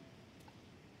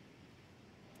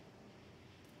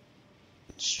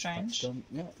 Strange.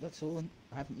 Yeah, that's all.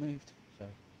 I haven't moved. So,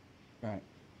 right.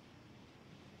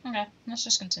 Okay, let's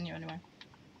just continue anyway.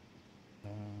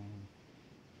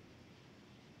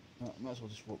 Well, might as well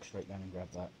just walk straight down and grab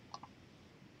that.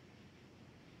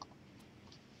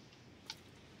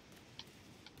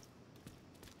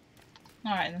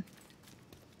 Alright then.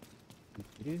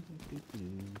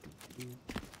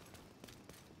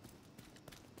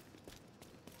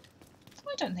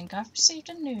 I don't think I've received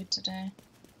a nude today.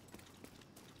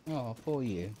 Oh, poor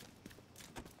you.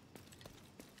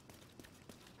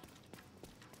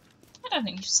 I don't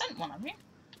think you've sent one, have you?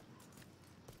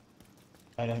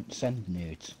 I don't send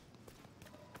nudes.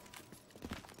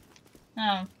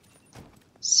 Oh.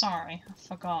 Sorry, I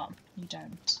forgot. You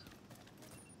don't.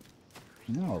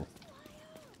 No.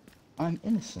 I'm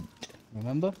innocent,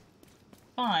 remember?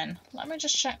 Fine. Let me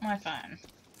just check my phone.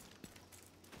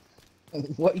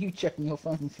 What are you checking your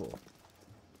phone for?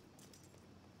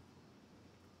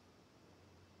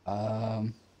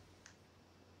 I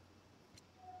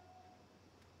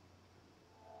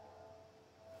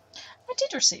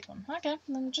did receive one. Okay,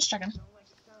 then just checking.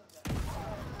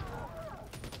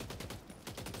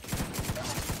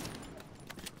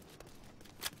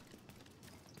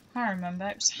 I remember,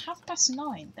 it was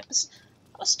 9:30. That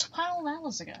was 12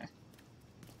 hours ago.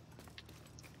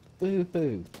 Boo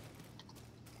hoo.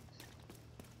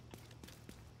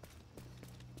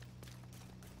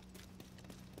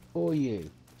 For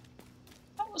you.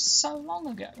 That was so long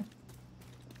ago.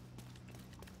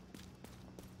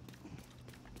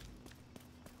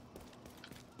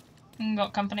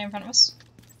 Got company in front of us.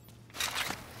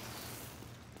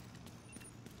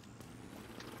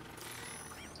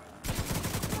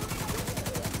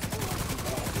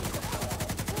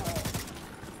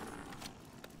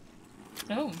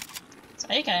 Oh, this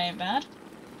AK ain't bad.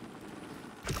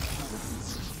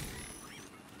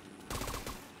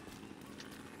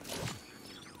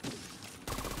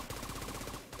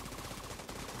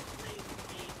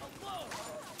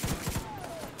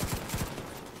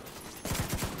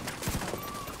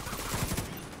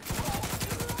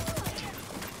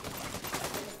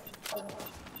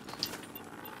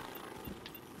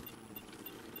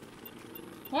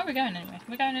 Where are we going anyway?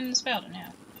 We're going in this building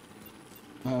now.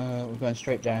 We're going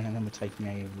straight down and then we're taking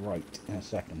a right in a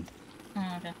second.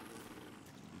 Oh, okay.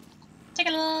 Take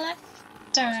a left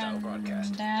turn,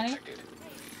 Daddy.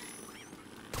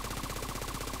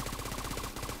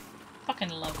 Fucking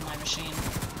love my machine.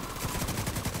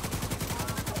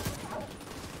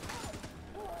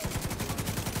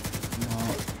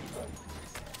 No.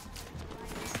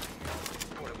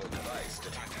 Portable device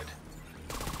detected.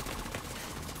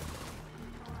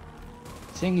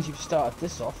 Seeing as you've started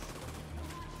this off,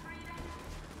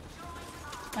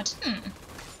 I didn't.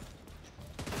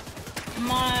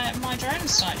 My drone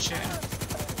started shooting.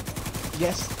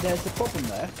 yes, there's the problem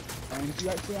there, and you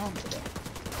actually answered it.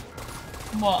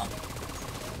 What?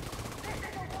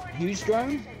 Whose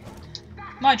drone?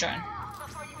 My drone.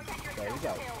 There you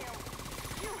go.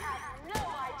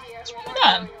 What's wrong with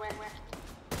that?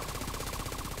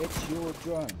 It's your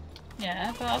drone.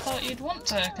 Yeah, but I thought you'd want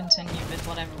to continue with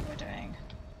whatever we're doing.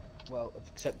 Well,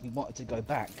 except we wanted to go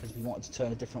back because we wanted to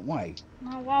turn a different way.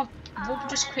 Oh, well, we'll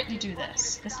just quickly do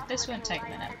this. This won't take a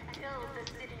minute.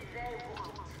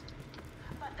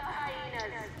 But the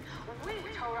hyenas, we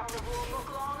tore up the rule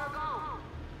book long ago.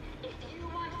 If you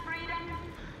want freedom,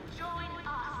 join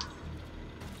us.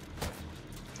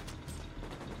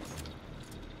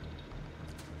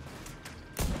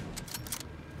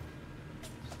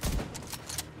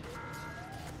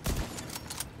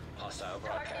 Hostile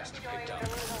broadcast picked up. The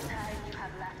little time you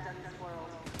have left on this world.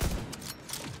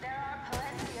 There are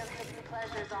plenty of hidden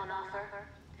pleasures on offer.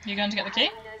 You going to get the key?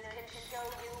 Hyenas can show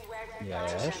you where to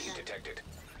Yes. find them. Detected.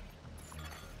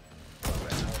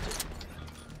 Progress halted.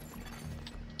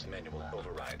 Manual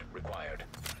override required.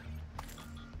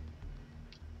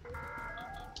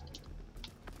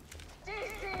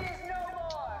 DC is no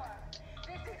more.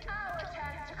 This is our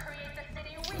chance to create the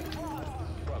city we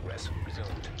want. Progress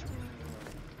resumed.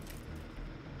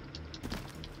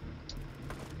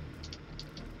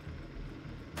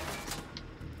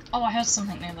 Oh, I heard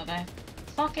something the other day.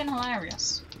 Fucking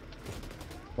hilarious.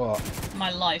 What? My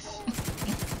life.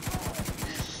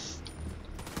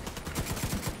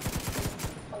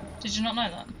 Did you not know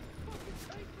that?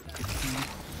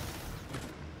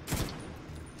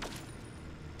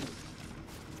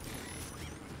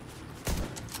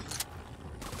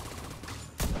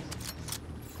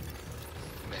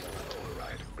 Manual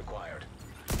override required.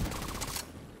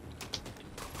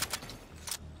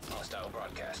 Hostile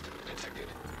broadcast detected.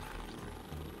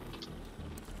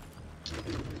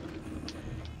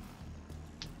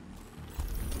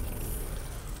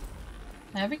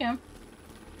 There we go.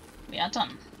 We are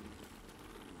done.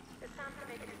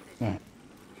 Right.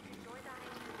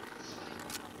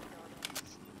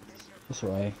 This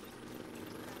way.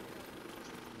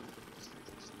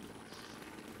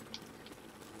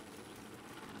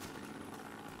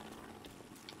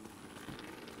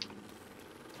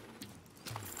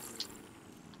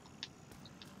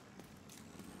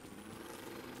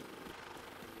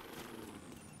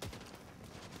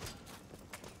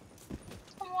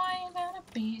 Why you gotta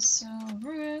be so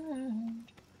rude?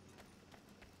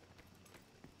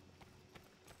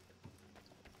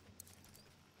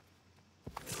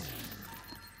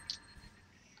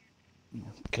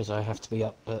 Because I have to be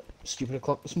up at stupid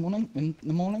o'clock this morning, in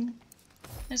the morning.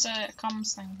 There's a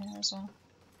comms thing here as well.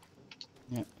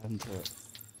 Yeah, and This is it.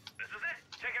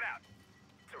 Check it out.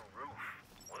 It's a roof.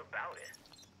 What about it?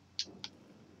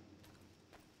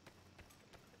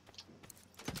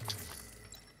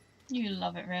 You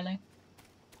love it, really.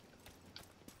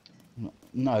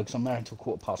 no, because I'm there until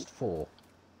 4:15.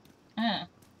 Ah.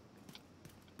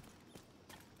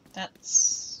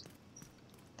 That's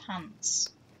pants.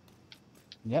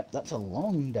 Yep, that's a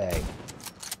long day.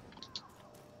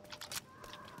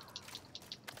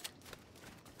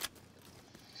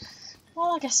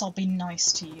 Well, I guess I'll be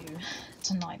nice to you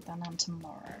tonight then and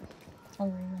tomorrow.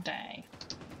 All day.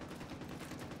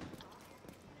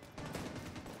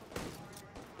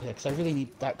 Yeah, because I really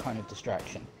need that kind of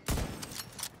distraction.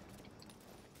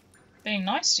 Being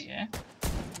nice to you?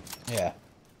 Yeah.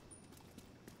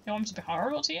 You want me to be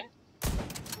horrible to you?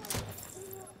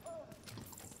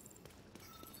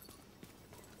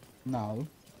 No.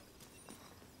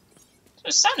 That's what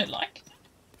it sounded like.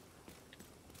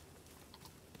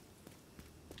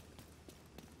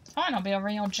 Fine, I'll be a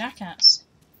real jackass.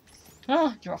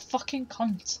 Oh, you're a fucking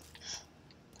cunt.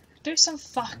 Do some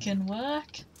fucking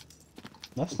work.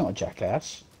 That's not a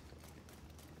jackass.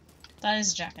 That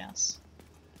is a jackass.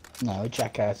 No, a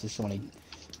jackass is someone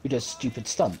who does stupid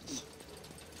stunts.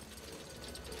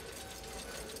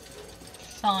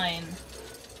 Fine.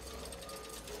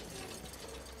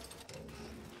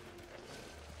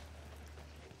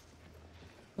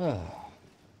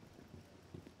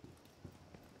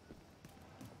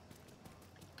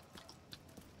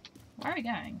 we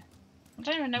going? I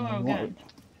don't even know where You we're want going.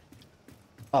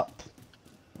 Up.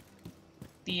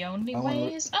 The only I way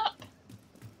wanna- is up.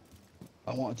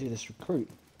 I want to do this recruit,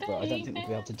 but I don't think we'll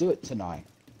be able to do it tonight.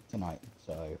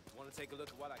 So. Want to take a look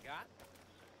at what I got?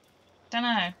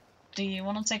 Dunno. Do you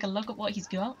want to take a look at what he's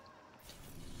got?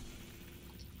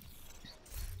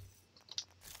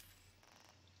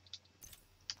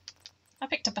 I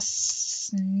picked up a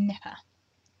sniffer.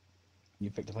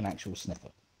 You picked up an actual sniffer.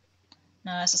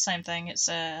 No, it's the same thing. It's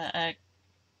a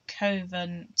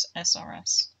Covent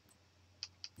SRS.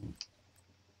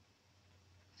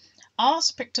 I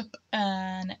also picked up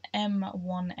an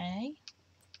M1A.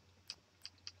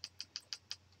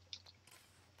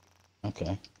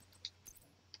 Okay.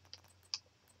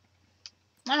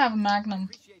 I have a Magnum.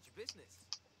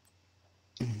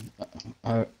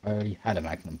 I already had a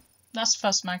Magnum. That's the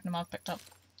first Magnum I've picked up.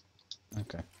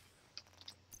 Okay.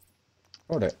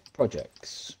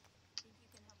 Projects.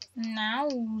 Now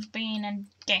who's being a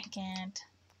dickhead?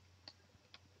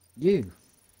 You.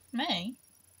 Me?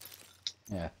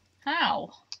 Yeah,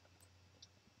 How?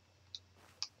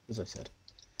 as I said.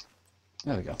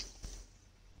 There we go.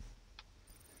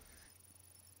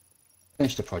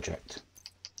 Finish the project.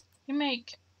 You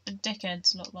make the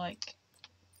dickheads look like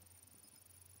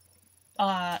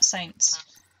saints.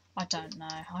 I don't know.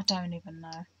 I don't even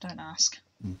know. Don't ask.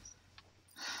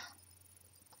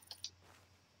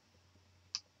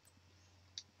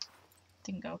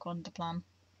 Didn't go according to plan.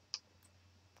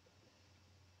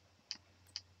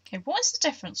 Okay, what is the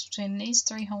difference between these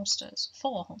 3 holsters?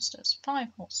 4 holsters? 5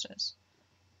 holsters?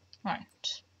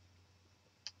 Right.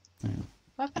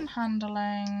 Weapon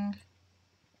handling.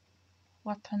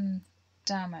 Weapon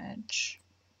damage.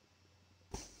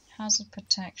 Hazard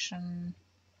protection.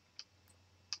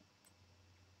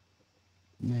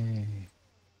 No.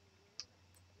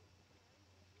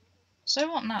 So I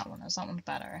want that one. Is that one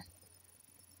better?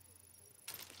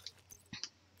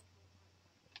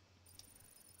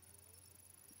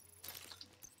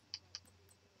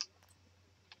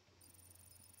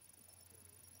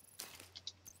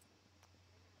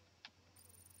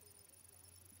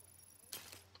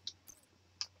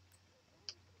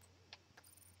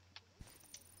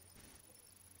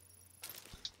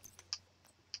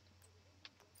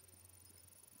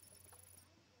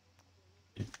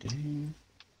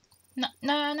 Na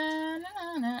na na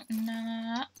na na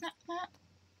na na na.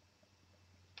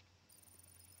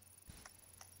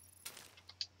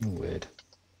 You're weird.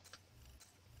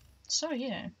 So are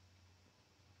you.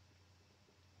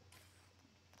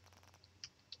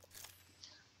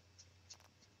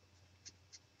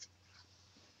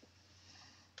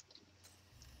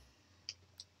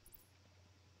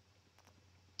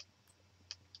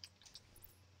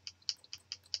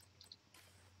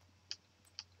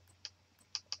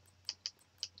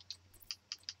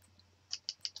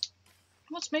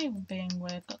 What's me being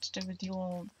weird got to do with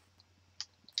your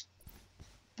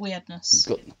weirdness?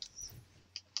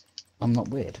 I'm not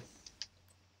weird.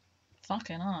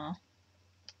 Fucking are.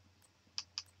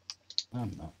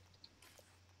 I'm not.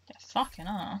 You fucking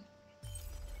are.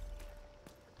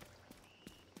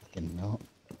 Fucking not.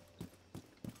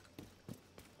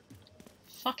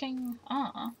 Fucking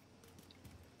are.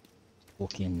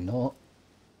 Fucking not.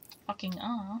 Fucking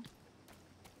are.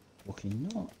 Fucking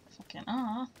not. Fucking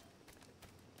are.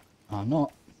 I'm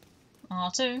not.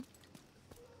 R2.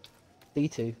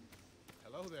 D2.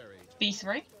 Hello there, Agent.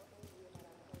 B3.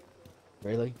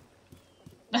 Really?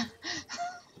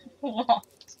 What?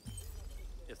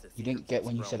 You didn't get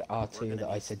when you said R2 that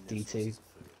I said D2?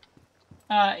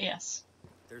 Yes.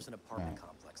 There's an apartment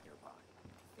complex nearby.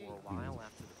 For a while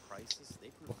after the crisis,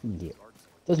 they Fucking idiot.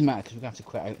 Doesn't matter because we're going to have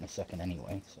to quit out in a second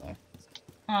anyway, so.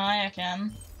 I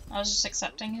can. I was just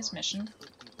accepting his mission.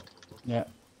 Yeah.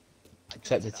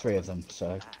 Accepted 3 of them,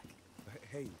 so.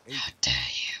 Hey, How dare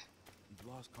you?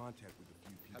 We've lost contact with a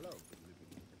few people that live in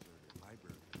the deserted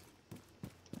library.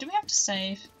 Do we have to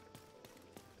save?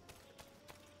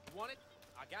 You want it?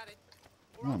 I got it.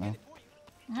 I don't know.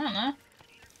 I don't know.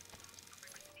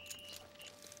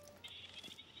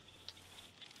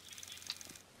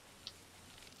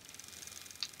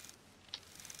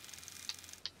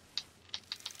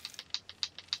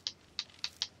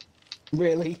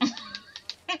 Really?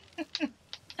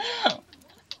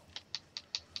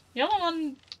 You're the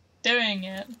one doing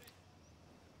it.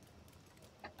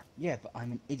 Yeah, but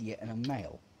I'm an idiot and I'm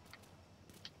male.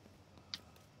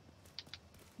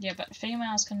 Yeah, but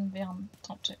females can be on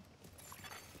top 2.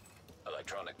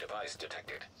 Electronic device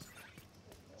detected.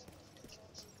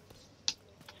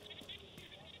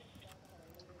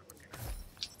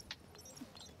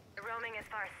 Roaming as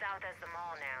far south as the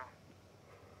mall now.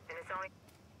 And it's only...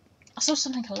 saw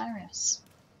something hilarious.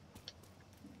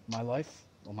 My life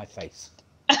or my face?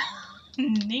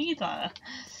 Neither.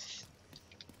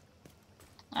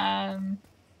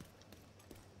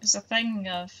 It's a thing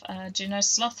of, do you know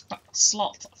Sloth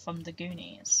from the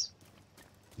Goonies?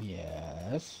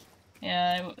 Yes.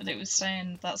 Yeah, it was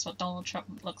saying that's what Donald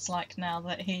Trump looks like now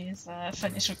that he's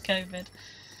finished with COVID.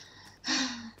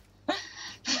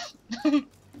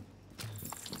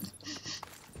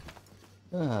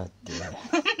 Oh dear.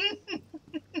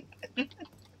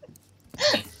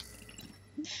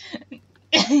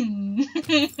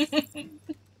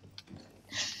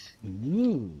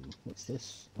 Ooh, what's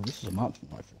this? Oh, this is a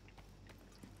marksman rifle.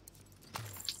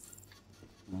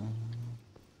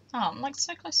 Oh, I'm like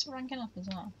so close to ranking up as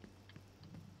well.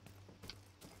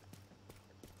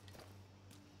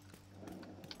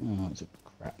 Oh, it's a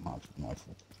crap marksman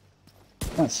rifle.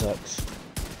 That sucks.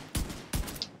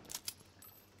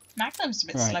 Magnum's a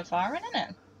bit Right. slow firing, isn't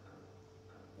it?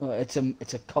 Well, it's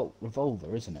a Colt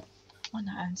revolver, isn't it? Oh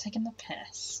no, I'm taking the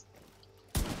piss.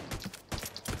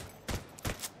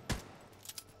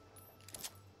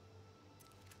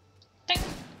 Ding!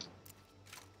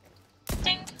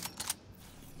 Ding!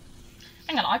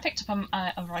 Hang on, I picked up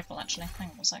a rifle actually.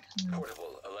 Hang on a sec.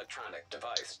 Portable electronic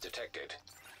device detected.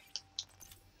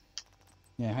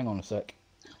 Yeah, hang on a sec.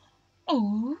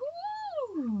 Ooh!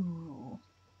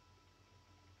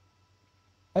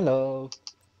 Hello.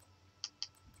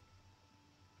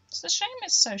 It's a shame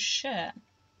it's so shit.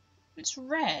 It's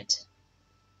red.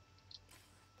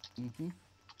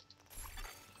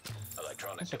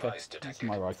 Electronic That's okay. device detected. That's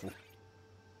my rifle.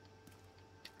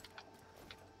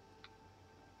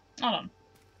 Hold on. I'm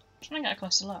trying to get a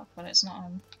closer look, but it's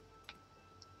not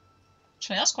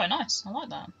Actually, that's quite nice. I like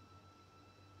that.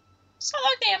 It's not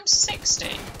like the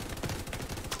M60.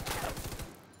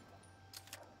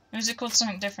 Or is it called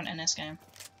something different in this game?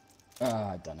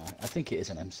 I don't know. I think it is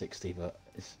an M60, but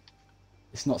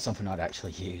it's not something I'd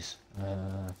actually use. Do you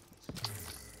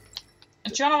want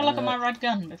to have a look at my red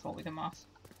gun before we come off?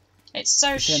 It's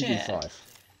so shit. MG5.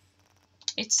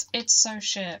 It's so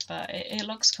shit, but it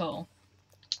looks cool.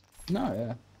 No,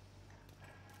 yeah.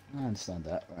 I understand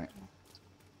that, right.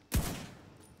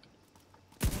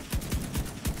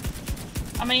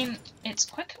 I mean, it's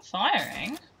quicker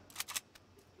firing.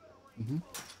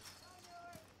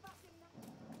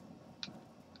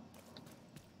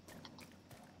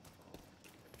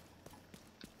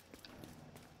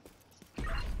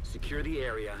 Secure the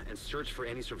area and search for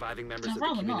any surviving members of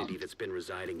the community that's been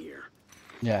residing here.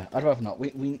 Yeah, I'd rather not.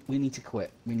 We need to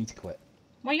quit. We need to quit.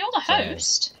 Well, you're the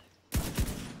host.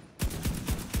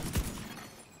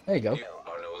 There you go. You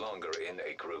are no longer in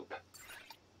a group.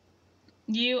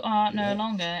 You are no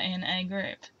longer in a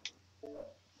group.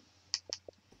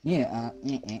 Yeah,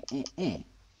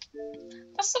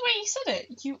 That's the way you said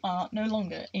it. You are no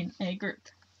longer in a group.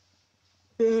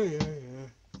 Yeah.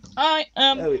 I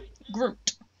am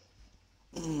grouped.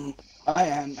 I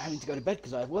am having to go to bed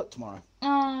because I have work tomorrow.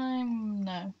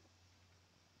 No.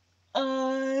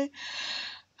 I'll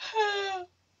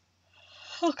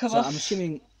come So off.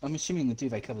 I'm assuming the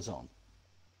duvet cover's on.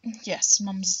 Yes,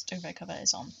 Mum's duvet cover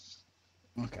is on.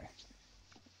 Okay.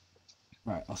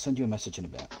 Right, I'll send you a message in a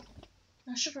bit.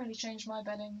 I should really change my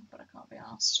bedding, but I can't be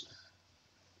asked.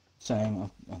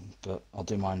 Same, but I'll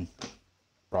do mine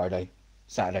Friday,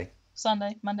 Saturday.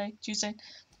 Sunday, Monday, Tuesday.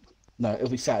 No, it'll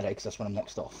be Saturday because that's when I'm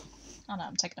next off. Oh no,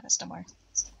 I'm taking a piss, don't worry.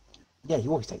 Yeah, you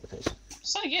always take the piss.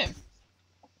 So do you.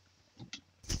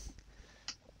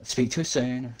 Speak to you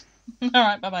soon.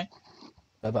 Alright, bye-bye.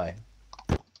 Bye-bye.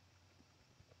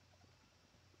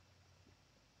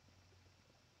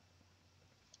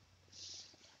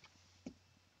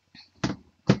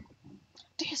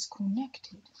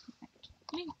 Disconnected.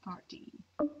 Leave party.